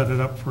we can set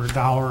it up for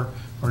 $1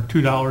 or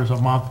 $2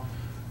 a month,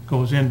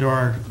 goes into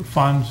our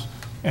funds,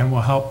 and will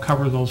help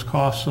cover those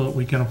costs so that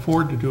we can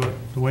afford to do it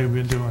the way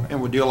we've been doing it.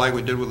 And we deal like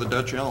we did with the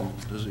Dutch elm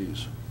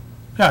disease.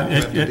 Yeah,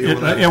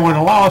 it would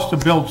allow us to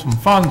build some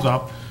funds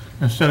up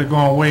instead of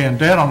going away in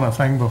debt on the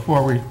thing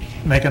before we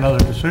make another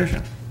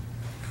decision.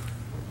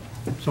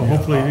 So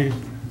hopefully,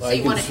 So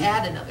you want to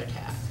add another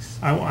tax?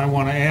 I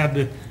want to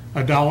add $1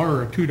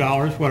 or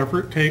 $2, whatever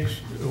it takes,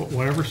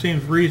 whatever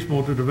seems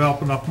reasonable to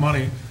develop enough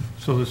money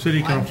so the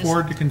city can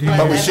afford to continue.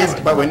 But to we do see,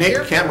 it. but we need,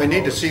 Ken, we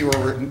need to see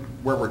where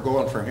we're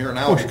going from here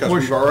now, because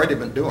we've already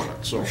been doing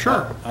it, so.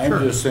 Sure. I'm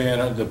just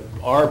saying,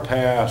 our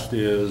past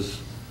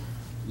is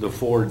the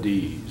 4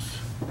 Ds.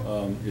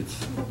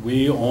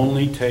 We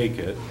only take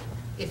it,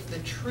 If the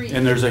tree.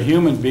 and there's a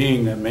human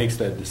being that makes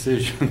that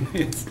decision.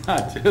 It's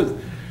not just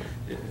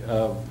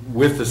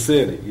with the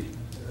city.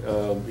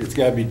 It's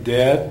got to be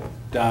dead,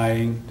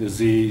 dying,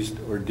 diseased,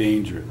 or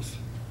dangerous.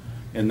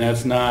 And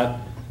that's not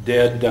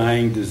dead,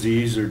 dying,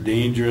 diseased, or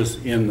dangerous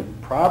in the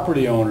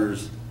property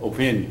owner's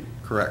opinion.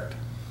 Correct.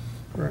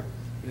 Correct.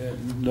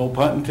 No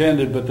pun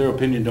intended, but their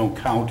opinion don't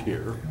count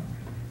here.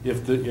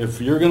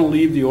 If you're going to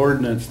leave the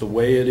ordinance the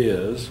way it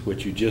is,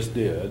 which you just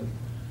did,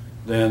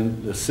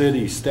 then the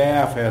city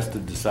staff has to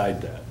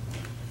decide that,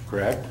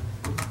 correct?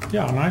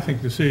 Yeah, and I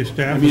think the city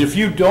staff. I mean, if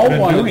you don't been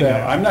want it doing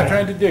that, I'm not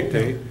trying to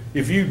dictate.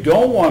 If you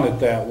don't want it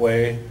that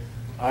way,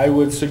 I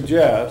would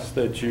suggest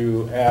that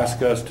you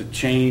ask us to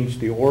change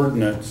the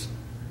ordinance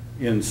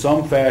in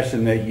some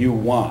fashion that you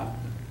want,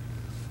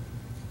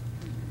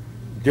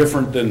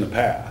 different than the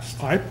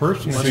past. I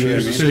personally See think what I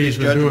the mean? city's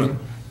been Judgment.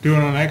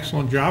 doing an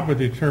excellent job of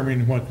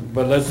determining what.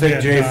 But let's take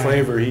dead, Jay dying.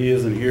 Flavor, he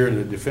isn't here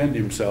to defend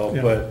himself,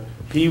 Yeah. but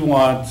he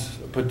wants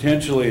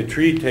potentially a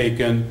tree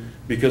taken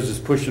because it's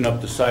pushing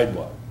up the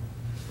sidewalk.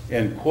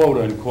 And quote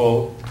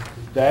unquote,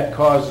 that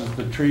causes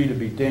the tree to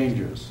be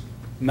dangerous.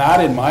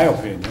 Not in my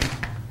opinion.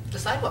 The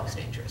sidewalk's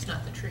dangerous,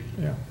 not the tree.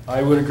 Yeah.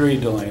 I would agree,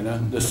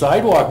 Delana. The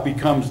sidewalk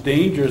becomes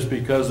dangerous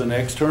because an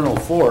external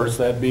force,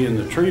 that being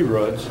the tree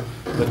roots,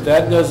 but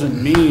that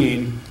doesn't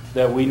mean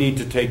that we need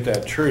to take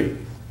that tree.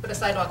 But a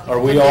sidewalk. Are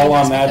we all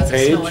on that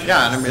page?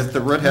 Yeah, and if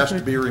the root has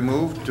to be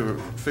removed to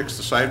fix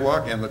the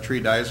sidewalk and the tree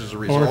dies as a Or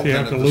result, if you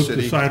then have to the loop the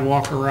city.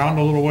 sidewalk around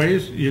a little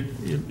ways,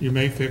 you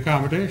make the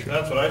accommodation.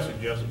 That's what I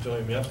suggested to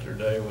him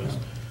yesterday was,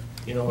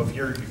 you know, if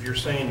you're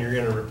saying you're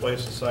gonna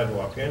replace the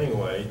sidewalk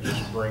anyway,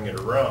 just bring it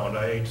around.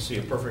 I hate to see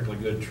a perfectly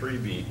good tree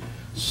be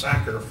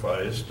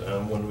sacrificed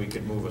when we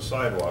could move a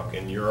sidewalk,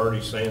 and you're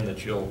already saying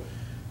that you'll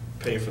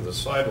pay for the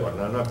sidewalk.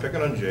 Now, I'm not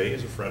picking on Jay,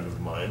 he's a friend of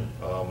mine,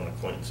 an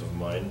acquaintance of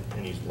mine,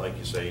 and he's, like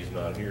you say, he's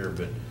not here,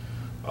 but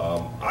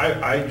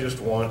I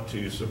just want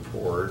to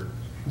support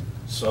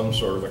some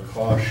sort of a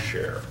cost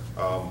share.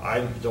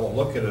 I don't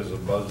look at it as a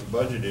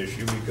budget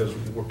issue because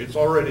it's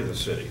already the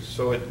city,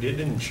 so it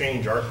didn't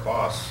change our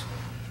costs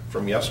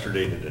from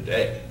yesterday to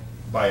today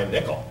by a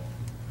nickel.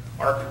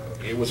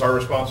 It was our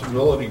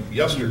responsibility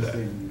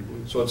yesterday,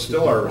 so it's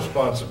still our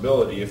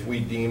responsibility if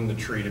we deem the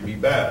tree to be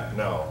bad.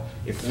 Now,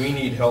 if we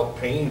need help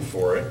paying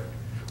for it,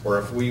 or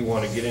if we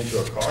want to get into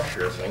a cost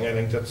share thing, I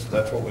think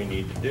that's what we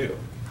need to do.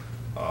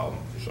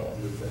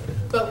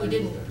 But we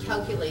didn't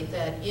calculate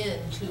that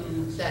into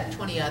that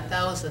 20-odd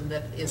thousand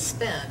that is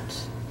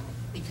spent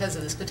because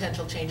of this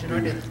potential change in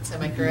ordinance.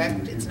 Am I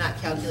correct? It's not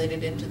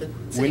calculated into the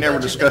city We never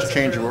budget discussed that's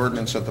change of approved?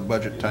 ordinance at the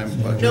budget time.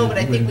 Budget. No, but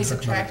I think we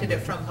subtracted it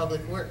from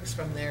Public Works,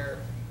 from their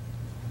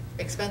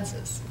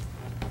expenses.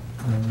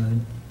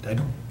 I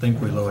don't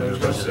think we lowered their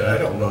budget. I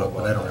don't know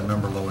But I don't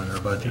remember lowering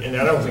their budget. And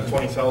I don't think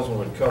 20,000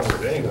 would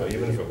cover it anyway,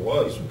 even if it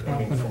was. I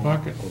mean, In the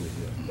bucket.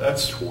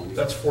 that's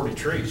 40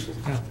 trees.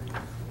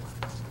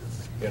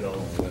 You know,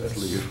 that's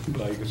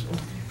like,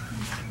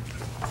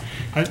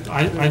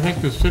 I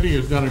think the city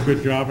has done a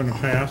good job in the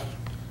past,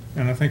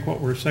 and I think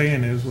what we're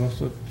saying is, let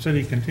the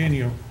city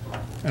continue,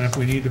 and if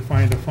we need to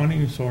find a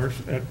funding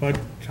source at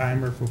budget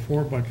time or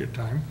before budget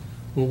time,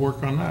 we'll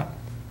work on that.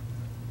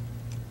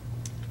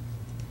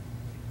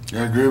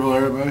 You agreeable,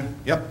 everybody?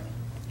 Yep.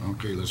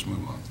 Okay, let's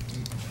move on.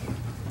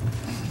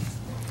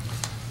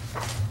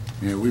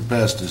 Yeah, we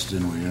passed this,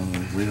 didn't we?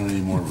 We don't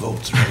need more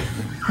votes, right?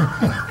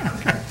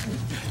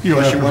 You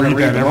Unless have you to want to read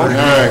read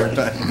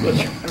that the every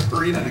motion.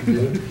 read it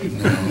again.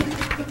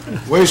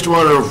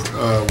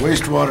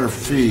 Wastewater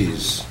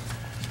fees.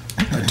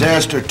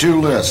 Attached are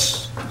two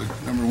lists.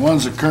 Number one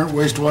is the current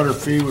wastewater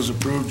fee was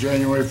approved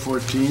January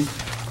 14th,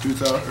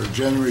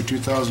 January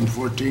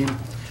 2014.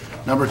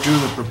 Number two,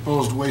 the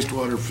proposed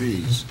wastewater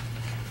fees.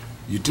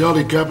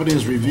 Utility company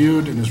has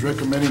reviewed and is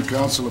recommending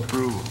council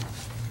approval.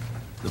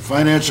 The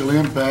financial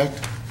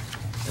impact,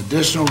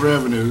 additional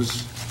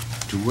revenues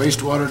to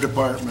wastewater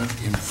department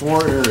in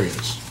 4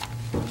 areas.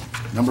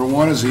 Number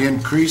one is the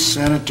increased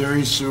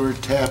sanitary sewer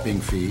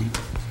tapping fee.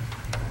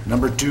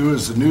 Number two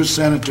is the new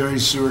sanitary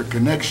sewer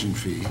connection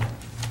fee.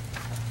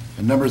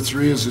 And number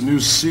three is the new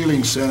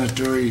ceiling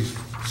sanitary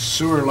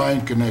sewer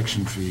line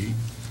connection fee.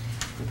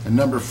 And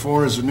number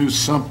 4 is a new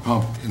sump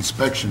pump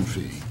inspection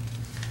fee.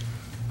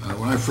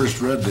 When I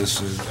first read this,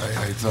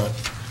 I thought,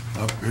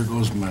 oh, here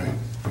goes my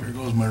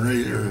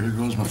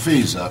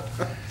fees up.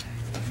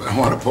 But I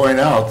want to point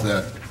out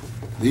that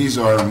these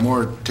are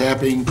more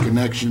tapping,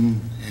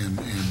 connection, and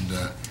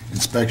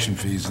inspection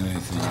fees than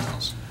anything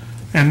else.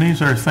 And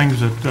these are things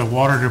that the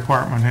water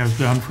department has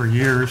done for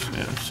years,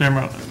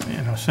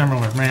 in a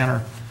similar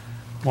manner.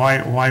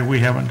 Why we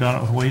haven't done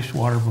it with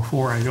wastewater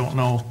before, I don't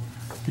know,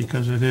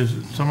 because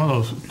some of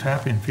those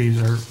tapping fees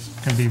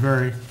can be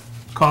very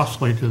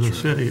costly to the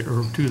city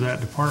or to that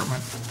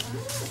department.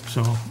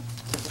 So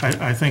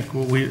I think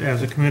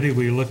as a committee,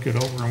 we look it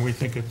over and we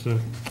think it's a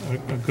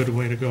good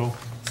way to go.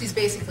 These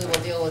basically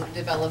will deal with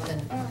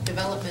development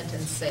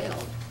and sale.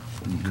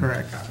 Mm-hmm.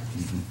 Correct.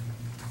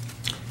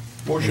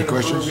 motion Any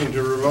questions? approving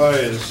to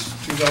revise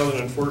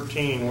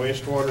 2014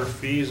 wastewater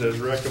fees as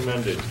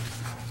recommended.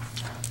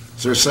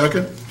 Is there a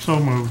second? So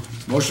moved.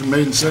 Motion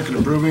made and second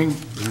approving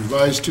the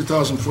revised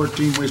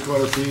 2014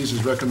 wastewater fees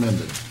is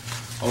recommended.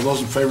 All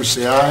those in favor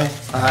say aye.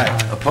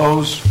 Aye.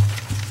 Opposed?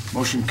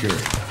 Motion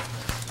carried.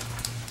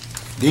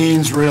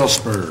 Dean's Rail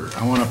Spur.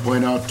 I want to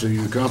point out to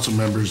you council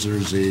members,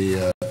 there's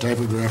a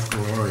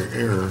typographical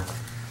error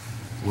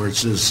where it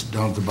says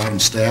down at the bottom,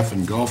 staff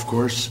and golf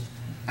course.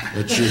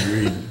 That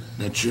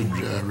should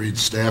read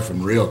staff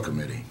and rail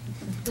committee.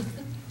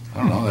 I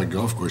don't know how that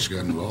golf course got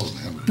involved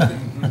in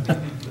that, but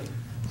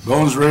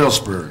Bones Rail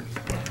Spur,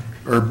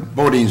 or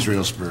Bodine's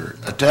Rail Spur.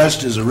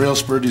 Attached is a rail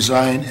spur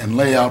design and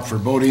layout for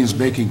Bodine's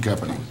Baking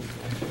Company.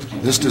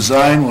 This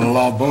design will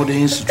allow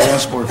Bodine's to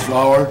transport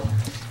flour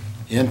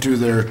into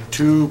their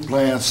 2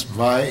 plants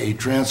via a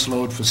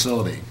transload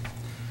facility.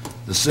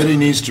 The city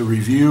needs to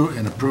review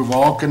and approve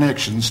all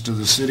connections to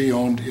the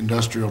city-owned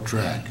industrial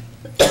track.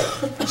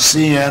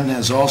 CN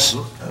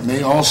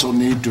may also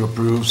need to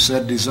approve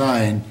said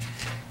design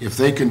if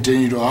they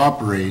continue to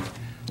operate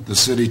the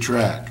city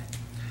track.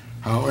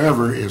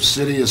 However, if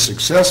city is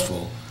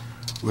successful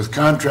with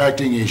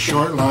contracting a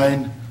short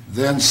line,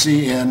 then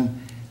CN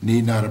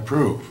need not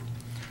approve.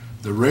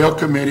 The rail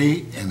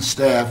committee and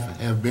staff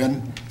have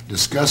been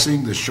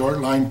discussing the short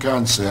line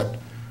concept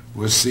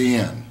with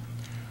CN.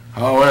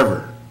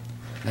 However,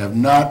 have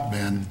not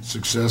been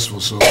successful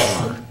so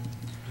far.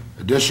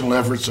 Additional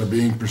efforts are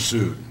being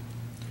pursued.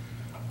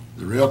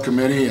 The rail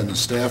committee and the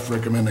staff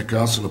recommend the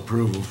council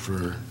approval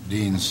for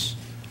Dean's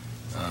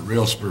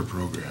Rail Spur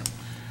program.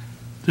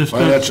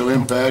 Financial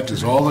impact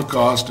is all the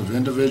cost of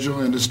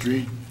individual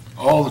industry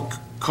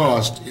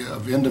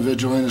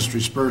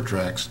spur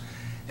tracks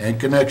and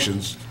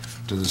connections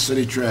to the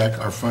city track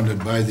are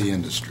funded by the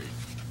industry.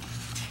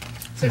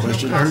 There's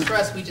Question? no cost for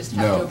us, we just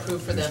have No, to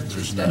approve for them to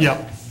there's study.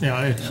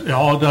 Yeah,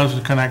 all it does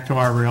is connect to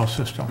our rail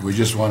system. We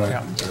just want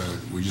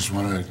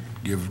to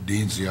give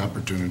Dean's the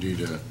opportunity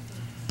to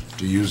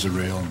use the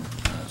rail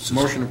system.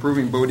 Motion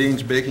approving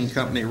Bodine's Baking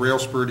Company rail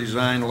spur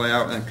design,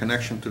 layout, and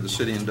connection to the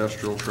city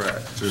industrial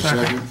track. Is there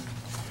a second?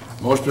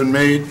 Motion been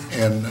made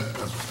and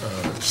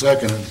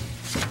seconded,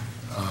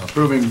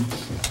 approving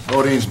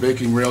Bodine's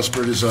Baking Rail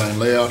Spur design,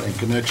 layout, and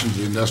connection to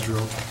the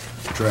industrial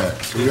track.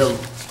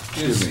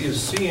 Is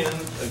CN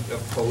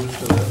opposed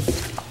to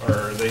this, or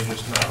are they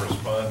just not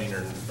responding,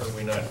 or are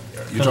we not?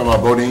 You talking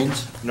about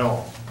Bodine's?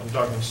 No, I'm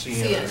talking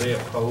CN. Are they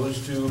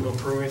opposed to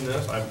approving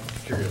this? I'm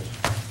curious.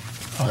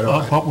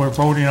 What we're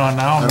voting on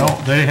now, no,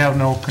 they have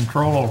no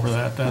control over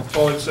that. That's,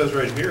 Well, it says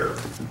right here,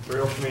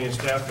 rail committee and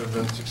staff have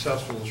been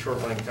successful with short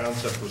line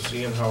concept with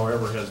CN,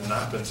 however, has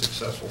not been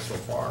successful so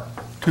far.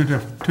 two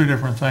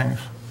different things.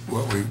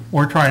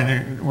 We're trying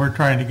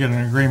to get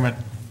an agreement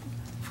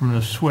from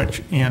the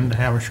switch in to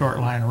have a short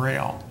line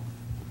rail.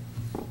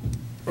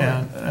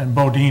 And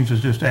Bodine's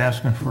is just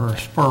asking for a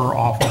spur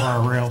off of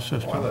our rail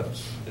system. Well,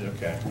 that's,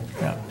 okay.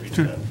 Yeah. Read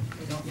Two- that.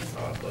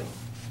 Oddly.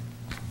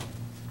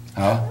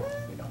 Huh?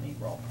 We don't need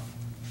roll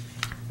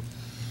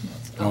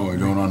Oh, we're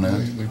doing on that?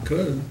 We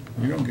could.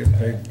 You don't get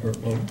paid per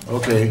load.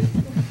 Okay.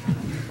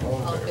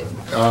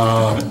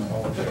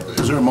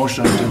 Is there a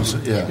motion on Tim's?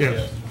 Yeah.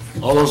 Yes.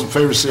 All those in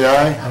favor say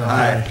aye.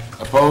 Aye.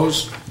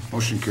 Opposed?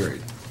 Motion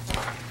carried.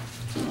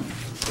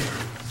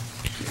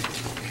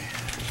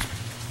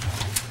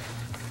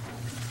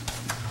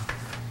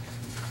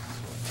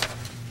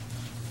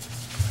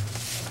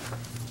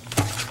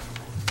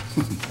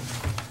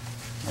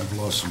 I've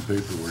lost some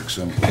paperwork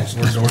someplace.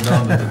 We're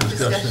down to the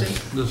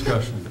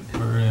discussion.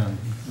 We're in,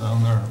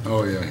 down there.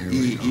 Oh, yeah, here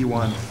we go.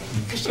 E1.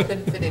 Because you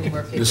couldn't fit any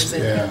more papers This,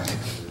 in. yeah,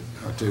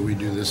 I'll tell you, we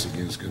do this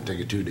again, it's gonna take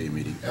a two-day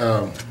meeting.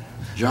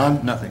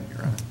 John? Nothing,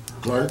 Your Honor.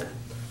 Clark?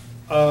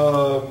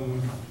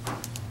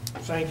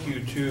 Thank you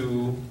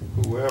to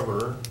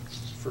whoever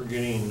for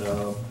getting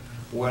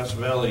West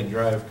Valley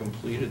Drive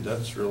completed.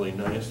 That's really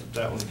nice that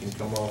that one can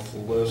come off the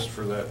list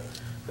for that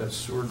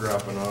sewer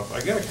dropping off.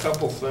 I got a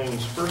couple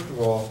things. First of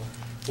all,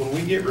 when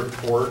we get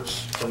reports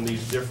from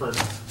these different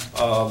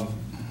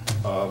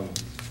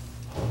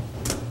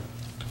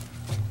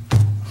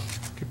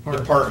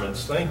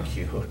departments, thank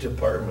you,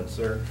 departments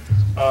there.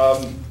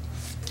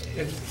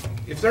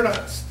 If they're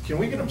not, can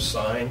we get them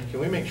signed? Can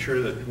we make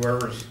sure that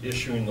whoever's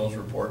issuing those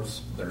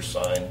reports, they're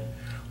signed?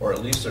 Or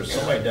at least there's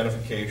some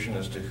identification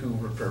as to who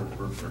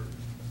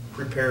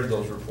prepared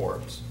those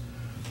reports.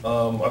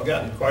 I've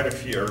gotten quite a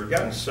few, or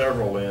gotten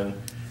several in,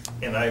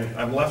 and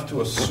I'm left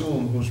to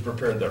assume who's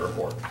prepared that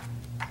report.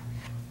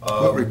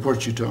 What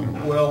reports you talking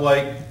about? Well,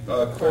 like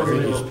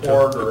quarterly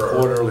report or...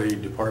 Quarterly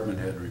department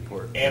head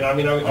report. And I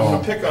mean, I'm going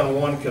to pick on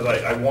one because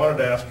I wanted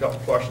to ask a couple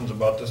questions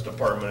about this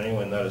department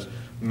anyway, and that is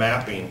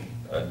mapping.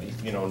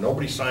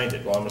 Nobody signed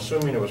it. Well, I'm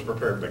assuming it was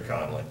prepared by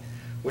Conley,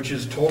 which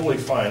is totally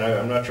fine.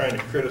 I'm not trying to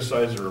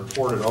criticize the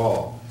report at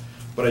all.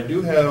 But I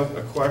do have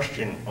a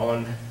question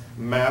on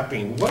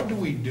mapping. What do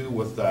we do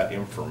with that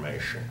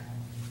information?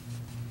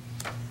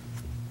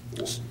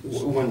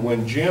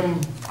 When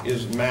Jim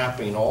is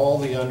mapping all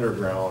the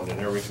underground and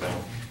everything,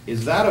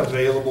 is that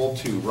available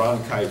to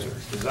Ron Kaiser?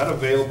 Is that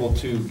available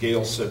to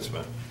Gail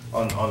Sitzman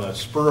on a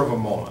spur of a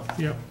moment?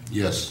 Yep.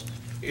 Yes.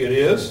 It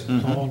is?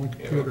 It's all on the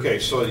computer. Okay,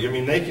 so, I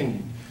mean,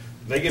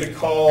 they get a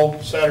call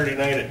Saturday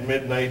night at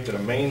midnight that a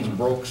main's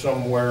broke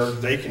somewhere,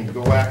 they can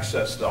go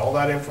access all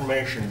that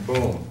information,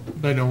 boom.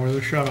 They know where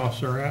the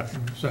shutoffs are at.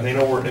 They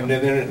know where, and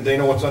then they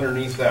know what's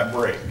underneath that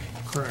break.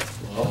 Correct.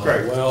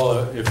 Okay.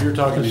 Well, if you're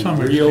talking To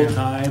some in real extent.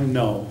 time,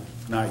 no,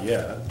 not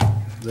yet.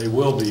 They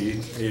will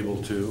be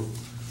able to,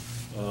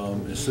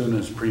 as soon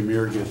as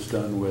Premier gets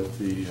done with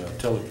the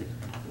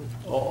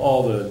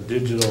all the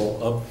digital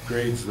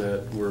upgrades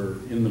that we're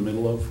in the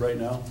middle of right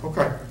now.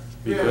 Okay.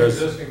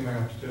 Because existing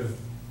maps too.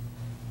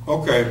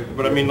 Okay,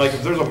 but I mean, like,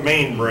 if there's a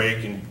main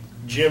break and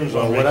Jim's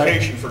on Well, what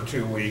vacation for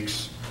 2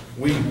 weeks,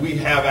 we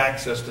have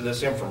access to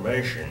this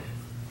information.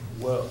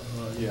 Well,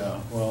 yeah,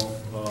 well,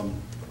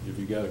 if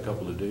you got a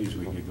couple of days,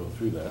 we could go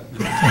through that.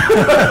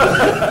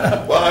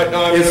 Well,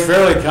 I mean, It's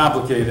fairly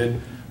complicated.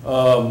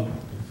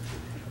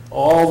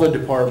 All the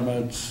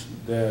departments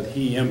that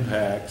he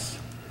impacts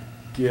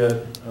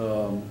get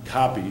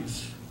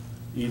copies,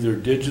 either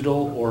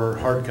digital or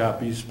hard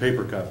copies,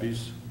 paper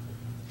copies,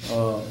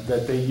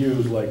 that they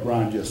use, like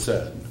Ron just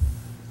said.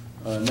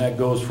 And that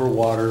goes for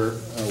water,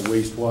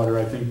 wastewater.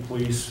 I think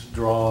police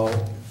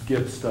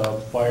get stuff,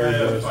 I fire.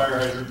 have a does. fire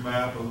hydrant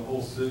map of the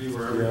whole city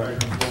where every Yeah.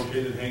 hydrant's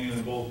located, hanging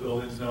in both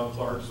buildings now at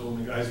Clark, so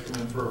when the guys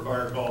come in for a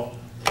fire call,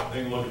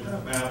 they can look at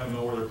that map and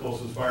know where their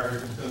closest fire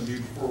hydrant's gonna be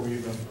before we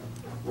even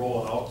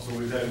roll it out, so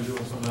we've had him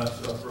doing some of that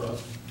stuff for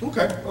us.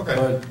 Okay, okay.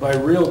 But by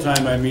real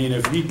time, I mean,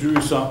 if he drew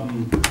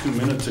something 2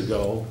 minutes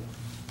ago,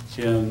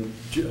 can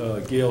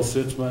Gail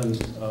Sitzman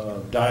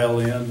dial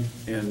in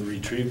and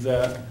retrieve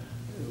that?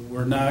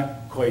 We're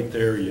not quite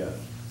there yet.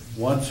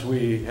 Once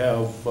we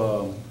have,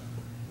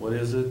 what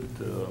is it,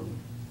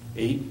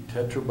 8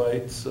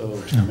 tetrabytes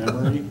of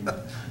memory?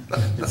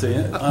 It's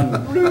an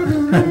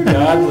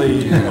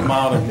ungodly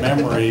amount of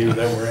memory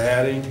that we're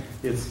adding.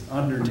 It's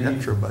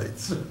underneath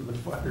Tetrabytes. the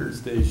fire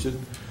station.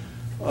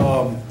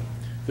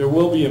 There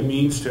will be a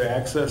means to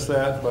access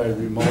that by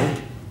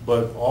remote,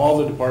 but all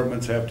the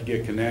departments have to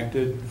get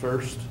connected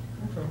first.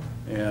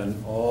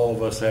 And all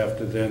of us have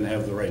to then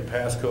have the right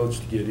passcodes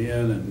to get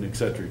in and et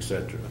cetera, et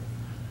cetera.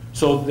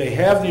 So they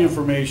have the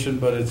information,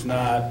 but it's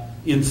not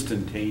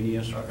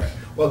instantaneous. Okay.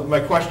 Well, my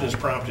question is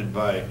prompted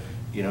by,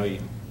 you know,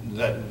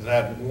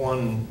 that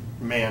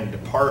one-man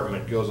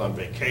department goes on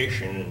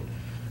vacation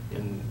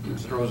and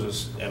throws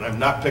us, and I'm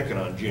not picking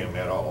on Jim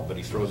at all, but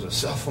he throws his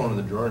cell phone in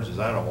the drawer and says,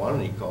 I don't want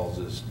any calls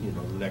this, you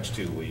know, the next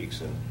 2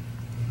 weeks, and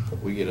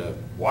we get a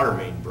water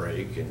main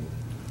break, and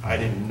I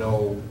didn't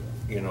know,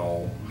 you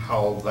know,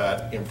 how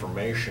that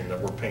information that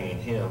we're paying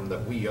him,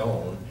 that we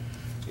own,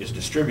 is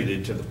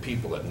distributed to the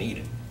people that need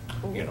it,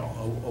 you know.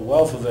 A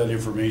wealth of that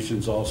information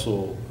is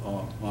also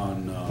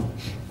on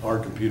our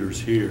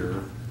computers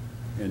here,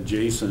 and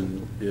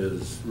Jason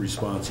is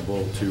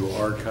responsible to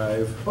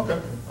archive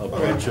a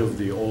bunch of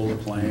the old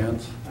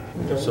plans.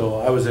 So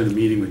I was in a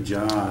meeting with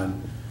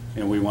John,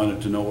 and we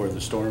wanted to know where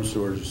the storm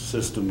sewer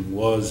system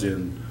was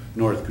in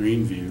North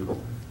Greenview.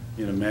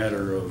 In a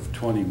matter of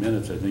 20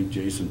 minutes, I think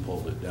Jason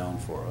pulled it down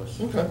for us.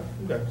 Okay.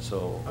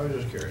 So I was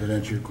just curious. Did that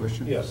answer your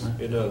question? Yes,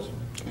 it does.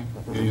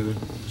 Okay. Any other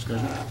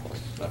discussion?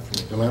 Not for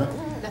me. Delana?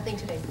 Nothing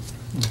today.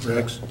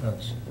 Rex?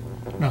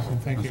 Nothing,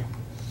 thank you.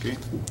 Okay.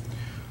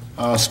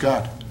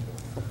 Scott?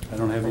 I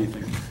don't have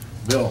anything.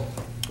 Bill?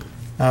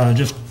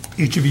 Just,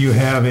 each of you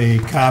have a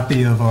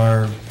copy of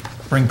our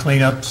spring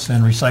cleanups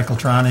and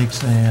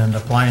recycletronics and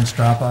appliance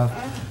drop-off.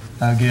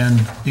 Again,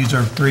 these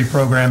are 3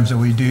 programs that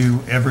we do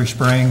every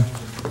spring.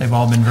 They've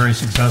all been very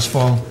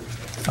successful.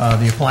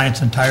 The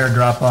appliance and tire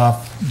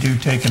drop-off do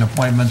take an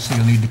appointment, so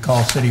you'll need to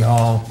call City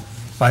Hall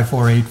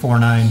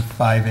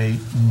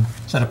 548-4958 and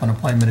set up an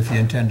appointment if you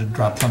intend to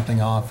drop something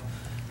off.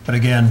 But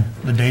again,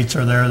 the dates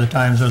are there, the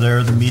times are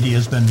there. The media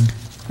has been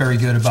very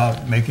good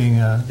about making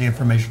the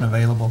information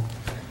available.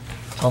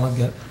 That's all I've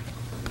got.